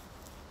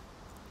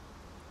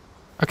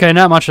 Okay,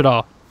 not much at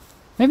all.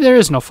 Maybe there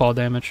is no fall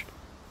damage.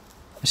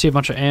 I see a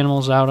bunch of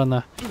animals out on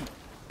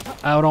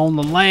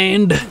the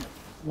land.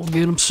 We'll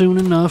get them soon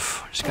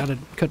enough. Just gotta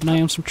cut an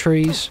eye on some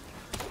trees.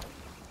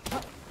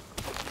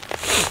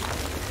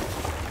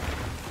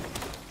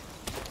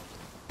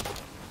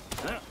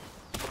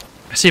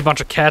 I see a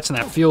bunch of cats in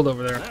that field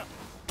over there.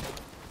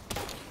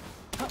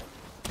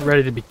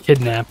 Ready to be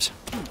kidnapped.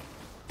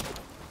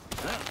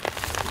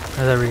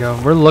 Oh, there we go.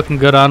 We're looking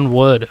good on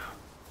wood.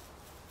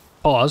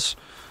 Pause.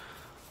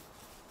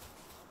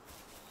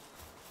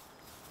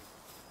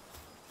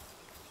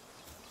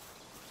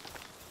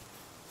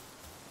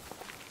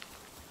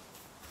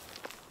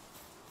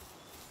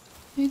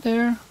 Hey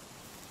there.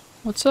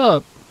 What's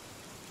up?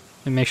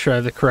 Let me make sure I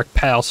have the correct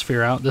pal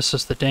sphere out. This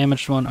is the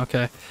damaged one.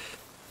 Okay.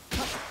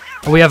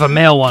 Oh, we have a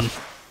male one.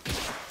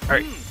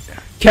 Alright.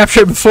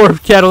 Capture it before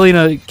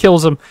Catalina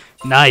kills him.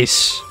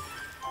 Nice.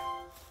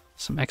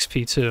 Some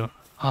XP too.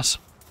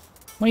 Awesome.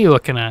 What are you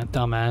looking at,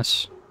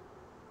 dumbass?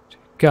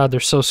 God, they're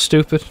so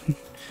stupid.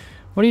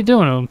 What are you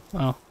doing to them?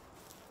 Oh.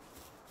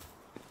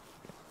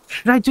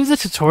 Should I do the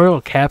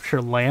tutorial to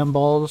capture lamb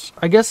balls?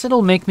 I guess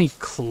it'll make me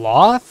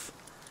cloth.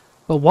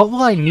 But what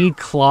will I need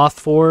cloth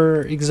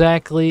for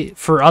exactly?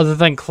 For other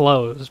than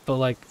clothes. But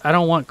like, I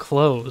don't want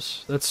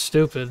clothes. That's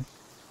stupid.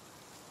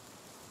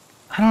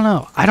 I don't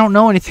know. I don't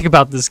know anything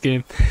about this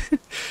game.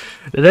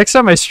 The next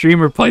time I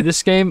stream or play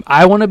this game,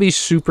 I want to be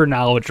super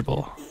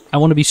knowledgeable. I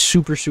want to be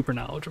super, super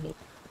knowledgeable.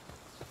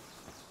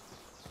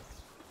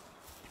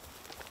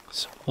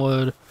 Some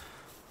wood.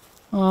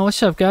 Oh,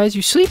 what's up, guys?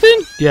 You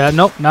sleeping? Yeah,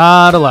 nope,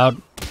 not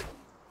allowed.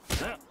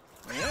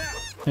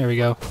 There we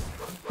go.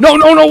 No,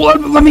 no, no!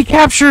 Let me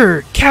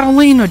capture!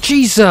 Catalina,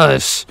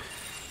 Jesus!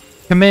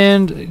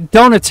 Command,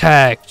 don't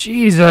attack.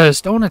 Jesus,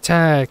 don't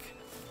attack.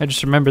 I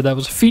just remembered that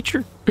was a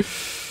feature.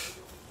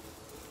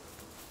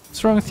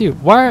 What's wrong with you?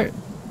 Why?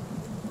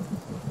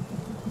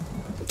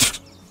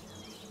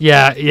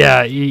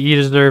 Yeah, you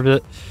deserve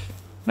it.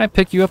 Can I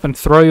pick you up and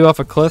throw you off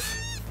a cliff?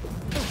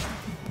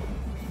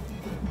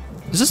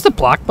 Is this the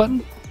block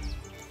button?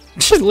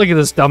 Look at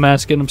this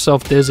dumbass getting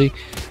himself dizzy.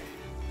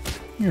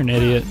 You're an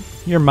idiot.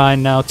 You're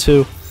mine now,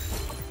 too.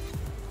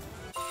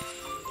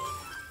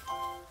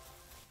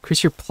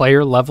 Increase your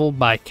player level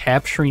by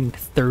capturing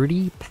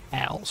 30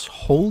 pals.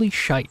 Holy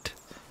shite.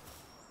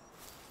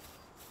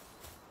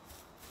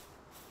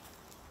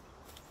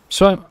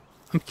 So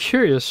I'm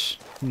curious.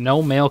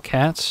 No male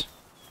cats?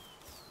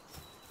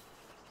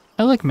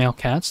 I like male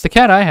cats. The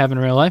cat I have in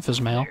real life is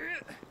male.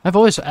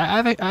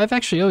 I've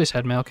actually always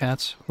had male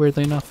cats,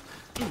 weirdly enough.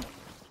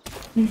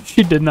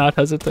 She did not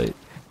hesitate.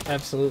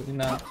 Absolutely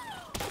not.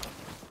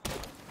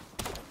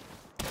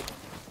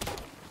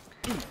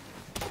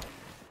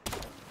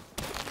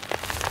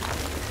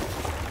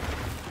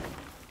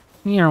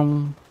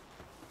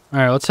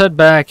 Alright, let's head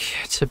back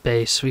to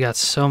base. We got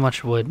so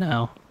much wood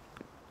now.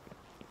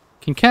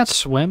 Can cats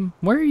swim?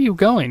 Where are you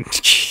going?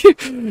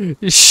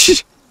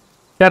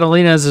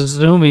 Catalina has a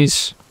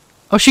zoomies.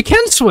 Oh, she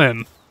can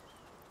swim!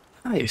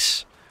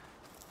 Nice.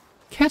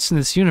 Cats in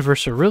this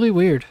universe are really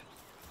weird.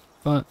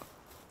 But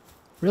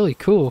really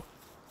cool.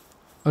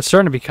 Oh, it's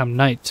starting to become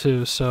night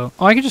too, so...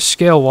 Oh, I can just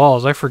scale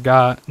walls. I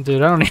forgot.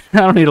 Dude, I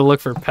don't need to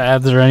look for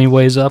paths or any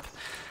ways up.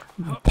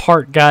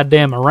 Part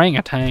goddamn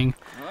orangutan.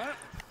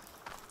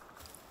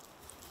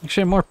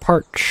 Actually, I'm more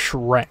part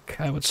Shrek,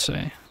 I would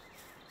say.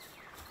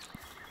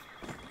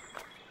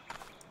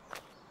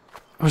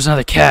 There's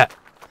another cat.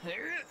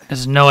 It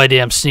has no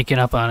idea I'm sneaking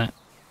up on it.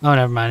 Oh,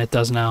 never mind. It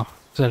does now.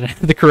 So I didn't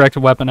have the correct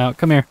weapon out.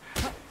 Come here.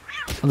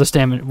 Oh, this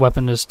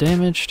weapon is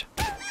damaged.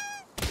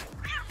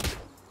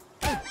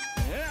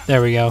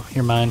 There we go.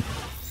 You're mine.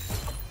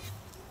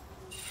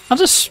 I'll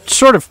just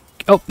sort of...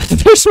 Oh,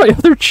 there's my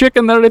other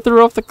chicken that I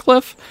threw off the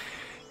cliff.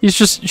 She's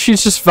just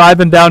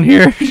vibing down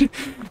here.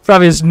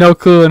 Probably has no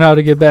clue on how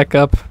to get back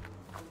up.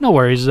 No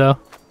worries, though.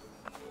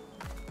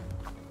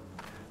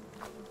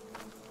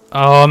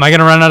 Oh, am I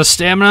gonna run out of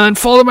stamina and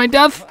fall to my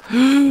death?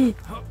 God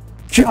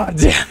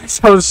damn it,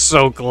 that was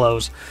so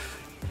close.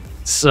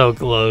 So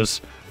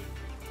close.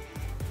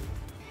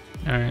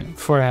 Alright,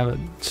 before I have a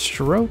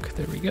stroke,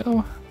 there we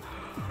go.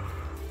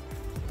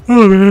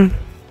 Oh man.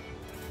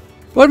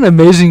 What an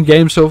amazing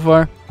game so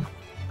far.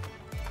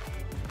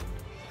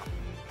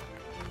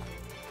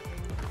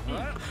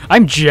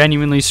 I'm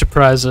genuinely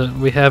surprised that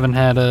we haven't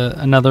had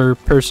another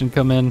person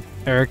come in,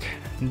 Eric.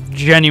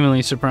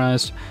 Genuinely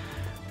surprised.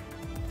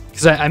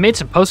 Because I made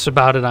some posts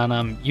about it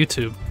on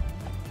YouTube.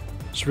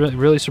 Just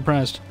really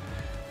surprised.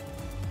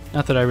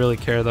 Not that I really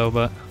care though,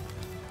 but...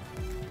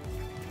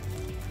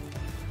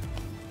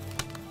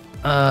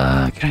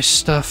 can I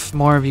stuff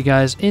more of you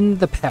guys in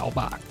the PAL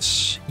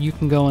box? You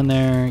can go in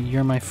there.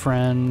 You're my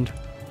friend.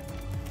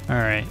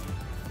 Alright.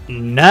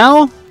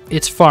 Now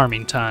it's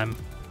farming time.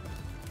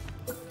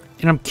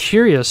 And I'm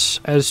curious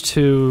as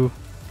to...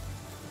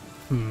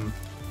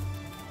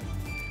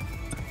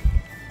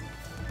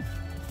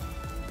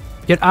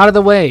 Get out of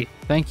the way.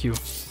 Thank you.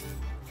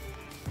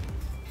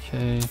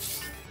 Okay.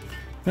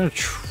 I'm gonna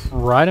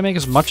try to make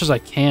as much as I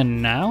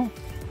can now.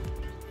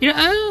 Yeah,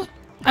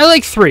 I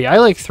like 3. I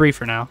like 3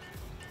 for now.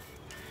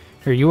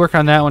 Here, you work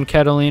on that one,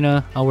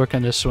 Catalina. I'll work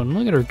on this one.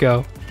 Look at her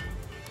go.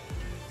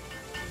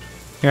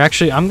 Here,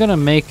 actually, I'm gonna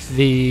make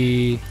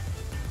the...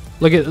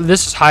 Look at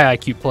this is high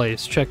IQ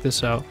plays. Check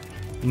this out.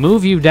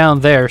 Move you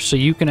down there so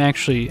you can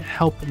actually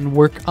help and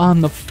work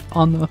on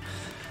the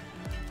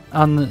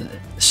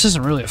this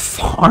isn't really a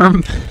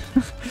farm.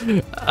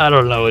 I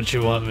don't know what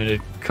you want me to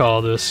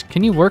call this.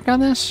 Can you work on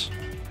this?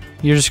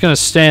 You're just gonna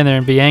stand there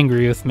and be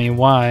angry with me.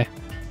 Why?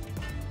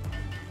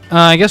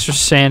 I guess your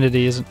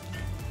sanity isn't...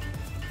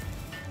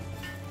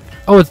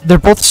 Oh, they're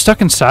both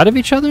stuck inside of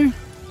each other?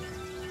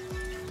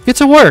 Get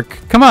to work.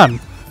 Come on.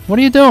 What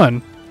are you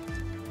doing?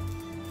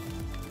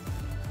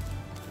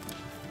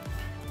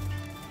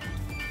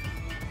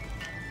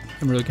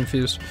 I'm really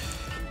confused.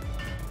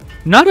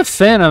 Not a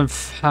fan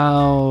of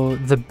how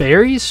the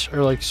berries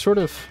are like sort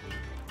of...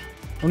 I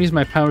want to use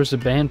my powers to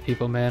ban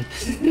people, man.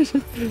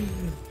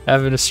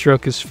 Having a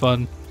stroke is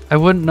fun. I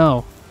wouldn't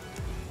know.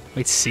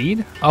 Wait,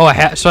 seed? Oh,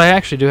 so I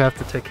actually do have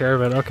to take care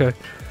of it. Okay.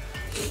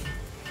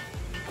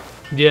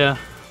 Yeah.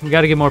 We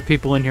got to get more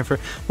people in here for...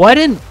 Well,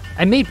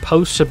 I made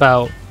posts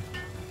about...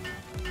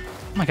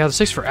 Oh my god, this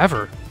takes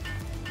forever.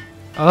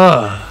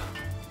 Ugh.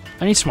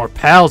 I need some more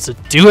pals to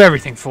do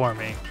everything for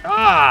me.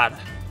 God.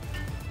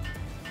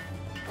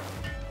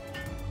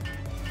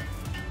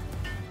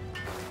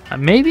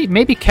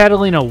 Maybe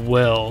Catalina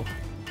will.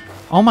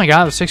 Oh my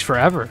god, this takes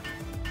forever.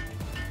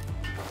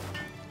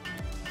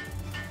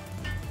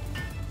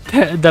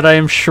 That I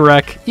am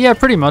Shrek. Yeah,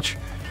 pretty much.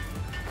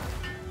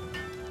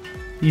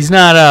 He's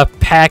not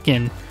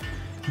packing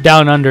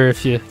down under,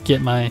 if you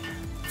get my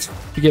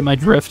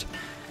drift.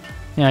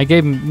 Yeah, I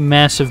gave him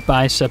massive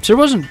biceps. There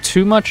wasn't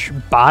too much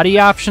body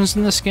options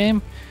in this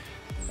game.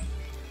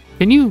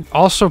 Can you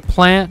also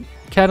plant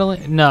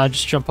Catalina? No,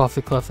 just jump off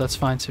the cliff. That's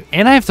fine too.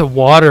 And I have to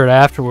water it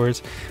afterwards,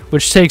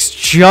 which takes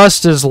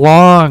just as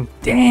long.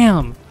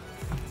 Damn.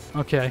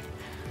 Okay.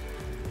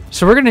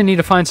 So we're gonna need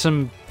to find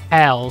some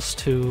pals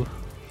to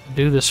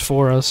do this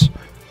for us.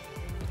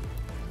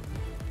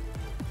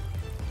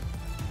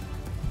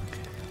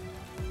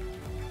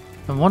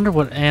 I wonder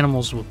what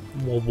animals will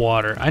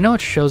water. I know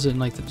it shows it in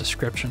like the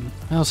description.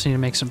 I also need to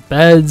make some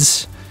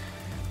beds,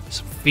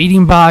 some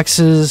feeding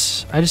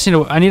boxes. I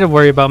need to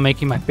worry about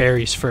making my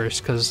berries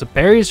first, because the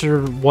berries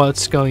are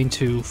what's going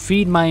to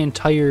feed my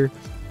entire...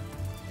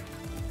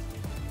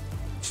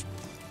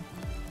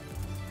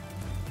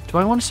 Do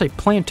I want to say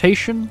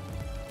plantation?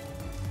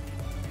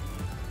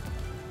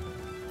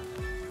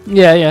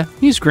 Yeah,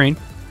 he's green.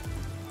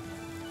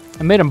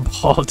 I made him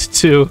bald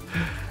too.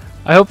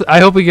 I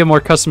hope we get more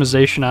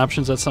customization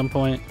options at some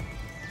point.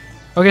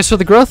 Okay, so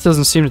the growth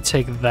doesn't seem to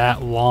take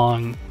that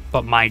long,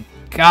 but my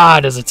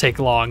god does it take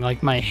long.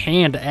 Like, my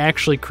hand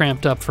actually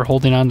cramped up for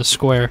holding on to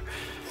square.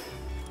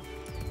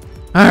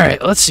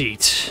 Alright, let's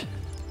eat.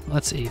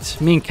 Let's eat.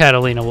 Me and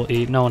Catalina will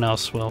eat, no one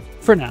else will.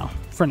 For now.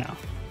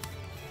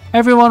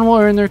 Everyone will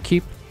earn their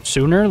keep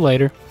sooner or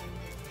later.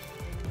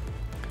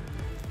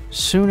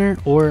 Sooner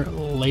or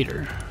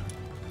later.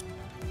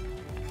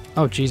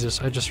 Oh,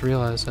 Jesus, I just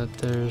realized that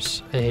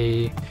there's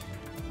a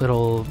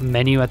little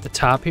menu at the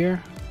top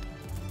here.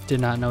 Did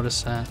not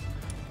notice that.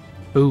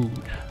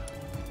 Food.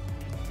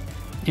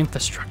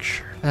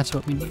 Infrastructure. That's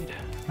what we need.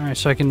 Alright,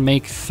 so I can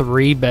make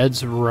 3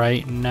 beds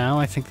right now.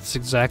 I think that's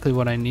exactly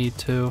what I need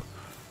to.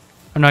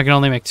 Oh, no, I can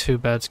only make 2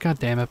 beds. God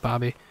damn it,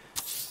 Bobby.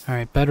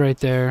 Alright, bed right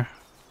there.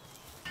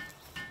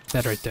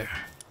 Bed right there.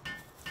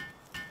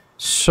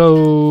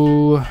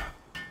 So...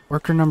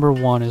 Worker number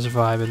 1 is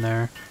vibing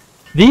there.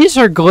 These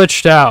are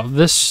glitched out.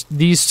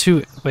 These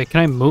two... Wait, can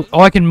I move?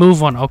 Oh, I can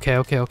move one.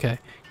 Okay.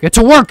 Get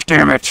to work,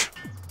 damn it!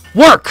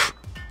 Work!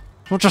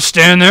 Don't just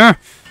stand there.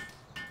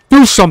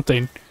 Do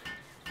something.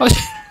 What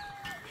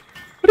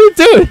are you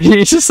doing?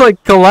 He just,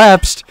 like,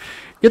 collapsed.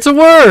 Get to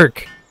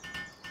work!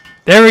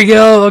 There we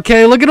go.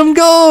 Okay, look at him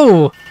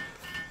go!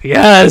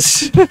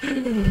 Yes!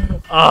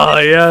 Ah,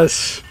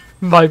 yes.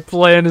 My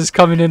plan is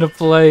coming into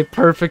play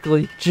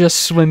perfectly.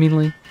 Just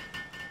swimmingly.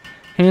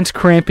 Hands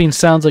cramping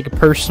sounds like a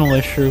personal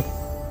issue.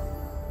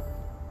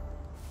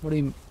 What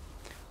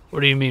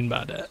do you mean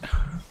by that?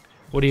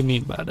 What do you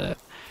mean by that?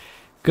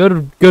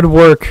 Good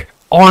work.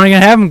 Oh, and I'm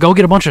gonna have them go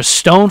get a bunch of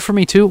stone for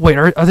me too. Wait,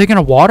 are they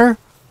gonna water?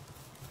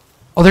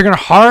 Oh, they're gonna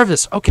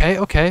harvest.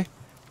 Okay.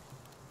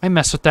 I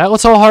mess with that.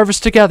 Let's all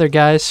harvest together,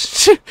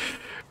 guys.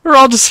 We're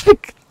all just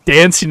like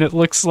dancing, it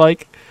looks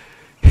like.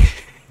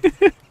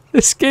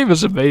 This game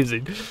is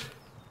amazing.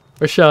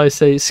 Or shall I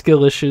say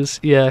skill issues?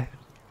 Yeah.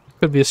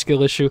 Could be a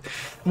skill issue.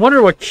 I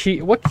wonder what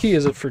key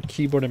is it for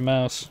keyboard and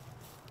mouse?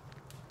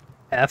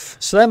 F.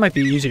 So that might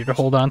be easier to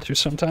hold on to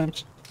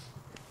sometimes.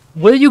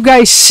 Will you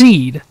guys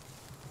seed?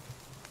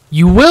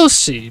 You will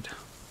seed.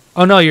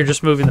 Oh no, you're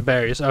just moving the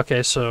berries.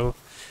 Okay, so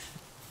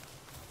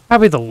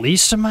probably the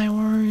least of my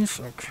worries.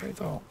 Okay,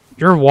 though.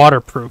 You're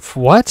waterproof.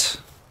 What?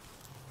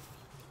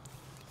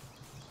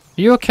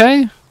 You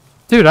okay?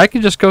 Dude, I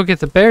could just go get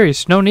the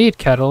berries. No need,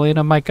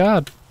 Catalina. My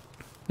god.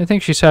 I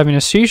think she's having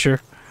a seizure.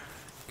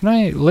 Can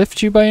I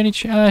lift you by any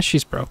chance?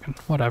 She's broken.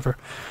 Whatever.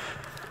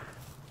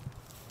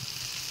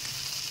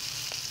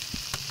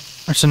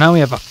 Alright, so now we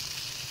have a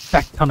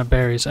fat ton of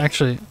berries.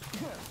 Actually,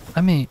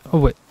 oh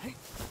wait.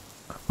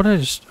 What did I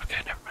just...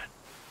 Okay, never mind.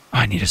 Oh,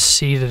 I need to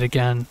seed it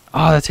again.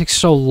 Oh, that takes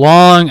so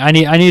long. I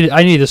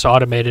need this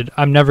automated.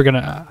 I'm never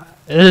gonna...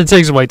 it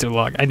takes way too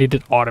long. I need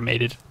it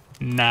automated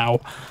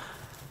now.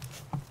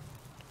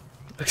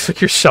 Looks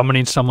like you're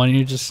summoning someone and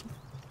you're just...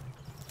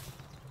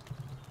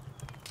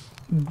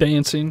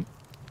 dancing.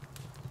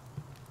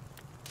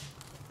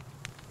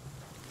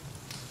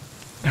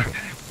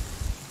 Okay.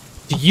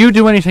 Do you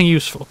do anything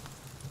useful?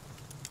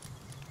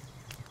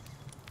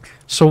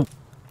 So,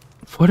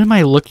 what am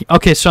I looking...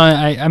 Okay, so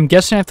I'm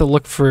guessing I have to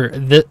look for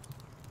the...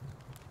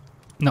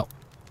 No.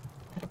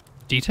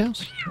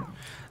 Details?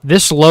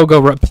 This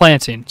logo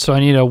planting. So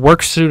I need a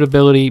work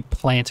suitability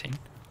planting.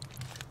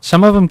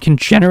 Some of them can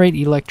generate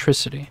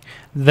electricity.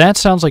 That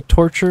sounds like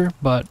torture,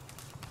 but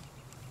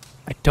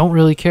I don't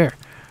really care.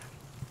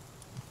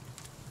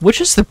 Which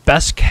is the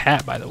best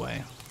cat, by the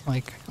way?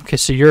 Like, okay,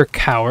 so you're a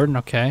coward,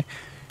 okay.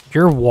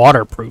 You're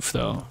waterproof,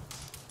 though.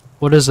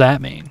 What does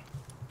that mean?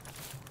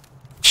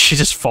 she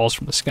just falls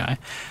from the sky.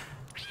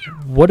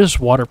 What does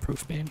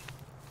waterproof mean?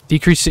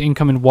 Decrease the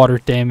incoming water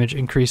damage,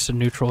 increase the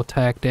neutral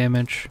attack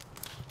damage.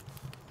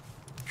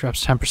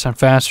 Drops 10%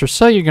 faster,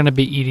 so you're going to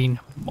be eating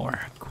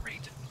more.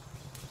 Great.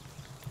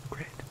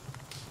 Great.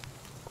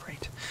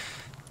 Great.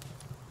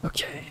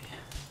 Okay.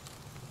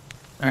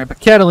 Alright, but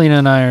Catalina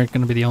and I are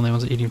going to be the only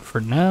ones eating for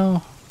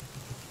now.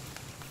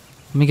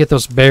 Let me get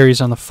those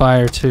berries on the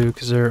fire, too,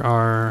 because there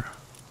are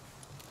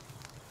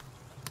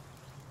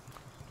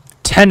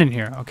 10 in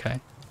here.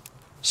 Okay.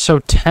 So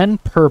 10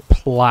 per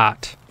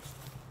plot.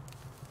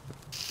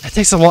 That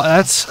takes a lot.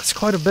 That's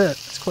quite a bit.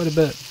 That's quite a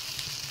bit.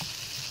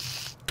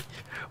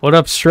 What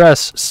up,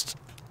 Stress?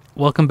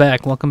 Welcome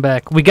back. Welcome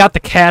back. We got the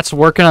cats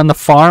working on the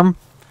farm.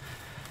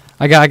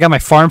 I got my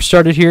farm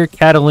started here.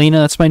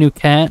 Catalina, that's my new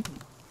cat.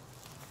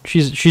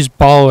 She's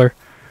baller.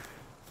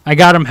 I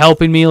got them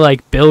helping me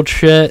like build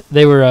shit.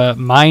 They were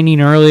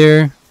mining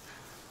earlier.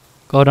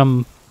 Got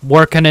them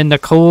working in the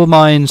coal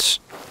mines.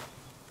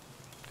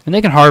 And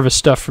they can harvest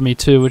stuff for me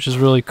too, which is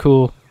really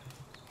cool.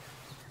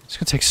 It's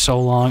gonna take so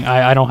long.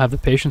 I don't have the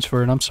patience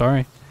for it. I'm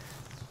sorry.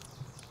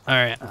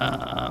 Alright,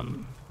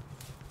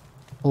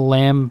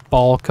 lamb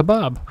ball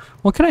kebab.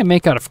 What can I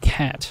make out of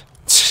cat?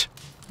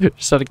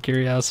 Just out of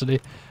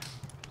curiosity.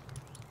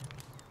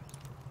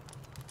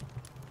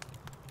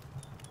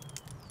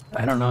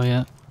 I don't know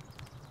yet.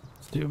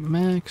 Let's do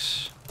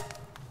max.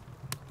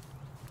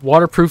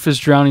 Waterproof is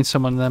drowning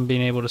someone and then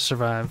being able to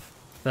survive.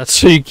 That's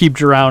so you keep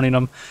drowning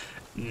them.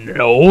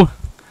 No.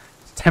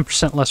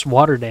 10% less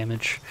water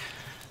damage.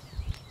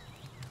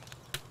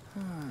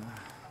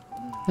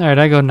 Alright,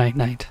 I go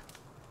night-night.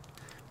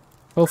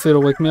 Hopefully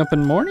it'll wake me up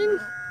in the morning.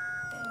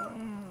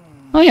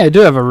 Oh yeah, I do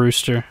have a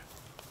rooster.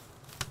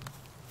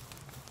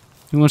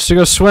 He wants to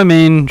go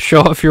swimming, show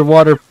off your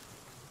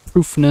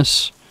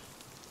waterproofness.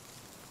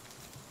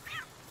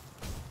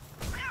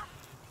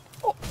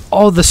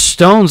 Oh, the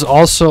stones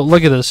also...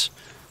 Look at this.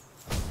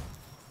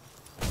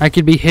 I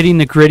could be hitting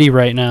the gritty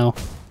right now.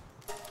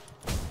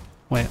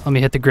 Wait, let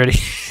me hit the gritty.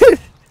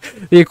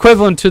 The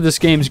equivalent to this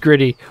game's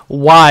gritty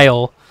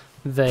while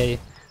they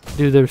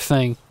do their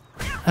thing.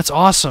 That's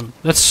awesome.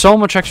 That's so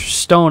much extra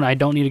stone I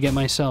don't need to get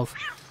myself.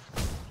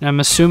 And I'm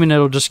assuming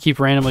it'll just keep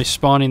randomly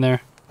spawning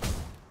there.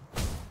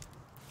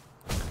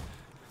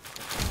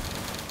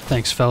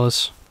 Thanks,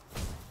 fellas.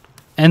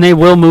 And they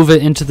will move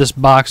it into this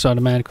box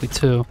automatically,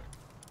 too.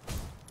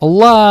 A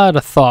lot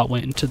of thought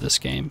went into this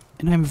game,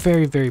 and I'm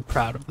very, very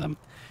proud of them.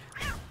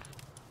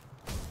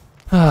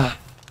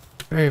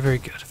 Very, very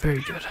good. Very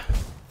good.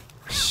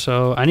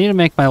 So, I need to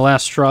make my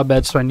last straw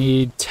bed, so I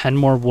need 10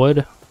 more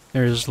wood.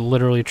 There's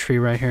literally a tree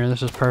right here.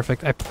 This is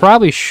perfect. I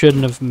probably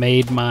shouldn't have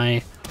made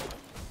my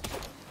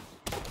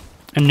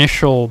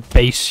initial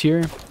base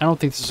here. I don't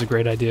think this is a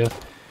great idea.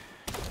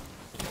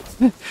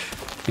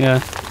 Yeah.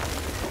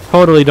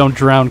 Totally don't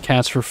drown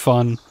cats for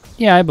fun.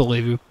 Yeah, I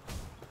believe you.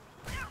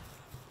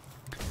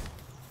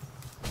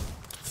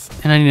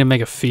 And I need to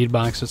make a feed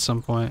box at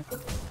some point.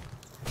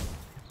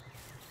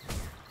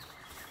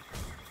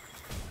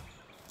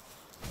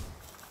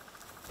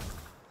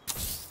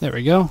 There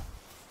we go.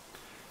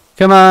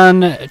 Come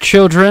on,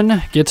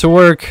 children. Get to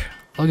work.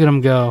 Look at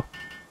them go.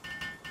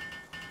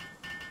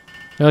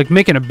 They're like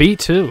making a beat,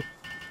 too.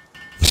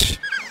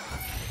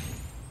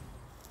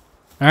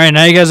 Alright,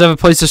 now you guys have a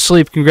place to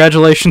sleep.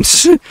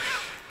 Congratulations.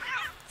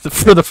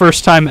 For the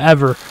first time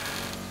ever.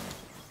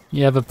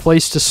 You have a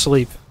place to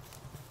sleep.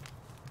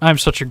 I'm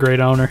such a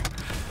great owner.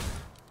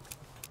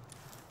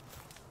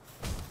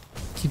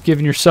 Keep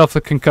giving yourself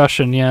a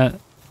concussion, yeah.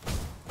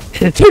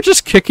 They're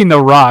just kicking the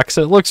rocks.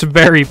 It looks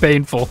very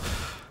painful.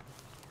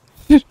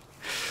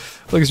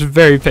 Looks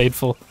very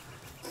painful.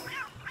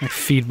 My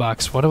feed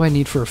box. What do I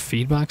need for a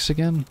feed box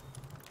again?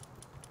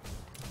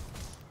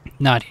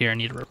 Not here. I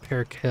need a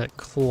repair kit.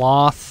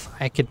 Cloth.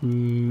 I could...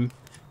 do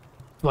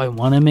I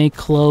want to make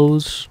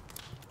clothes?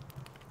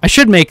 I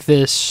should make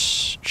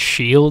this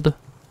shield.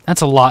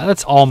 That's a lot.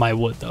 That's all my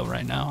wood, though,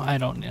 right now. I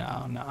don't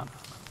know.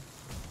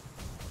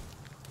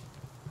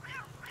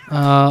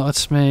 No.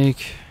 Let's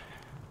make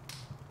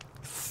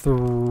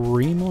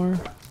 3 more.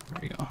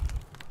 There we go.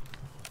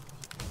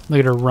 Look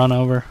at her run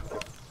over.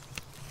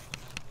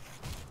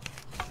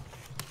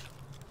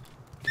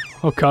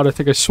 Oh god, I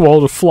think I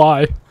swallowed a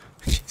fly.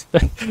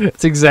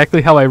 That's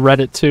exactly how I read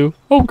it, too.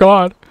 Oh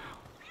god.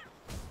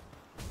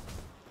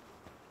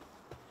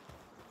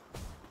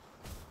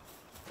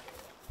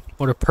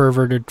 What a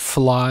perverted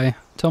fly.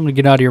 Tell him to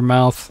get out of your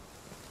mouth.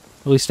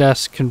 At least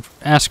ask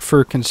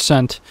for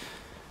consent.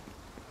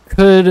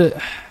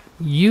 Could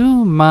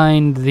you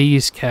mind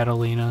these,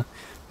 Catalina?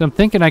 I'm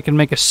thinking I can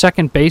make a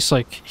second base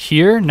like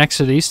here, next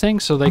to these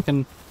things, so they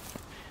can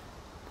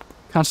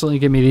constantly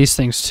give me these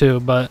things too,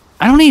 but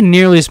I don't need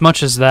nearly as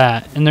much as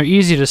that, and they're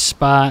easy to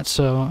spot,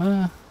 so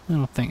I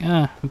don't think,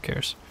 who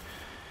cares?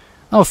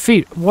 Oh,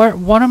 feed.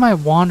 What am I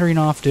wandering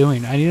off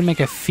doing? I need to make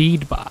a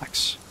feed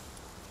box.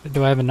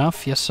 Do I have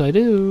enough? Yes, I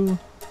do.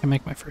 I can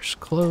make my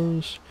first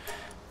clothes,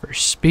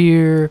 first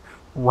spear,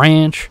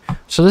 ranch.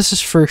 So this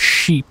is for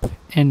sheep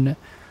and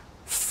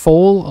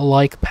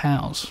foal-like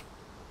pals.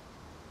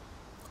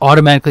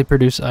 Automatically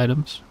produce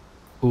items.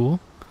 Cool.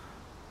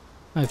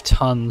 I have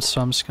tons,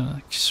 so I'm just gonna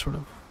like, sort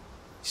of...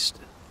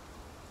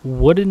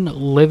 Wooden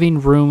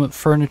living room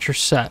furniture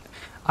set.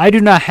 I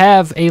do not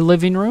have a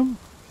living room,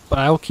 but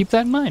I will keep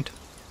that in mind.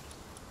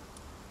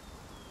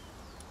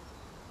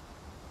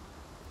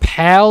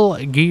 Pal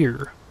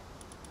gear.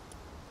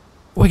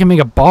 We can make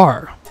a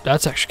bar.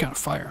 That's actually kind of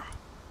fire.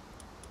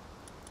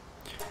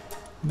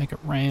 Make a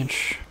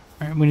ranch.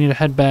 Alright, we need to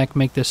head back,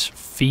 make this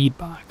feed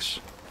box.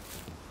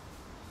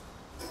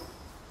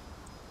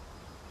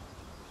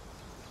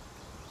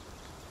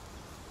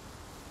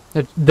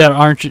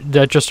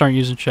 That just aren't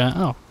using chat.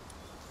 Oh.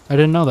 I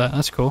didn't know that.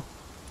 That's cool.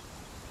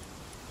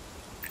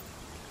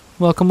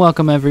 Welcome,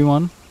 welcome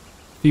everyone.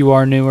 If you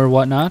are new or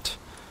whatnot.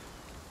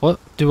 What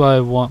do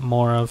I want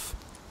more of?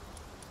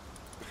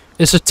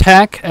 This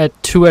attack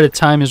at 2 at a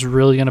time is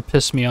really gonna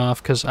piss me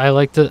off because I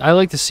like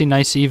to see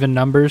nice even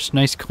numbers,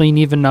 nice clean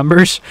even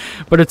numbers,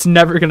 but it's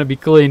never gonna be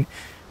clean. You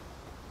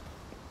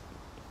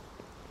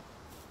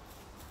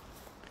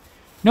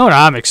know what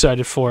I'm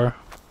excited for?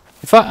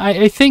 If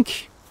I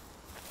think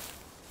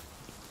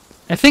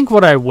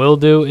what I will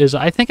do is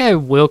I think I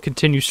will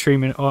continue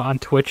streaming on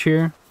Twitch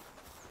here,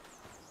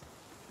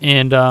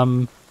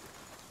 and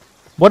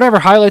whatever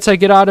highlights I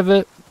get out of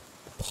it,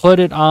 put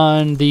it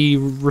on the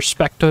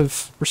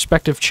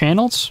respective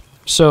channels.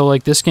 So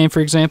like this game, for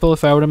example,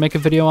 if I were to make a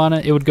video on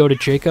it, it would go to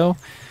Jaco,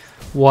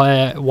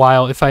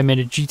 while if I made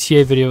a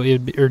GTA video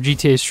or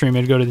GTA stream,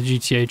 it'd go to the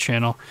GTA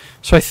channel.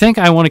 So I think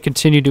I want to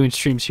continue doing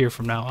streams here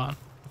from now on.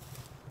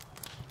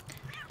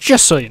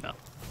 Just so you know.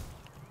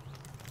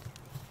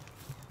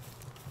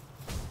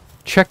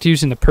 Checked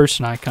using the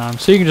person icon,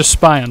 so you can just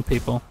spy on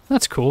people.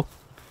 That's cool.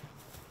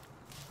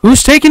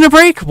 Who's taking a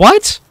break?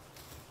 What?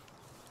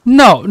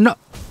 No, no.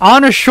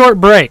 On a short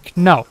break.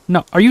 No,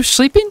 no. Are you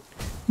sleeping?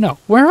 No.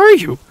 Where are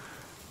you?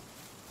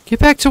 Get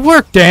back to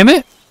work, damn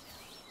it.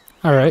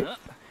 Alright.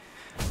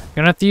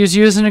 Gonna have to use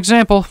you as an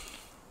example.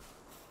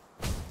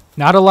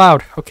 Not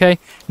allowed, okay?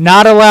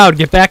 Not allowed.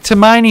 Get back to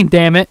mining,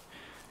 damn it.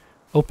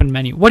 Open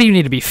menu. What do you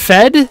need to be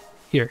fed?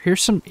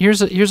 Here's some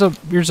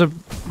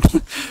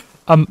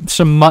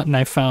some mutton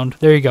I found.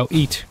 There you go.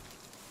 Eat.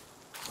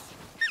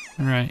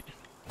 Alright.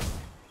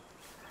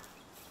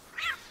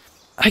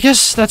 I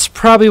guess that's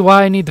probably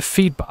why I need the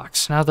feed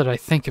box, now that I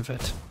think of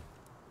it.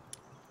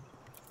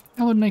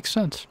 That would make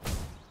sense.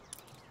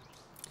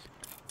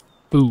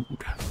 Food.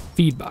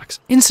 Feed box.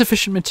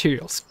 Insufficient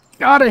materials.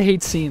 God, I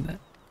hate seeing that.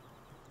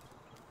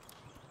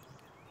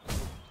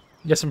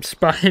 Guess I'm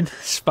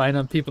spying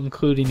on people,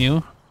 including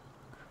you.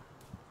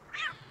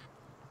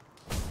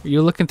 Are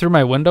you looking through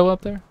my window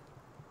up there?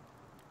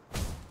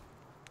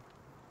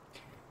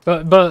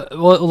 But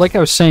well, like I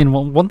was saying,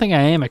 one thing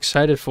I am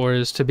excited for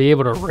is to be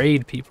able to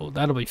raid people.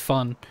 That'll be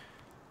fun.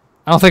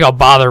 I don't think I'll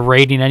bother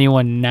raiding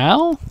anyone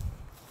now,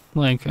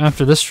 like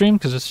after this stream,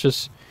 because it's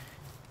just...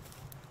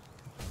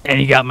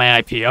 And you got my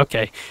IP,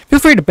 okay. Feel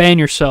free to ban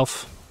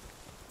yourself.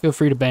 Feel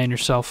free to ban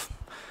yourself.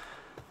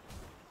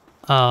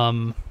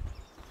 Oh,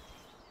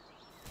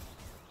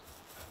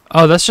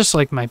 that's just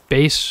like my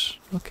base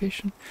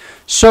location.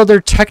 So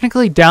they're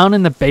technically down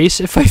in the base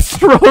if I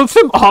throw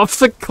them off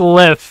the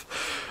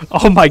cliff.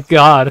 Oh my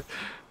god.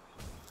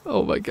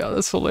 Oh my god,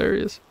 that's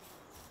hilarious.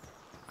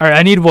 Alright,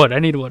 I need wood. I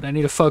need wood. I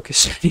need to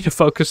focus. I need to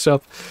focus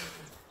up.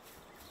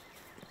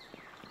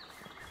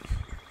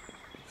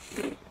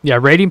 Yeah,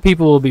 raiding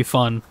people will be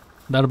fun.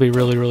 That'll be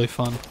really, really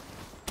fun.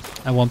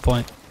 At one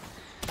point.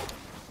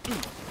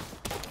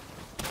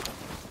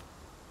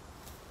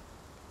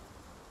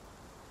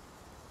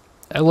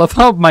 I love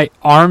how my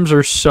arms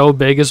are so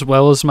big as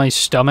well as my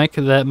stomach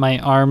that my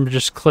arm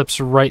just clips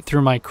right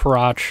through my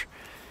crotch.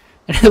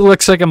 And it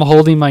looks like I'm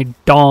holding my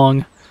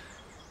dong.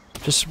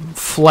 Just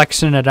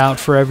flexing it out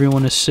for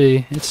everyone to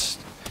see. It's...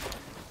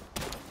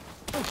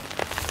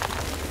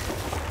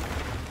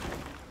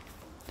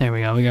 There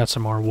we go, we got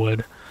some more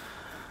wood.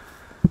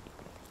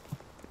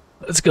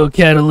 Let's go,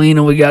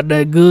 Catalina, we got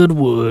that good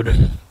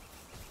wood.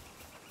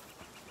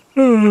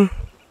 Yeah,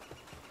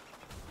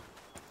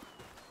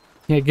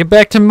 get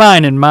back to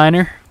mining,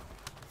 miner.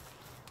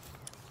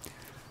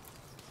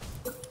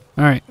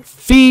 Alright,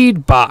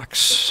 feed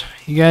box.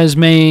 You guys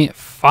may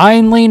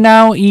finally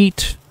now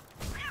eat.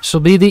 This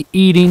will be the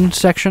eating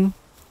section.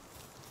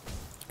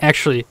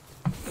 Actually,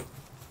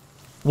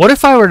 what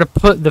if I were to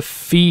put the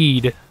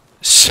feed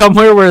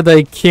somewhere where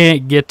they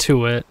can't get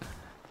to it?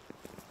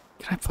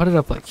 Can I put it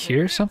up like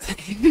here or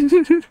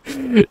something?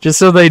 Just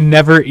so they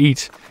never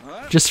eat.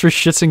 Just for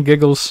shits and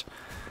giggles.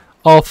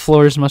 All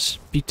floors must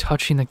be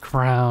touching the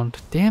ground.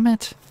 Damn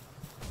it.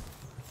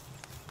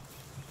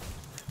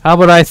 How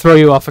about I throw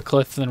you off a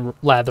cliff and then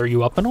lather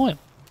you up in oil?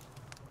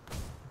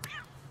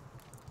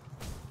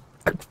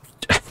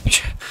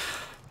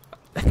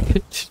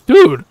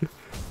 Dude.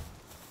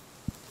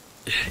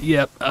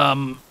 Yep,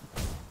 I'm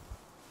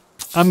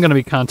gonna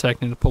be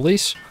contacting the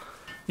police,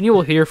 and you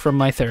will hear from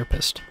my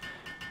therapist.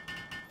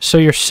 So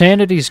your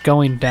sanity's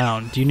going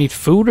down. Do you need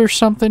food or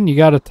something? You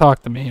gotta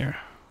talk to me here.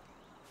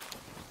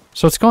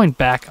 So it's going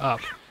back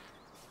up.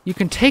 You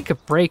can take a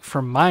break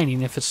from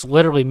mining if it's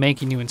literally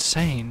making you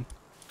insane.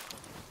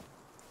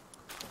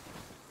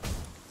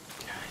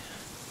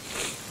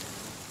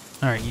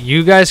 Alright,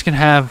 you guys can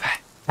have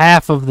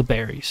half of the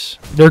berries.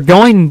 They're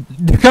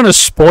gonna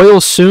spoil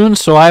soon,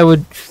 so I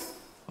would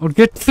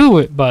get to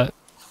it, but...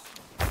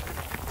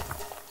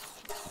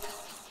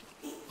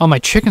 Oh, my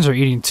chickens are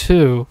eating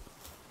too.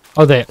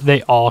 Oh,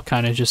 they all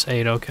kind of just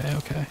ate. Okay,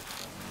 okay.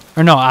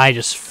 Or no, I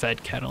just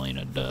fed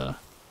Catalina, duh.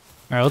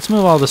 Alright, let's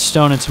move all the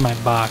stone into my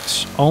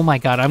box. Oh my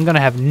god, I'm gonna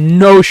have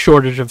no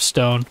shortage of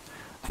stone.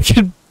 I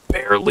can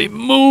barely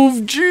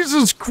move,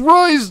 Jesus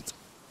Christ!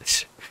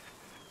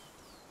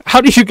 How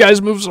do you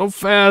guys move so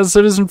fast?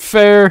 It isn't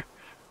fair.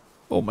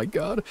 Oh my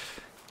god.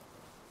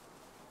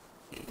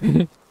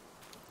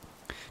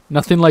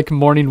 Nothing like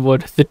morning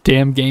wood. The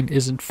damn game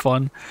isn't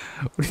fun.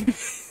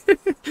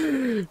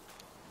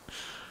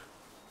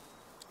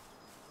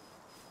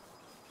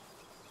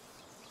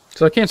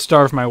 So I can't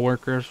starve my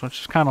workers,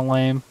 which is kind of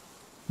lame.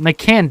 And they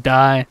can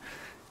die.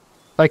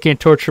 If I can't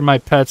torture my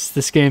pets,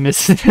 this game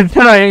is then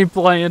I ain't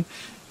playing.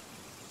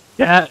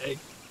 Yeah,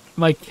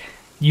 like,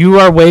 you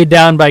are weighed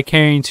down by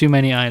carrying too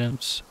many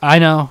items. I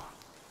know.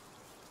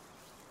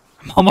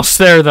 I'm almost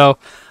there, though.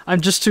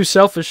 I'm just too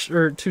selfish,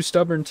 or too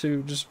stubborn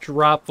to just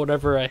drop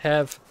whatever I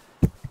have.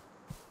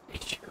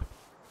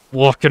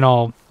 Looking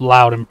all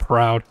loud and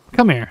proud.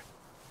 Come here.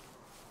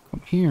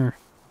 Come here.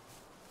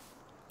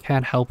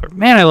 Cat helper.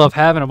 Man, I love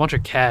having a bunch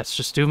of cats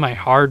just do my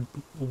hard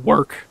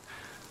work.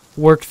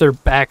 Work their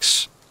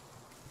backs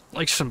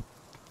like some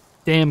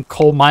damn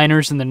coal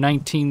miners in the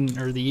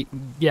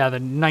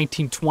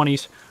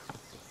 1920s.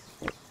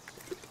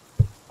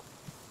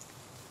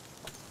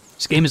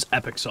 This game is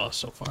epic sauce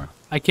so far.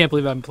 I can't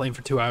believe I've been playing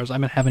for 2 hours. I've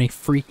been having a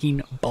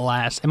freaking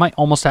blast. Am I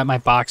almost at my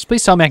box?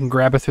 Please tell me I can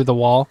grab it through the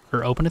wall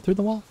or open it through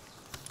the wall.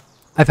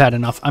 I've had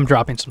enough. I'm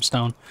dropping some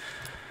stone.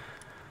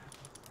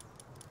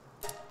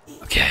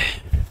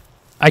 Okay.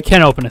 I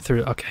can open it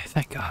through. Okay,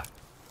 thank God.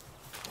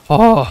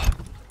 Oh,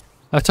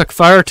 that took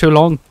far too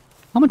long.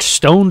 How much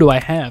stone do I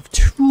have?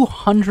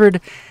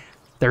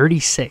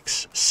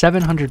 236.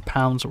 700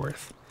 pounds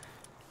worth.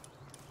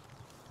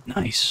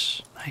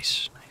 Nice.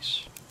 Nice.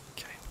 Nice.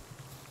 Okay.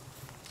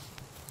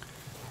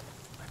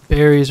 My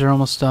berries are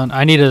almost done.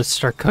 I need to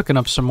start cooking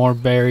up some more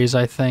berries,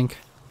 I think.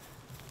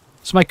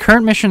 So my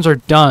current missions are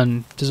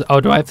done. Do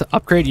I have to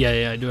upgrade?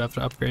 Yeah, I do have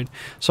to upgrade.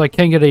 So I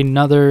can get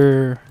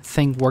another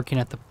thing working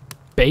at the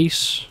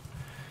base.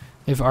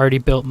 I've already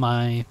built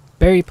my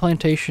berry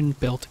plantation,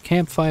 built a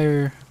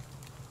campfire,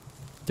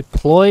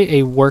 deploy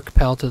a work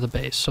pal to the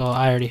base. So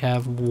I already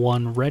have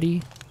one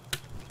ready.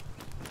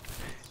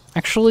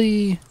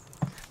 Actually,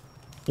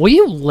 will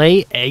you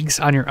lay eggs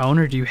on your own,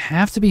 or do you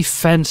have to be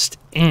fenced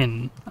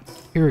in? I'm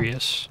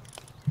curious.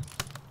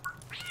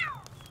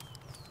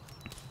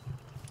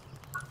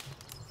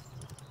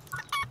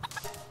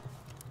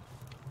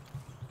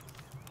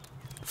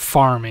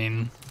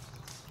 Farming.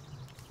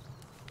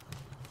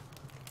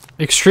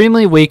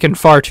 Extremely weak and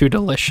far too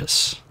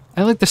delicious.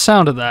 I like the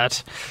sound of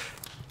that.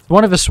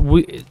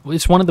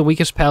 It's one of the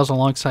weakest pals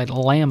alongside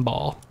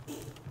Lamball.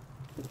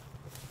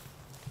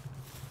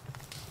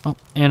 Oh,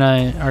 and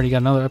I already got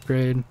another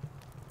upgrade.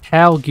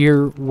 Pal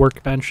gear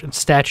workbench and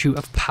statue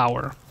of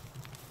power.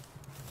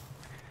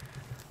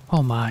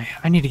 Oh my,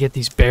 I need to get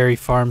these berry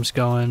farms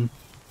going.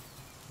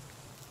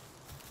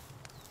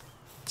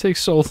 It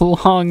takes so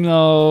long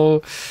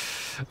though.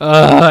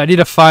 I need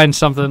to find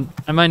something.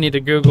 I might need to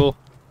Google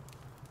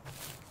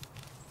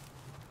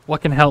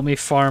what can help me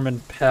farm in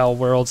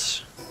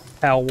Palworld.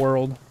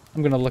 I'm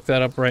gonna look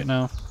that up right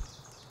now.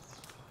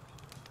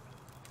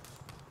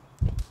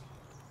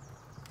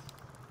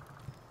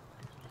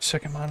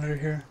 Second monitor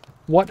here.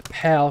 What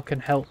pal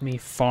can help me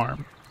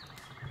farm?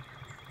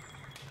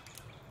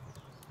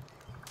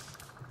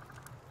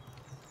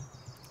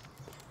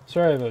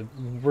 Sorry, I have a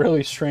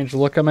really strange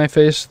look on my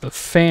face. The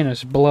fan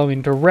is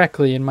blowing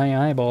directly in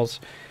my eyeballs.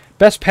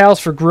 Best pals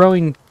for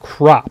growing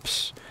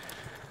crops.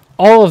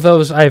 All of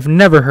those I've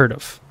never heard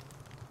of.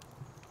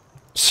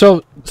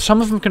 So,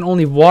 some of them can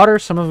only water,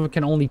 some of them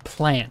can only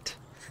plant.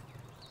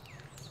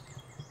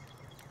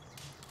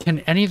 Can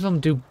any of them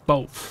do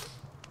both?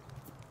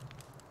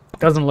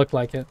 Doesn't look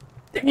like it.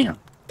 Damn,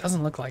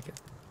 doesn't look like it.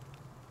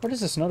 What is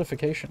this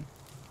notification?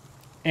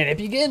 And it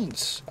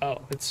begins!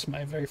 Oh, it's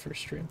my very first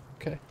stream.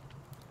 Okay.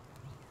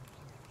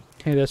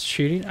 Hey, that's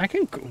cheating. I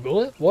can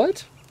Google it.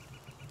 What?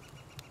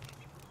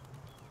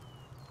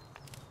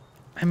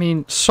 I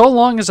mean, so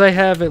long as I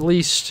have at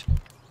least...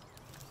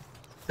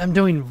 I'm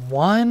doing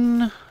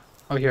one...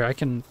 Oh, here, I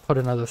can put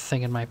another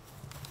thing in my...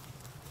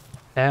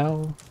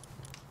 pal.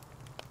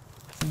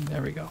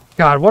 There we go.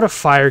 God, what a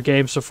fire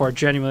game so far.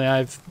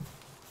 Genuinely,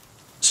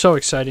 so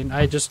exciting.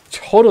 I just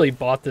totally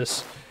bought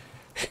this.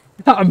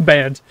 I'm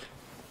banned.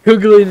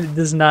 Googling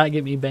does not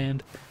get me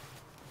banned.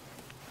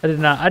 I did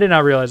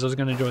not realize I was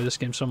going to enjoy this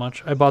game so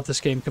much. I bought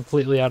this game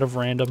completely out of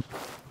random.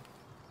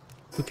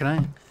 Who can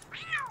I?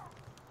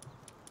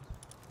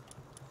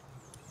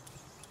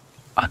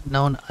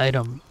 Unknown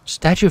item.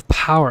 Statue of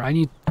power. I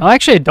need... Oh,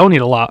 actually, I don't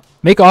need a lot.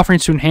 Make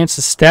offerings to enhance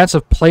the stats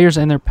of players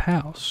and their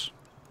pals.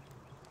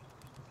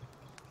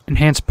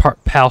 Enhance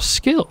pal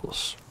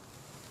skills.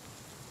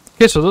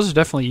 Okay, so those are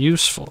definitely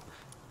useful.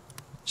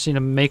 Just need to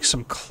make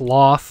some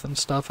cloth and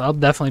stuff. I'll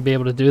definitely be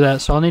able to do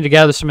that. So I'll need to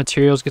gather some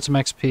materials, get some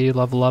XP,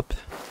 level up,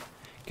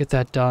 get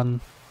that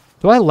done.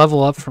 Do I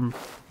level up from...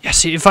 Yeah,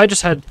 see, if I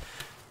just had...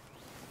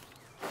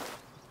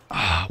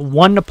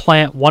 1 to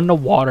plant, 1 to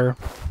water.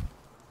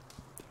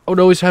 I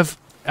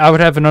would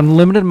have an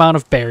unlimited amount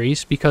of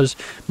berries because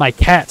my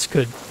cats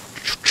could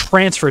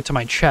transfer it to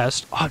my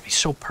chest. Oh, it'd be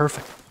so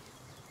perfect.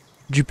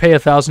 Did you pay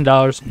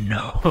 $1,000?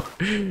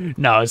 No.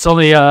 No, it's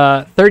only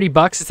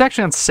 $30. It's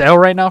actually on sale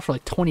right now for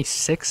like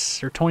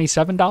 $26 or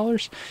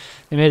 $27.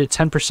 They made it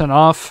 10%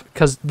 off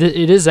because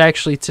it is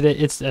actually today.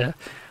 It's a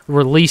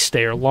release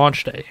day or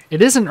launch day.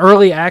 It is an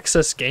early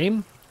access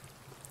game,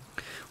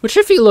 which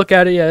if you look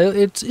at it, yeah,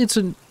 it's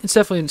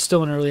definitely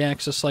still an early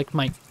access. Like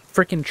my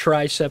freaking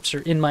triceps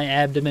are in my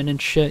abdomen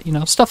and shit, you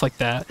know, stuff like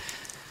that.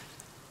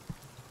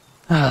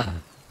 All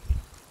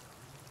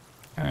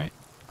right,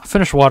 I'll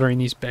finish watering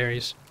these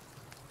berries.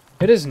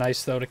 It is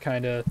nice, though, to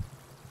kind of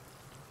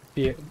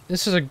be...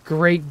 This is a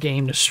great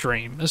game to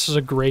stream. This is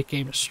a great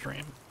game to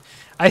stream.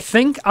 I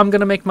think I'm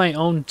going to make my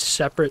own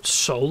separate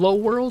solo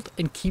world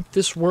and keep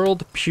this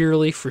world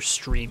purely for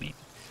streaming.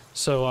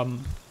 So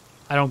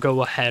I don't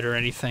go ahead or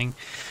anything.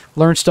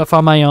 Learn stuff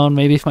on my own.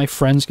 Maybe if my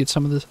friends get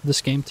some of this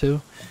game,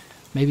 too.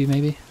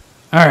 Maybe.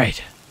 All right.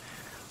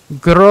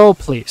 Grow,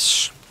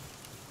 please.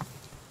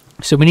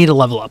 So we need to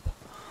level up.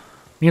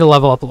 We need to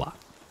level up a lot.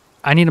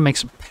 I need to make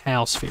some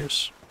pal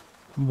spheres.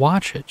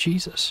 Watch it,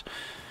 Jesus.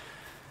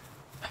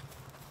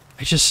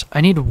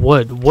 I need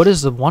wood. Wood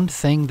is the one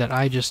thing that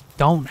I just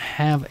don't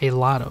have a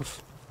lot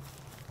of.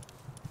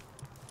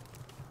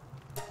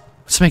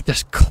 Let's make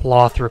this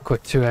cloth real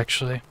quick too,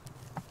 actually.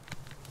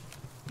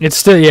 It's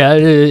still, yeah,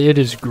 it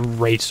is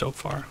great so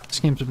far. This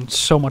game's been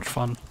so much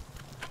fun.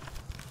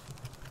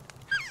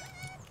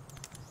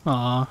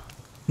 Aw.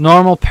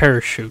 Normal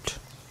parachute.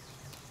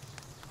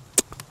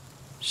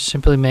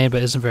 Simply made,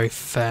 but isn't very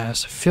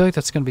fast. I feel like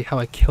that's going to be how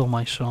I kill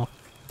myself.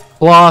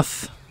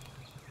 Cloth.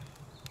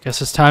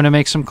 Guess it's time to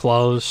make some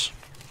clothes.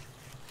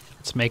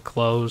 Let's make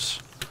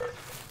clothes.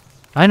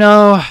 I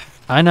know.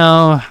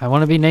 I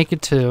want to be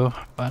naked too,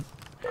 but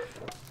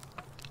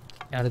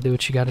gotta do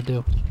what you gotta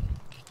do.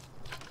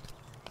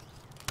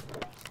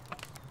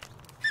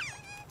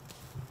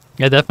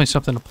 Yeah, definitely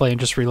something to play and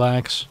just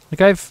relax.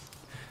 Like I've...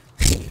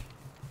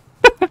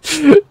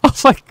 Oh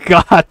my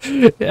god.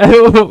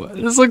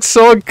 This looks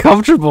so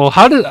uncomfortable.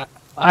 How did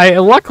I...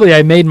 Luckily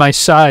I made my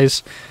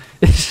size.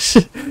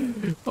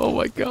 Oh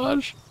my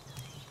gosh.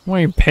 I'm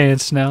wearing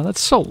pants now.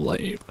 That's so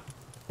lame.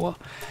 Well,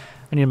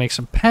 I need to make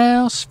some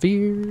pal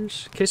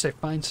spheres in case I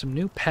find some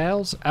new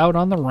pals out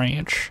on the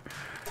ranch.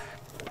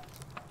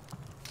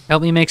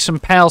 Help me make some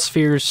pal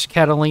spheres,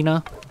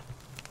 Catalina.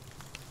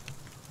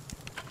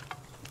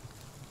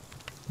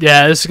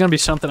 Yeah, this is going to be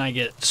something I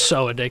get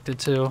so addicted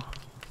to.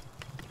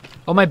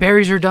 Oh, my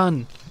berries are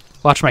done.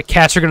 Watch, my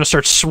cats are going to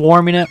start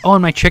swarming it. Oh,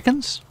 and my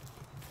chickens?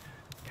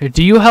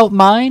 Do you help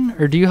mine,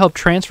 or do you help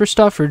transfer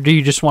stuff, or do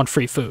you just want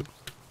free food?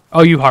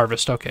 Oh, you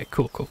harvest. Okay,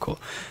 cool.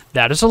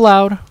 That is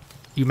allowed.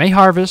 You may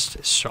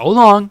harvest so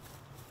long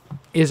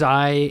as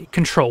I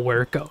control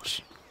where it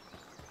goes.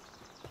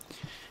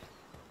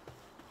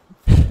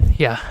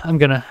 Yeah, I'm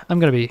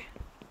gonna be...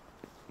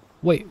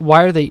 Wait,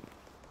 why are they...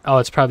 Oh,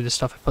 it's probably the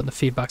stuff I put in the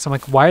feed box. I'm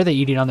like, why are they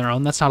eating on their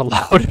own? That's not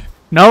allowed.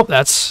 Nope,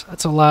 that's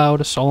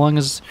allowed, so long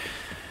as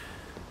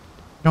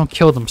they don't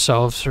kill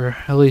themselves, or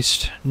at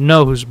least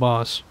know who's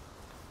boss.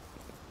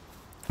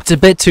 It's a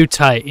bit too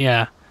tight,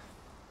 yeah.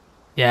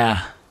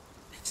 Yeah.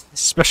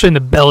 Especially in the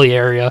belly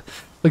area.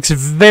 Looks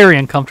very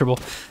uncomfortable.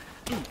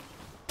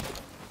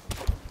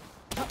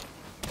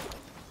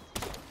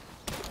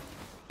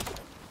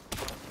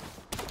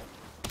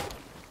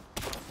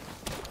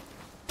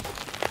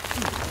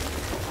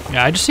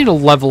 Yeah, I just need to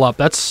level up.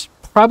 That's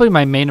probably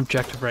my main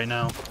objective right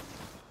now.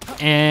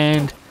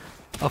 And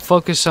I'll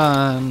focus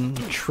on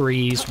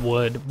trees,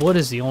 wood. Wood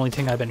is the only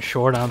thing I've been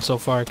short on so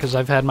far because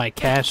I've had my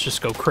cats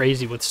just go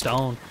crazy with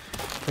stone.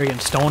 They're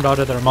getting stoned out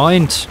of their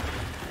minds.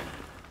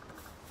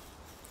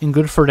 And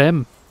good for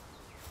them.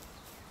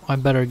 I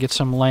better get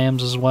some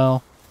lambs as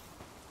well.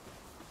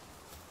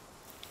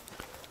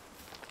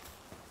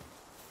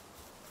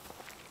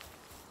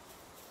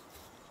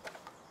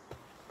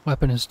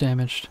 Weapon is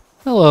damaged.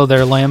 Hello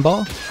there,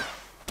 Lamball.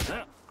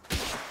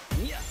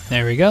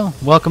 There we go.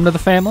 Welcome to the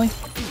family.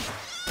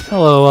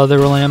 Hello, other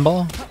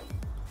Lamball.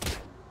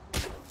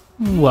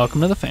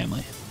 Welcome to the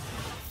family.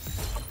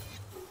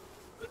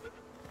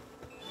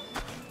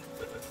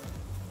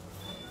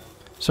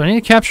 So I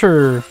need to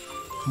capture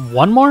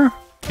one more?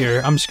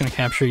 Here, I'm just going to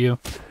capture you.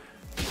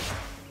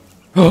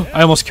 Oh,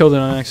 I almost killed it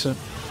on accident.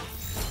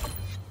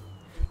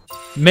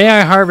 May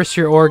I harvest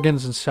your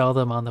organs and sell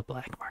them on the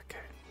black market?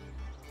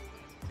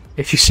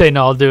 If you say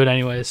no, I'll do it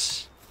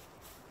anyways.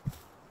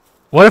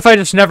 What if I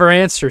just never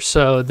answer,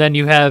 so then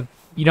you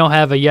don't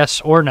have a yes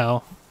or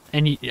no,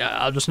 and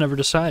I'll just never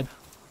decide.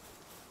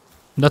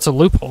 That's a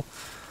loophole.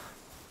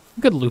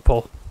 Good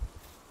loophole.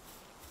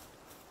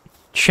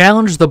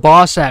 Challenge the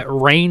boss at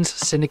Rain's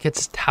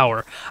Syndicate's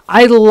Tower.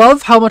 I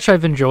love how much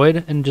I've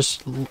enjoyed in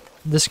just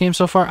this game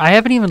so far. I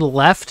haven't even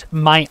left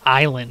my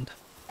island.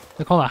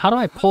 Like, hold on. How do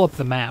I pull up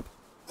the map?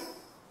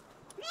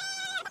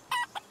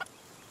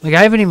 Like,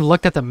 I haven't even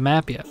looked at the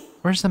map yet.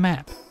 Where's the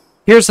map?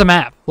 Here's the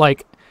map.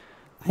 Like,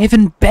 I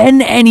haven't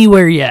been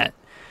anywhere yet.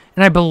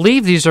 And I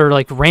believe these are,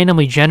 like,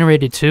 randomly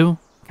generated, too.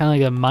 Kind of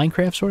like a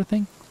Minecraft sort of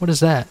thing. What is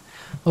that?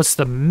 What's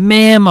the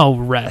Mammo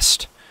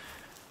Rest?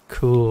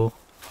 Cool.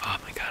 Oh,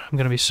 my God. I'm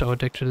going to be so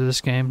addicted to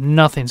this game.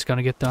 Nothing's going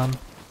to get done.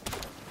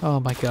 Oh,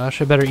 my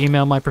gosh. I better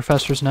email my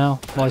professors now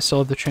while I still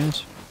have the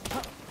chance.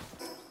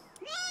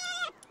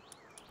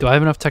 Do I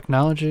have enough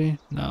technology?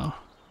 No.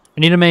 I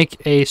need to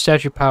make a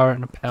statue power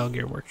and a Pal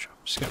Gear workshop.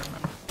 Just gotta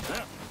remember.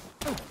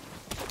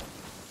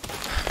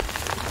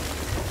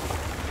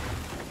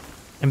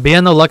 And be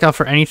on the lookout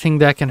for anything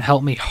that can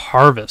help me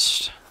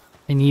harvest.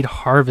 I need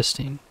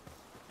harvesting.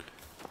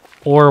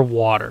 Or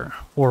water.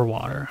 Or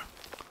water.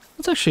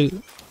 Let's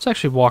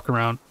actually walk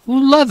around.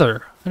 Ooh,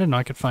 leather. I didn't know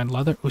I could find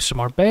leather. Ooh, some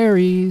more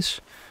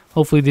berries.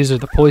 Hopefully these are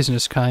the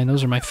poisonous kind.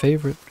 Those are my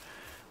favorite.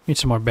 Need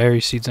some more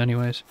berry seeds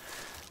anyways.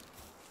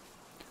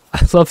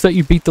 I love that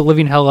you beat the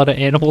living hell out of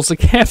animals to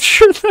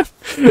capture them.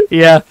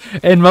 Yeah,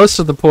 and most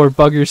of the poor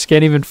buggers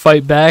can't even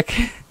fight back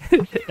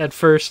at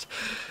first.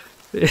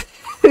 You've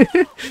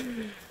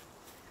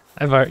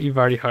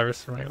already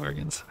harvested my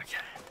organs. Okay.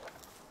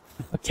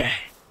 Okay.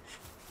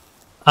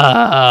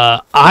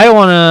 I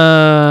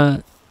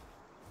wanna.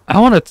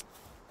 Can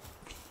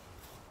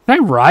I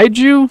ride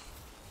you?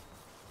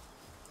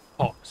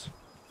 Pause.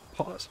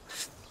 Pause.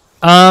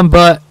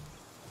 But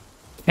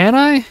can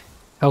I?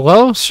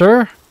 Hello,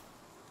 sir?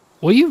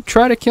 Will you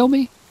try to kill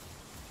me?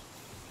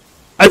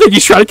 I think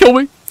he's trying to kill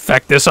me.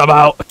 Feck this, I'm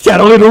out.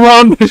 Catalina,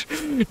 run.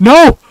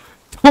 No!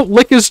 Don't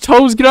lick his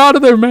toes. Get out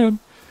of there, man.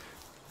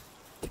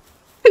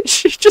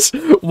 She just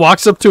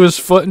walks up to his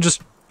foot and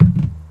just...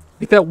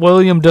 like that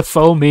William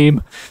Dafoe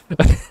meme.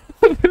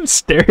 I'm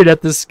staring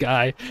at this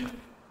guy.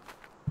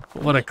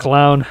 What a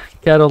clown.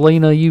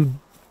 Catalina, you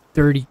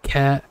dirty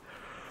cat.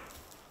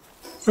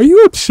 Are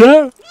you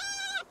upset?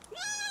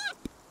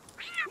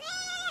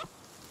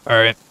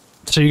 Alright.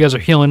 So you guys are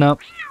healing up.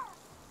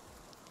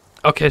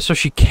 Okay, so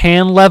she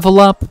can level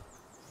up.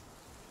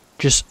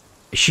 Just,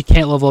 she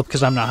can't level up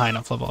because I'm not high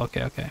enough level.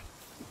 Okay, okay.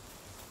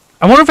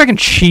 I wonder if I can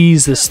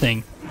cheese this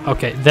thing.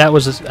 Okay, that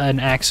was an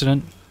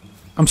accident.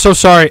 I'm so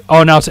sorry.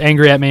 Oh, now it's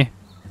angry at me.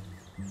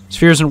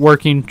 Sphere isn't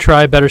working.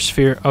 Try a better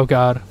sphere. Oh,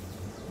 God.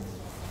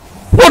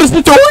 What is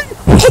it doing?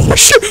 Oh, my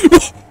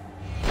shit!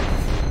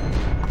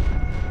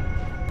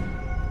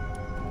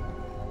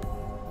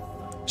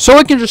 So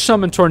I can just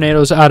summon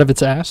tornadoes out of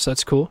its ass.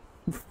 That's cool.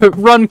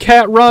 Run,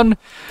 cat, run!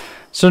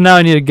 So now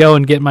I need to go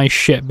and get my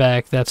shit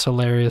back. That's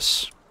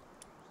hilarious.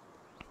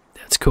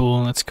 That's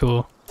cool. That's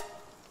cool.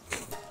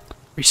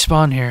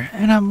 Respawn here.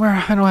 And I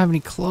don't have any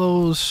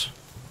clothes.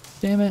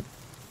 Damn it.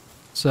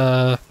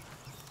 So,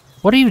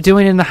 what are you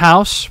doing in the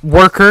house?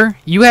 Worker,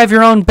 you have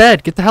your own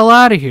bed. Get the hell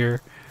out of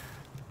here.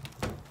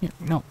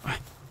 No.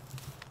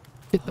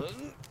 Get the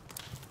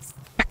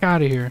heck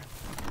out of here.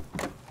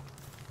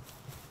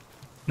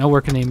 No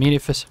work in the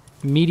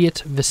immediate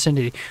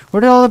vicinity.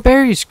 Where did all the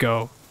berries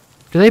go?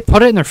 Do they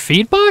put it in their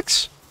feed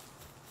box?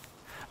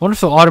 I wonder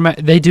if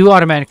they do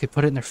automatically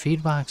put it in their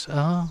feed box.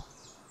 Oh.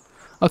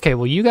 Okay,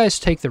 well, you guys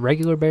take the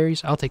regular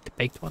berries. I'll take the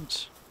baked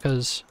ones.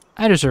 Because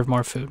I deserve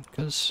more food.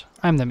 Because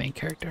I'm the main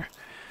character.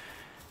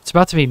 It's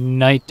about to be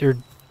night.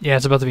 Yeah,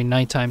 it's about to be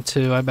nighttime,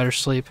 too. I better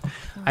sleep.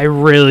 I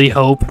really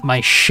hope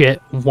my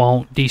shit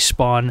won't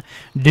despawn.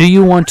 Do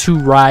you want to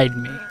ride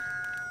me?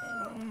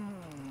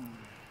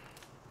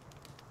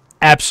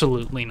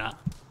 Absolutely not.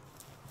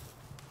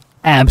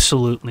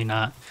 Absolutely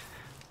not.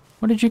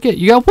 What did you get?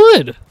 You got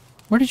wood.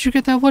 Where did you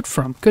get that wood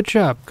from? Good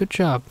job. Good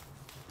job.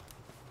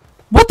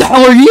 What the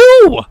hell are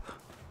you?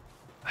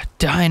 A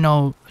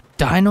dino...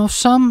 dino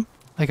some?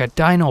 Like a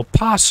dino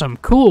possum.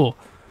 Cool.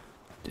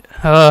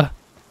 Can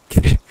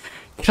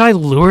I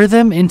lure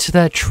them into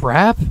that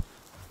trap? Can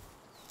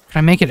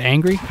I make it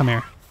angry? Come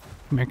here.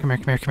 Come here, come here,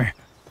 come here, come here.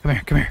 Come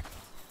here, come here.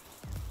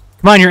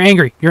 Come on, you're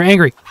angry. You're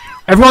angry.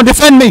 Everyone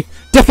defend me!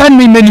 Defend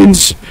me,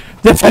 minions!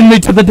 Defend me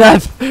to the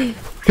death!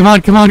 Come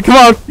on, come on, come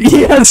on!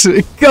 Yes!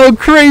 Go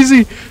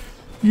crazy!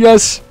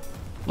 Yes!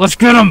 Let's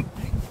get him!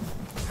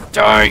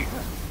 Die!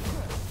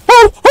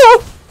 Oh!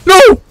 Oh!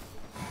 No!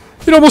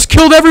 It almost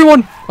killed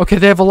everyone! Okay,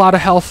 they have a lot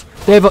of health.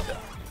 They have a...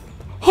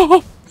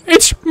 Oh!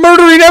 It's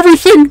murdering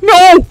everything!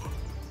 No!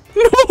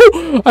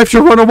 No! I have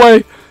to run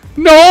away!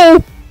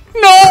 No!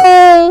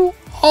 No!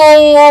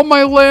 Oh, all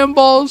my lamb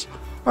balls!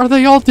 Are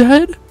they all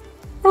dead?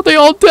 Are they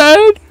all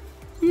dead?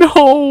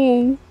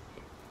 No!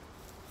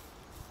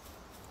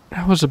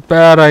 That was a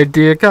bad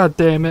idea. God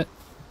damn it.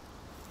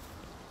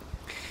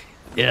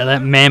 Yeah,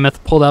 that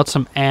mammoth pulled out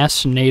some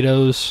ass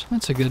nados.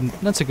 That's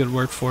a good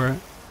word for it.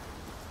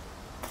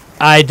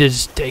 I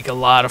just take a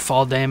lot of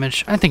fall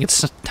damage. I think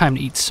it's time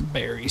to eat some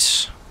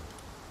berries.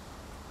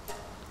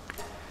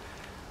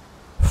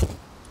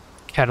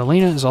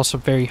 Catalina is also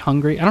very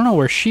hungry. I don't know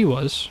where she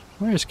was.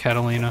 Where is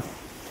Catalina?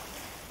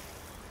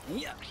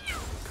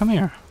 Come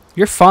here.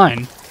 You're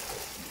fine.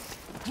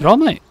 Did all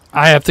my...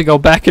 I have to go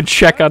back and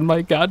check on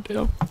my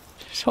goddamn...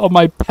 All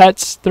my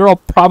pets. They're all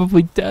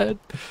probably dead.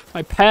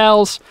 My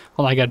pals.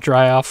 Well, I got to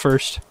dry off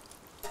first.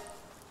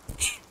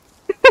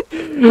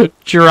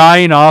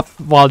 Drying off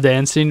while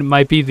dancing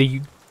might be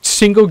the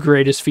single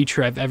greatest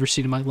feature I've ever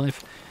seen in my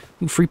life.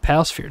 Ooh, free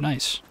pal sphere.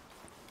 Nice.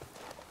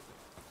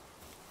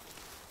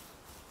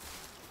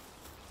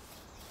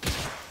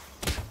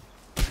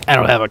 I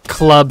don't have a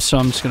club, so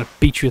I'm just going to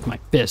beat you with my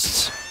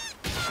fists.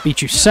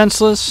 Beat you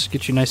senseless,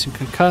 get you nice and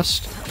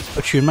concussed,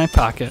 put you in my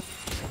pocket.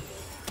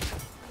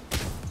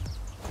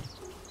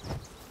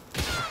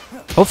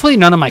 Hopefully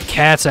none of my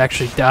cats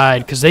actually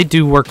died, because they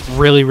do work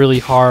really, really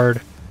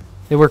hard.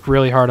 They work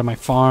really hard on my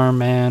farm,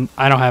 man.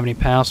 I don't have any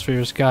pal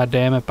spheres. God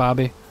damn it,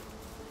 Bobby.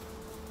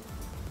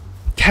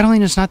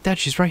 Catalina's not dead.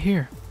 She's right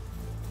here.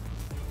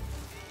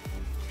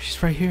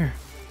 She's right here.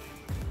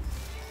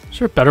 Is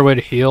there a better way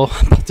to heal?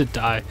 I'm about to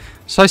die.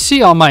 So I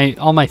see all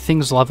my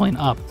things leveling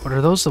up, but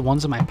are those the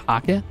ones in my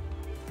pocket?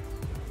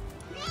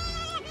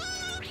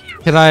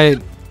 Could I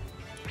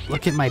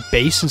look at my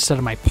base instead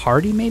of my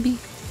party, maybe?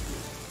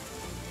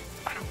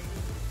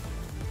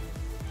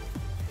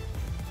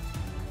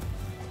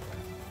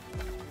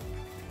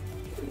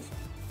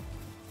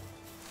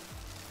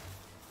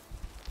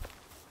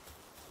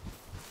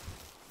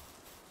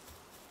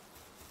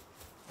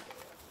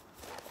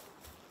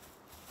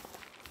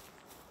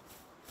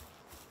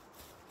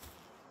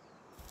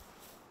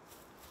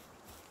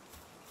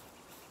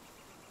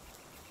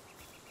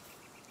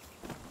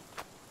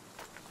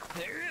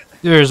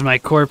 There's my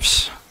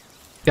corpse.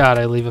 God,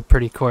 I leave a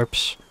pretty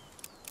corpse.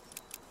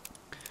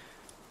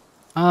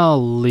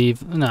 I'll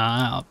leave...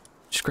 Nah, I'll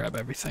just grab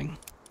everything.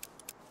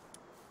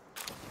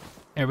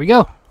 There we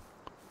go.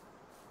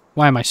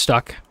 Why am I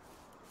stuck?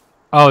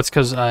 Oh, it's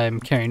because I'm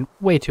carrying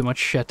way too much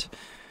shit.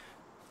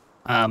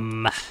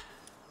 Oh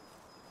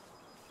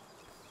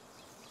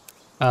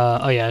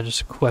yeah,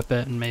 just equip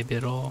it and maybe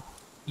it'll...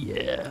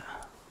 Yeah.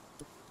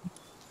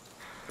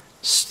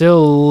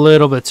 Still a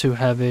little bit too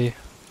heavy.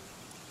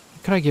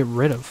 What could I get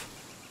rid of?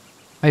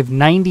 I have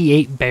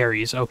 98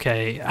 berries.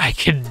 Okay, I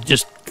could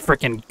just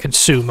freaking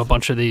consume a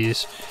bunch of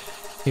these.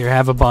 Here,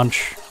 have a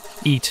bunch.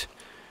 Eat.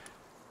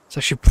 It's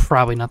actually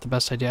probably not the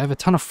best idea. I have a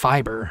ton of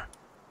fiber.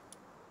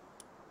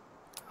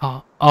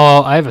 Oh,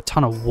 I have a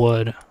ton of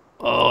wood.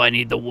 Oh, I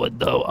need the wood,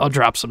 though. I'll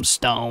drop some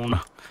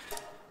stone.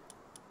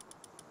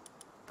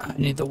 I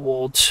need the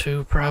wool,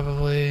 too,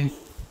 probably.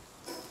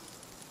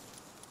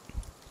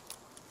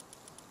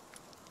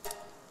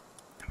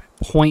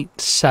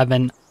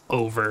 0.7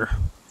 over.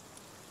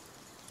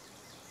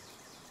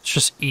 Let's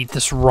just eat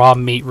this raw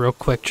meat real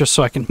quick just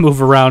so I can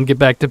move around, get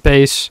back to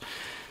base.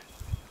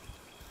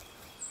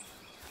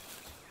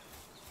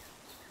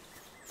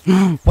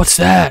 What's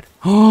that?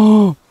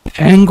 Oh,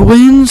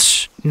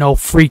 penguins? No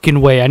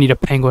freaking way. I need a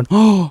penguin.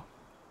 Oh,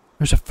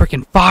 there's a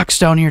freaking fox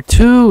down here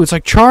too. It's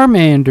like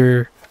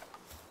Charmander.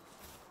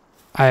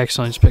 I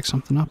accidentally just picked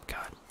something up.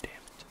 God damn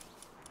it.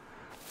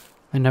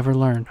 I never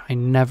learn. I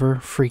never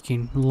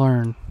freaking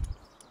learn.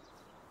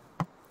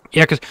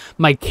 Yeah, because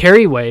my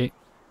carry weight,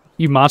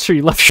 you monster,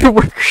 you left your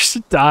workers to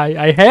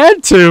die. I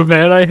had to,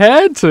 man. I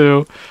had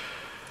to.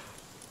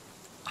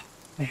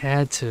 I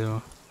had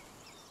to.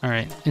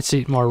 Alright, let's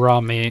eat more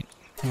raw meat.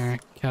 Here,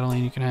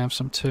 Catalina, you can have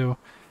some too.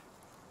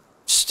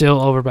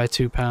 Still over by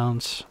 2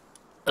 pounds.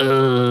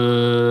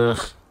 Ugh.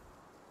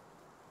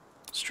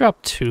 Let's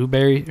drop 2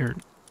 berries. Or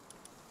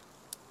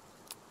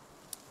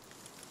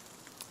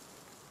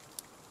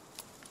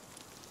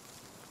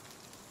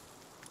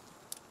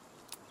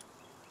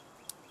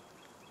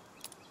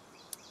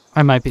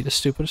I might be the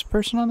stupidest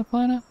person on the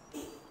planet.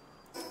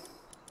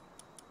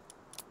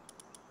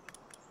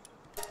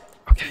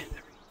 Okay.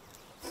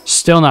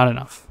 Still not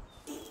enough.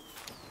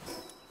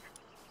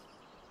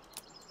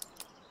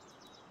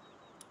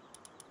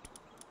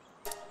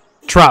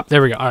 Drop.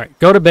 There we go. Alright.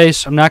 Go to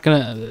base. I'm not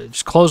gonna...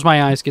 just close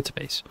my eyes. Get to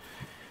base.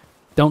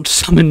 Don't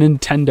summon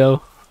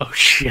Nintendo. Oh,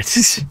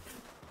 shit.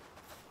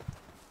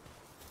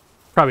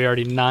 Probably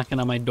already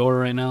knocking on my door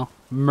right now.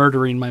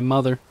 Murdering my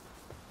mother.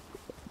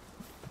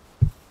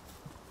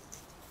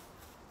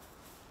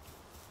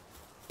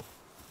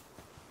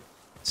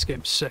 This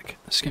game's sick.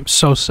 This game's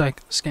so sick.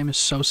 This game is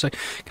so sick.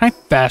 Can I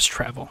fast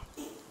travel?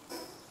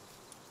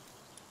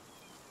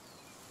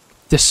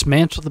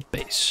 Dismantle the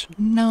base.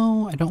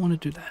 No, I don't want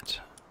to do that.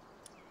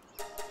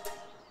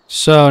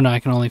 So now I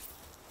can only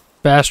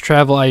fast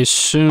travel, I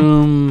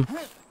assume,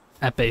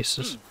 at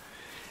bases.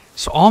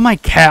 So all my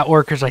cat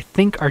workers, I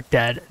think, are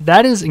dead.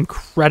 That is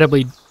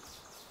incredibly...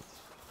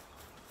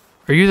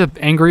 Are you the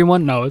angry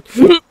one? No,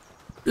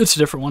 it's a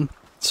different one.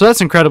 So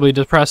that's incredibly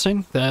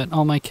depressing that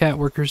all my cat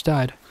workers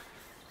died.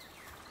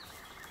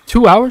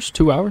 2 hours?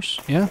 2 hours?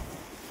 Yeah.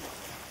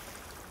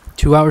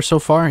 2 hours so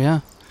far,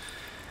 yeah.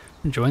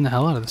 Enjoying the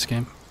hell out of this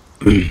game.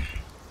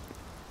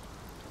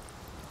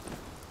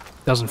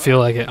 Doesn't feel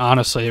like it.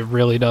 Honestly, it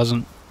really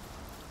doesn't.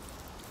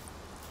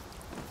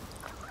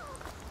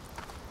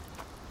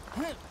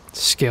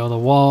 Scale the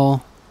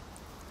wall.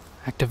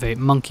 Activate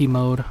monkey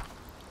mode.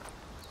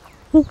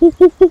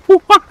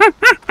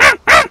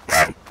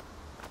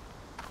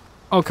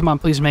 Oh, come on,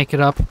 please make it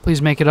up.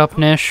 Please make it up,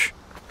 Nish.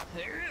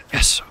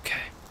 Yes, okay.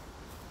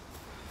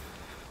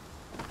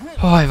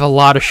 Oh, I have a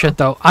lot of shit,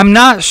 though. I'm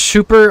not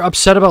super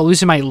upset about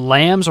losing my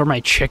lambs or my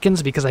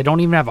chickens because I don't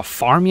even have a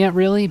farm yet,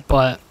 really.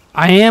 But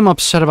I am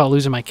upset about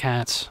losing my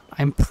cats.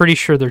 I'm pretty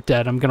sure they're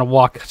dead. I'm going to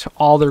walk to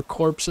all their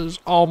corpses.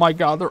 Oh, my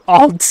God. They're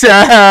all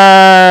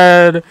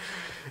dead.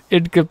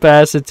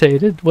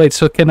 Incapacitated. Wait,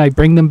 so can I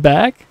bring them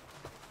back?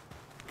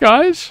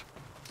 Guys?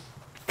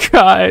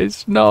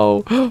 Guys,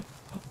 no.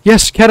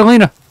 Yes,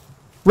 Catalina.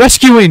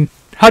 Rescuing.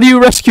 How do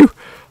you rescue?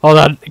 Hold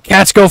on. The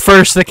cats go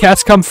first. The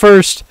cats come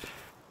first.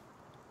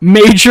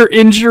 Major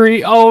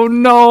injury. Oh,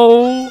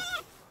 no.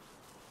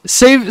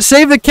 Save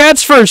the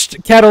cats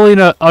first,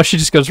 Catalina. Oh, she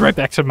just goes right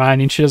back to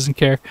mining. She doesn't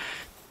care.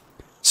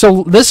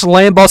 So this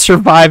lamb boss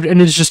survived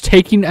and is just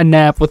taking a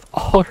nap with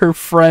all her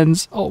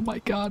friends. Oh, my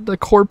God. The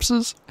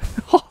corpses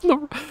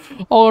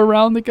all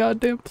around the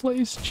goddamn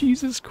place.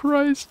 Jesus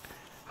Christ.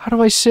 How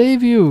do I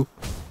save you?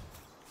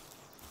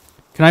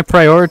 Can I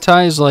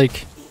prioritize,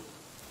 like...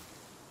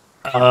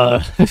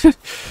 Or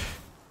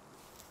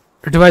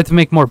do I have to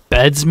make more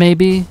beds,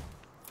 maybe?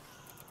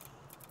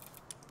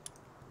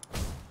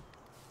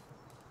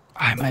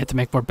 I might have to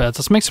make more beds.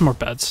 Let's make some more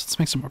beds. Let's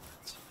make some more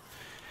beds.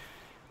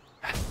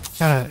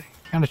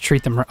 Gotta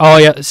treat them... Oh,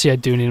 yeah. See, I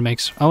do need to make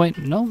some... Oh, wait.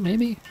 No,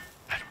 maybe?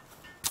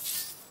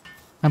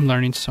 I'm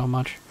learning so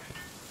much.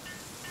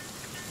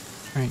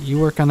 Alright, you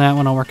work on that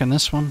one. I'll work on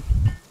this one.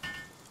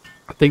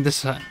 I think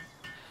this... I'm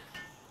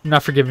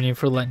not forgiving you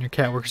for letting your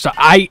cat work. So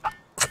I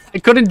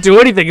couldn't do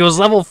anything. It was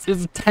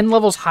 10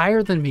 levels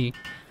higher than me.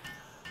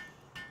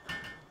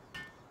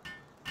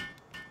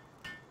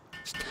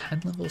 It's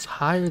 10 levels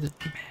higher than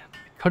me, man.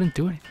 I couldn't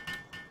do anything.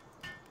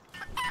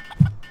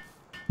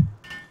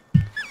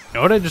 You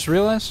know what I just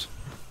realized?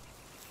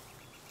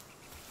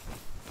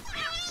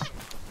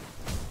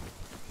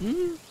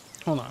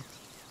 Hold on.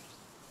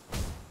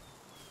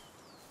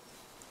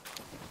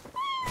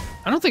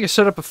 I don't think I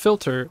set up a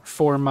filter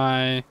for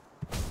my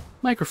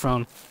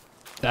microphone.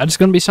 That's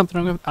going to be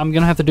something I'm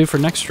going to have to do for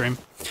next stream.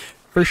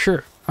 For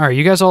sure. Alright,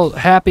 you guys all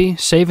happy?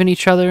 Saving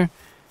each other?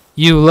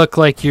 You look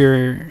like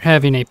you're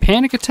having a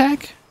panic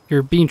attack?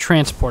 You're being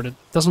transported.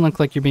 Doesn't look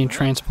like you're being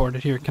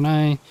transported. Here, can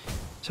I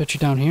set you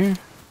down here?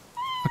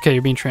 Okay,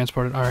 you're being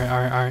transported. Alright.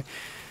 Alright,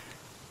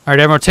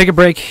 everyone, take a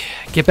break.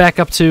 Get back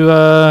up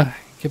to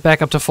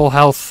full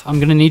health. I'm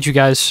going to need you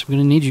guys.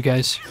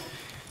 Alright,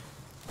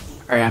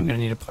 I'm going to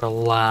need to put a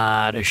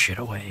lot of shit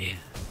away.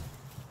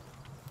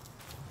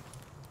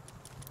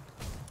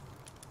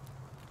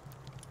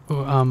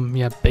 Ooh,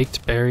 yeah,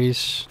 baked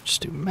berries.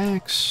 Just do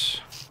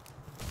max.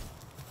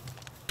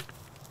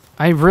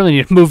 I really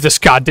need to move this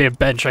goddamn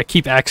bench. I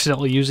keep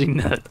accidentally using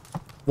the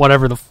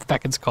whatever the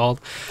fuck it's called.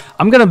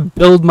 I'm gonna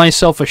build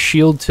myself a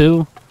shield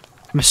too.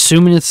 I'm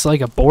assuming it's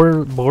like a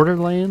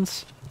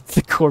Borderlands.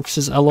 The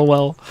corpses,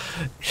 LOL.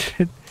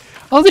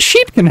 Oh, the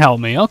sheep can help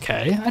me.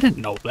 Okay, I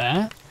didn't know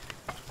that.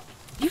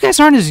 You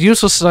guys aren't as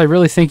useless as I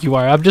really think you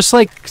are. I'm just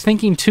like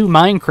thinking too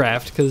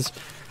Minecraft because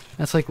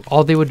that's like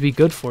all they would be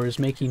good for is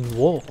making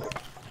wool.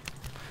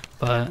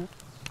 But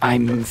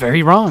I'm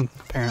very wrong,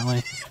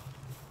 apparently.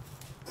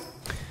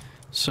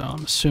 So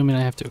I'm assuming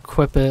I have to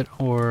equip it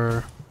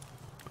or...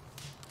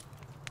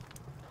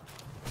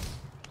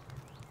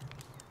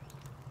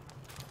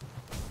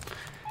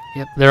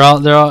 Yep, they're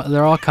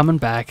all coming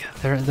back.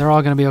 They're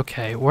all gonna be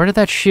okay. Where did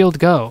that shield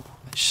go?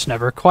 I just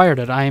never acquired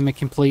it. I am a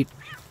complete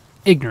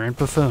ignorant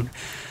buffoon.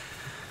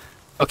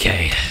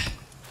 Okay.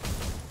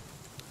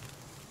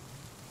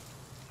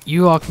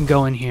 You all can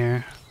go in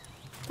here.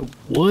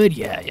 Wood?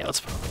 Yeah, let's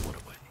put all the wood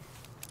away.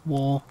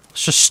 Well,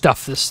 let's just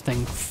stuff this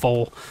thing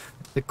full.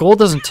 The gold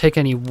doesn't take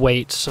any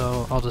weight,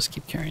 so I'll just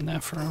keep carrying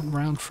that for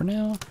around for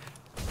now.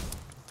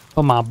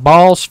 Oh, my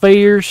ball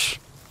spheres.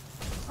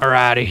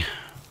 Alrighty.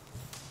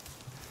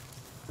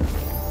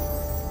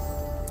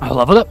 I'll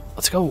level it up.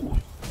 Let's go.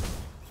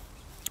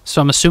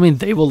 So I'm assuming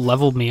they will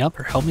level me up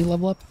or help me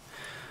level up.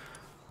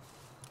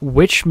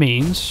 Which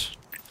means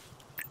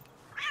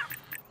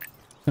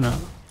I'm gonna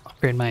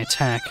upgrade my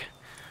attack.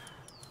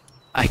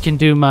 I can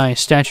do my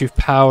Statue of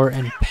Power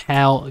and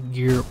Pal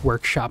Gear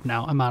Workshop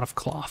now. I'm out of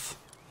cloth.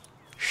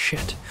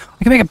 Shit.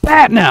 I can make a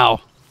bat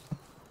now!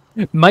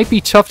 It might be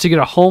tough to get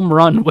a home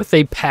run with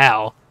a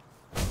pal.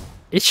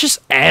 It's just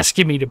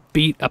asking me to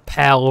beat a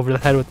pal over the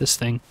head with this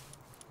thing.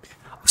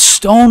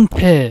 Stone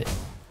pit.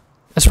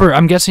 That's where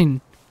I'm guessing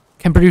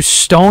can produce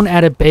stone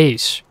at a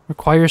base.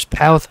 Requires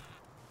pal with...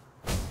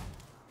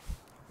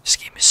 This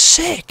game is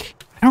sick.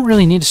 I don't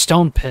really need a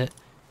stone pit.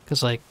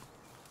 Because, like,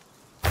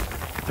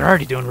 they're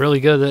already doing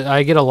really good.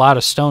 I get a lot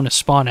of stone to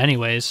spawn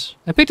anyways.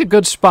 I picked a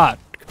good spot.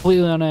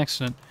 Completely on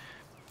accident.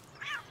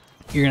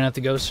 You're gonna have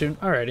to go soon?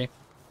 Alrighty.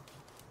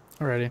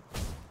 Alrighty.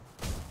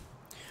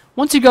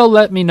 Once you go,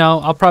 let me know.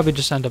 I'll probably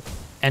just end up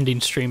ending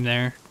stream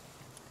there.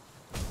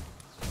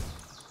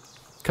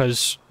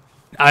 Because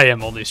I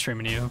am only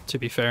streaming you, to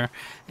be fair.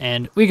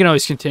 And we can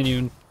always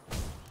continue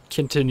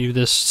continue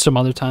this some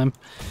other time.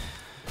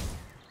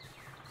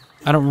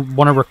 I don't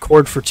want to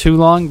record for too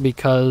long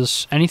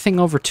because anything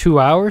over 2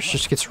 hours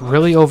just gets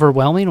really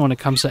overwhelming when it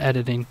comes to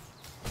editing.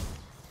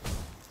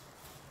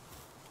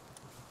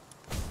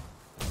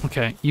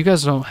 Okay, you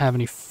guys don't have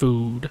any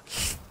food.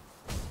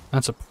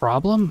 That's a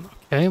problem?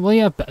 Okay, well,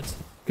 yeah, that's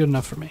good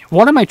enough for me.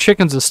 One of my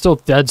chickens is still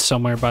dead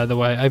somewhere, by the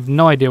way. I have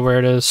no idea where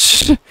it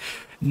is.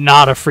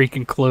 Not a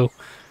freaking clue.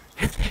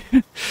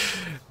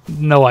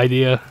 No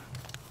idea.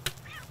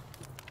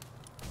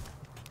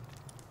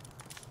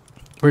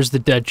 Where's the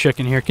dead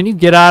chicken here? Can you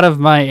get out of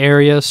my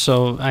area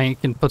so I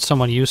can put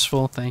someone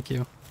useful? Thank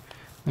you.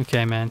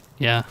 Okay, man.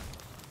 Yeah.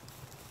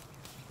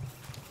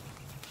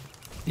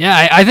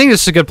 Yeah, I think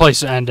this is a good place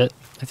to end it.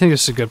 I think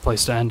this is a good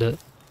place to end it.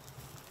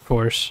 Of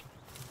course.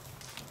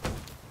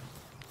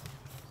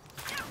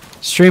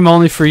 Stream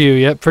only for you.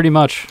 Yep, pretty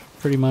much.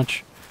 Pretty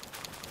much.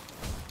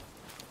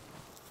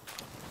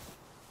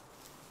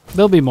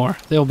 There'll be more.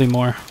 There'll be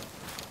more.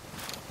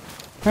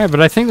 Alright,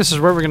 but I think this is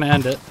where we're going to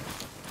end it.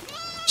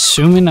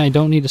 Assuming I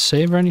don't need to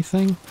save or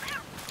anything.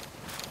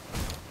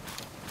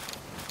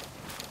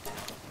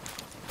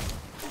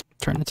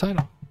 Turn the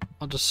title.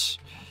 I'll just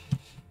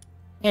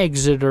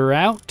exit her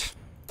out.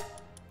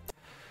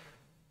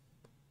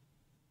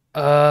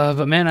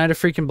 But man, I had a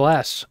freaking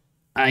blast.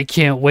 I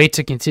can't wait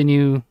to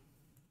continue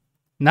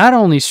not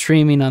only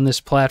streaming on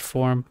this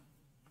platform.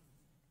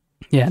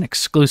 Yeah, an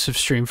exclusive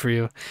stream for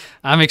you.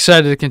 I'm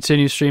excited to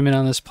continue streaming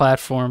on this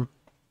platform.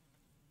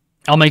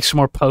 I'll make some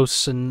more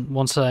posts, and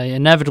once I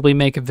inevitably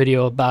make a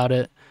video about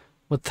it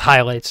with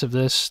highlights of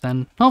this,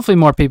 then hopefully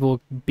more people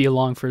will be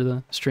along for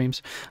the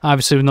streams.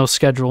 Obviously, with no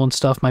schedule and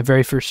stuff, my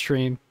very first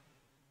stream.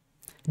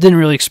 Didn't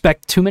really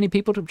expect too many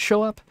people to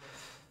show up.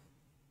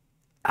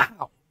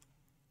 Ow.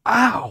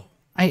 Ow.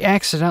 I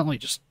accidentally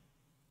just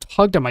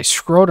tugged at my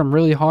scrotum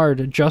really hard,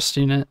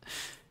 adjusting it.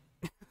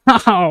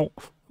 Ow.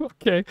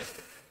 Okay.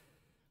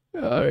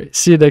 Alright,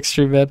 see you next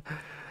stream, man.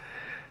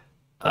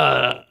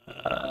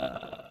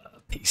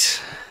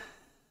 Peace.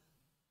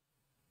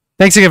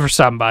 Thanks again for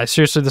stopping by.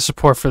 Seriously, the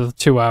support for the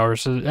 2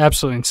 hours is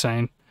absolutely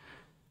insane.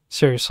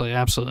 Seriously,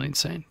 absolutely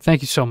insane.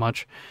 Thank you so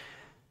much.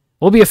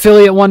 We'll be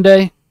affiliate one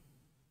day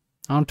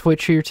on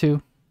Twitch here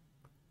too.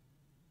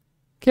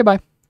 Okay, bye.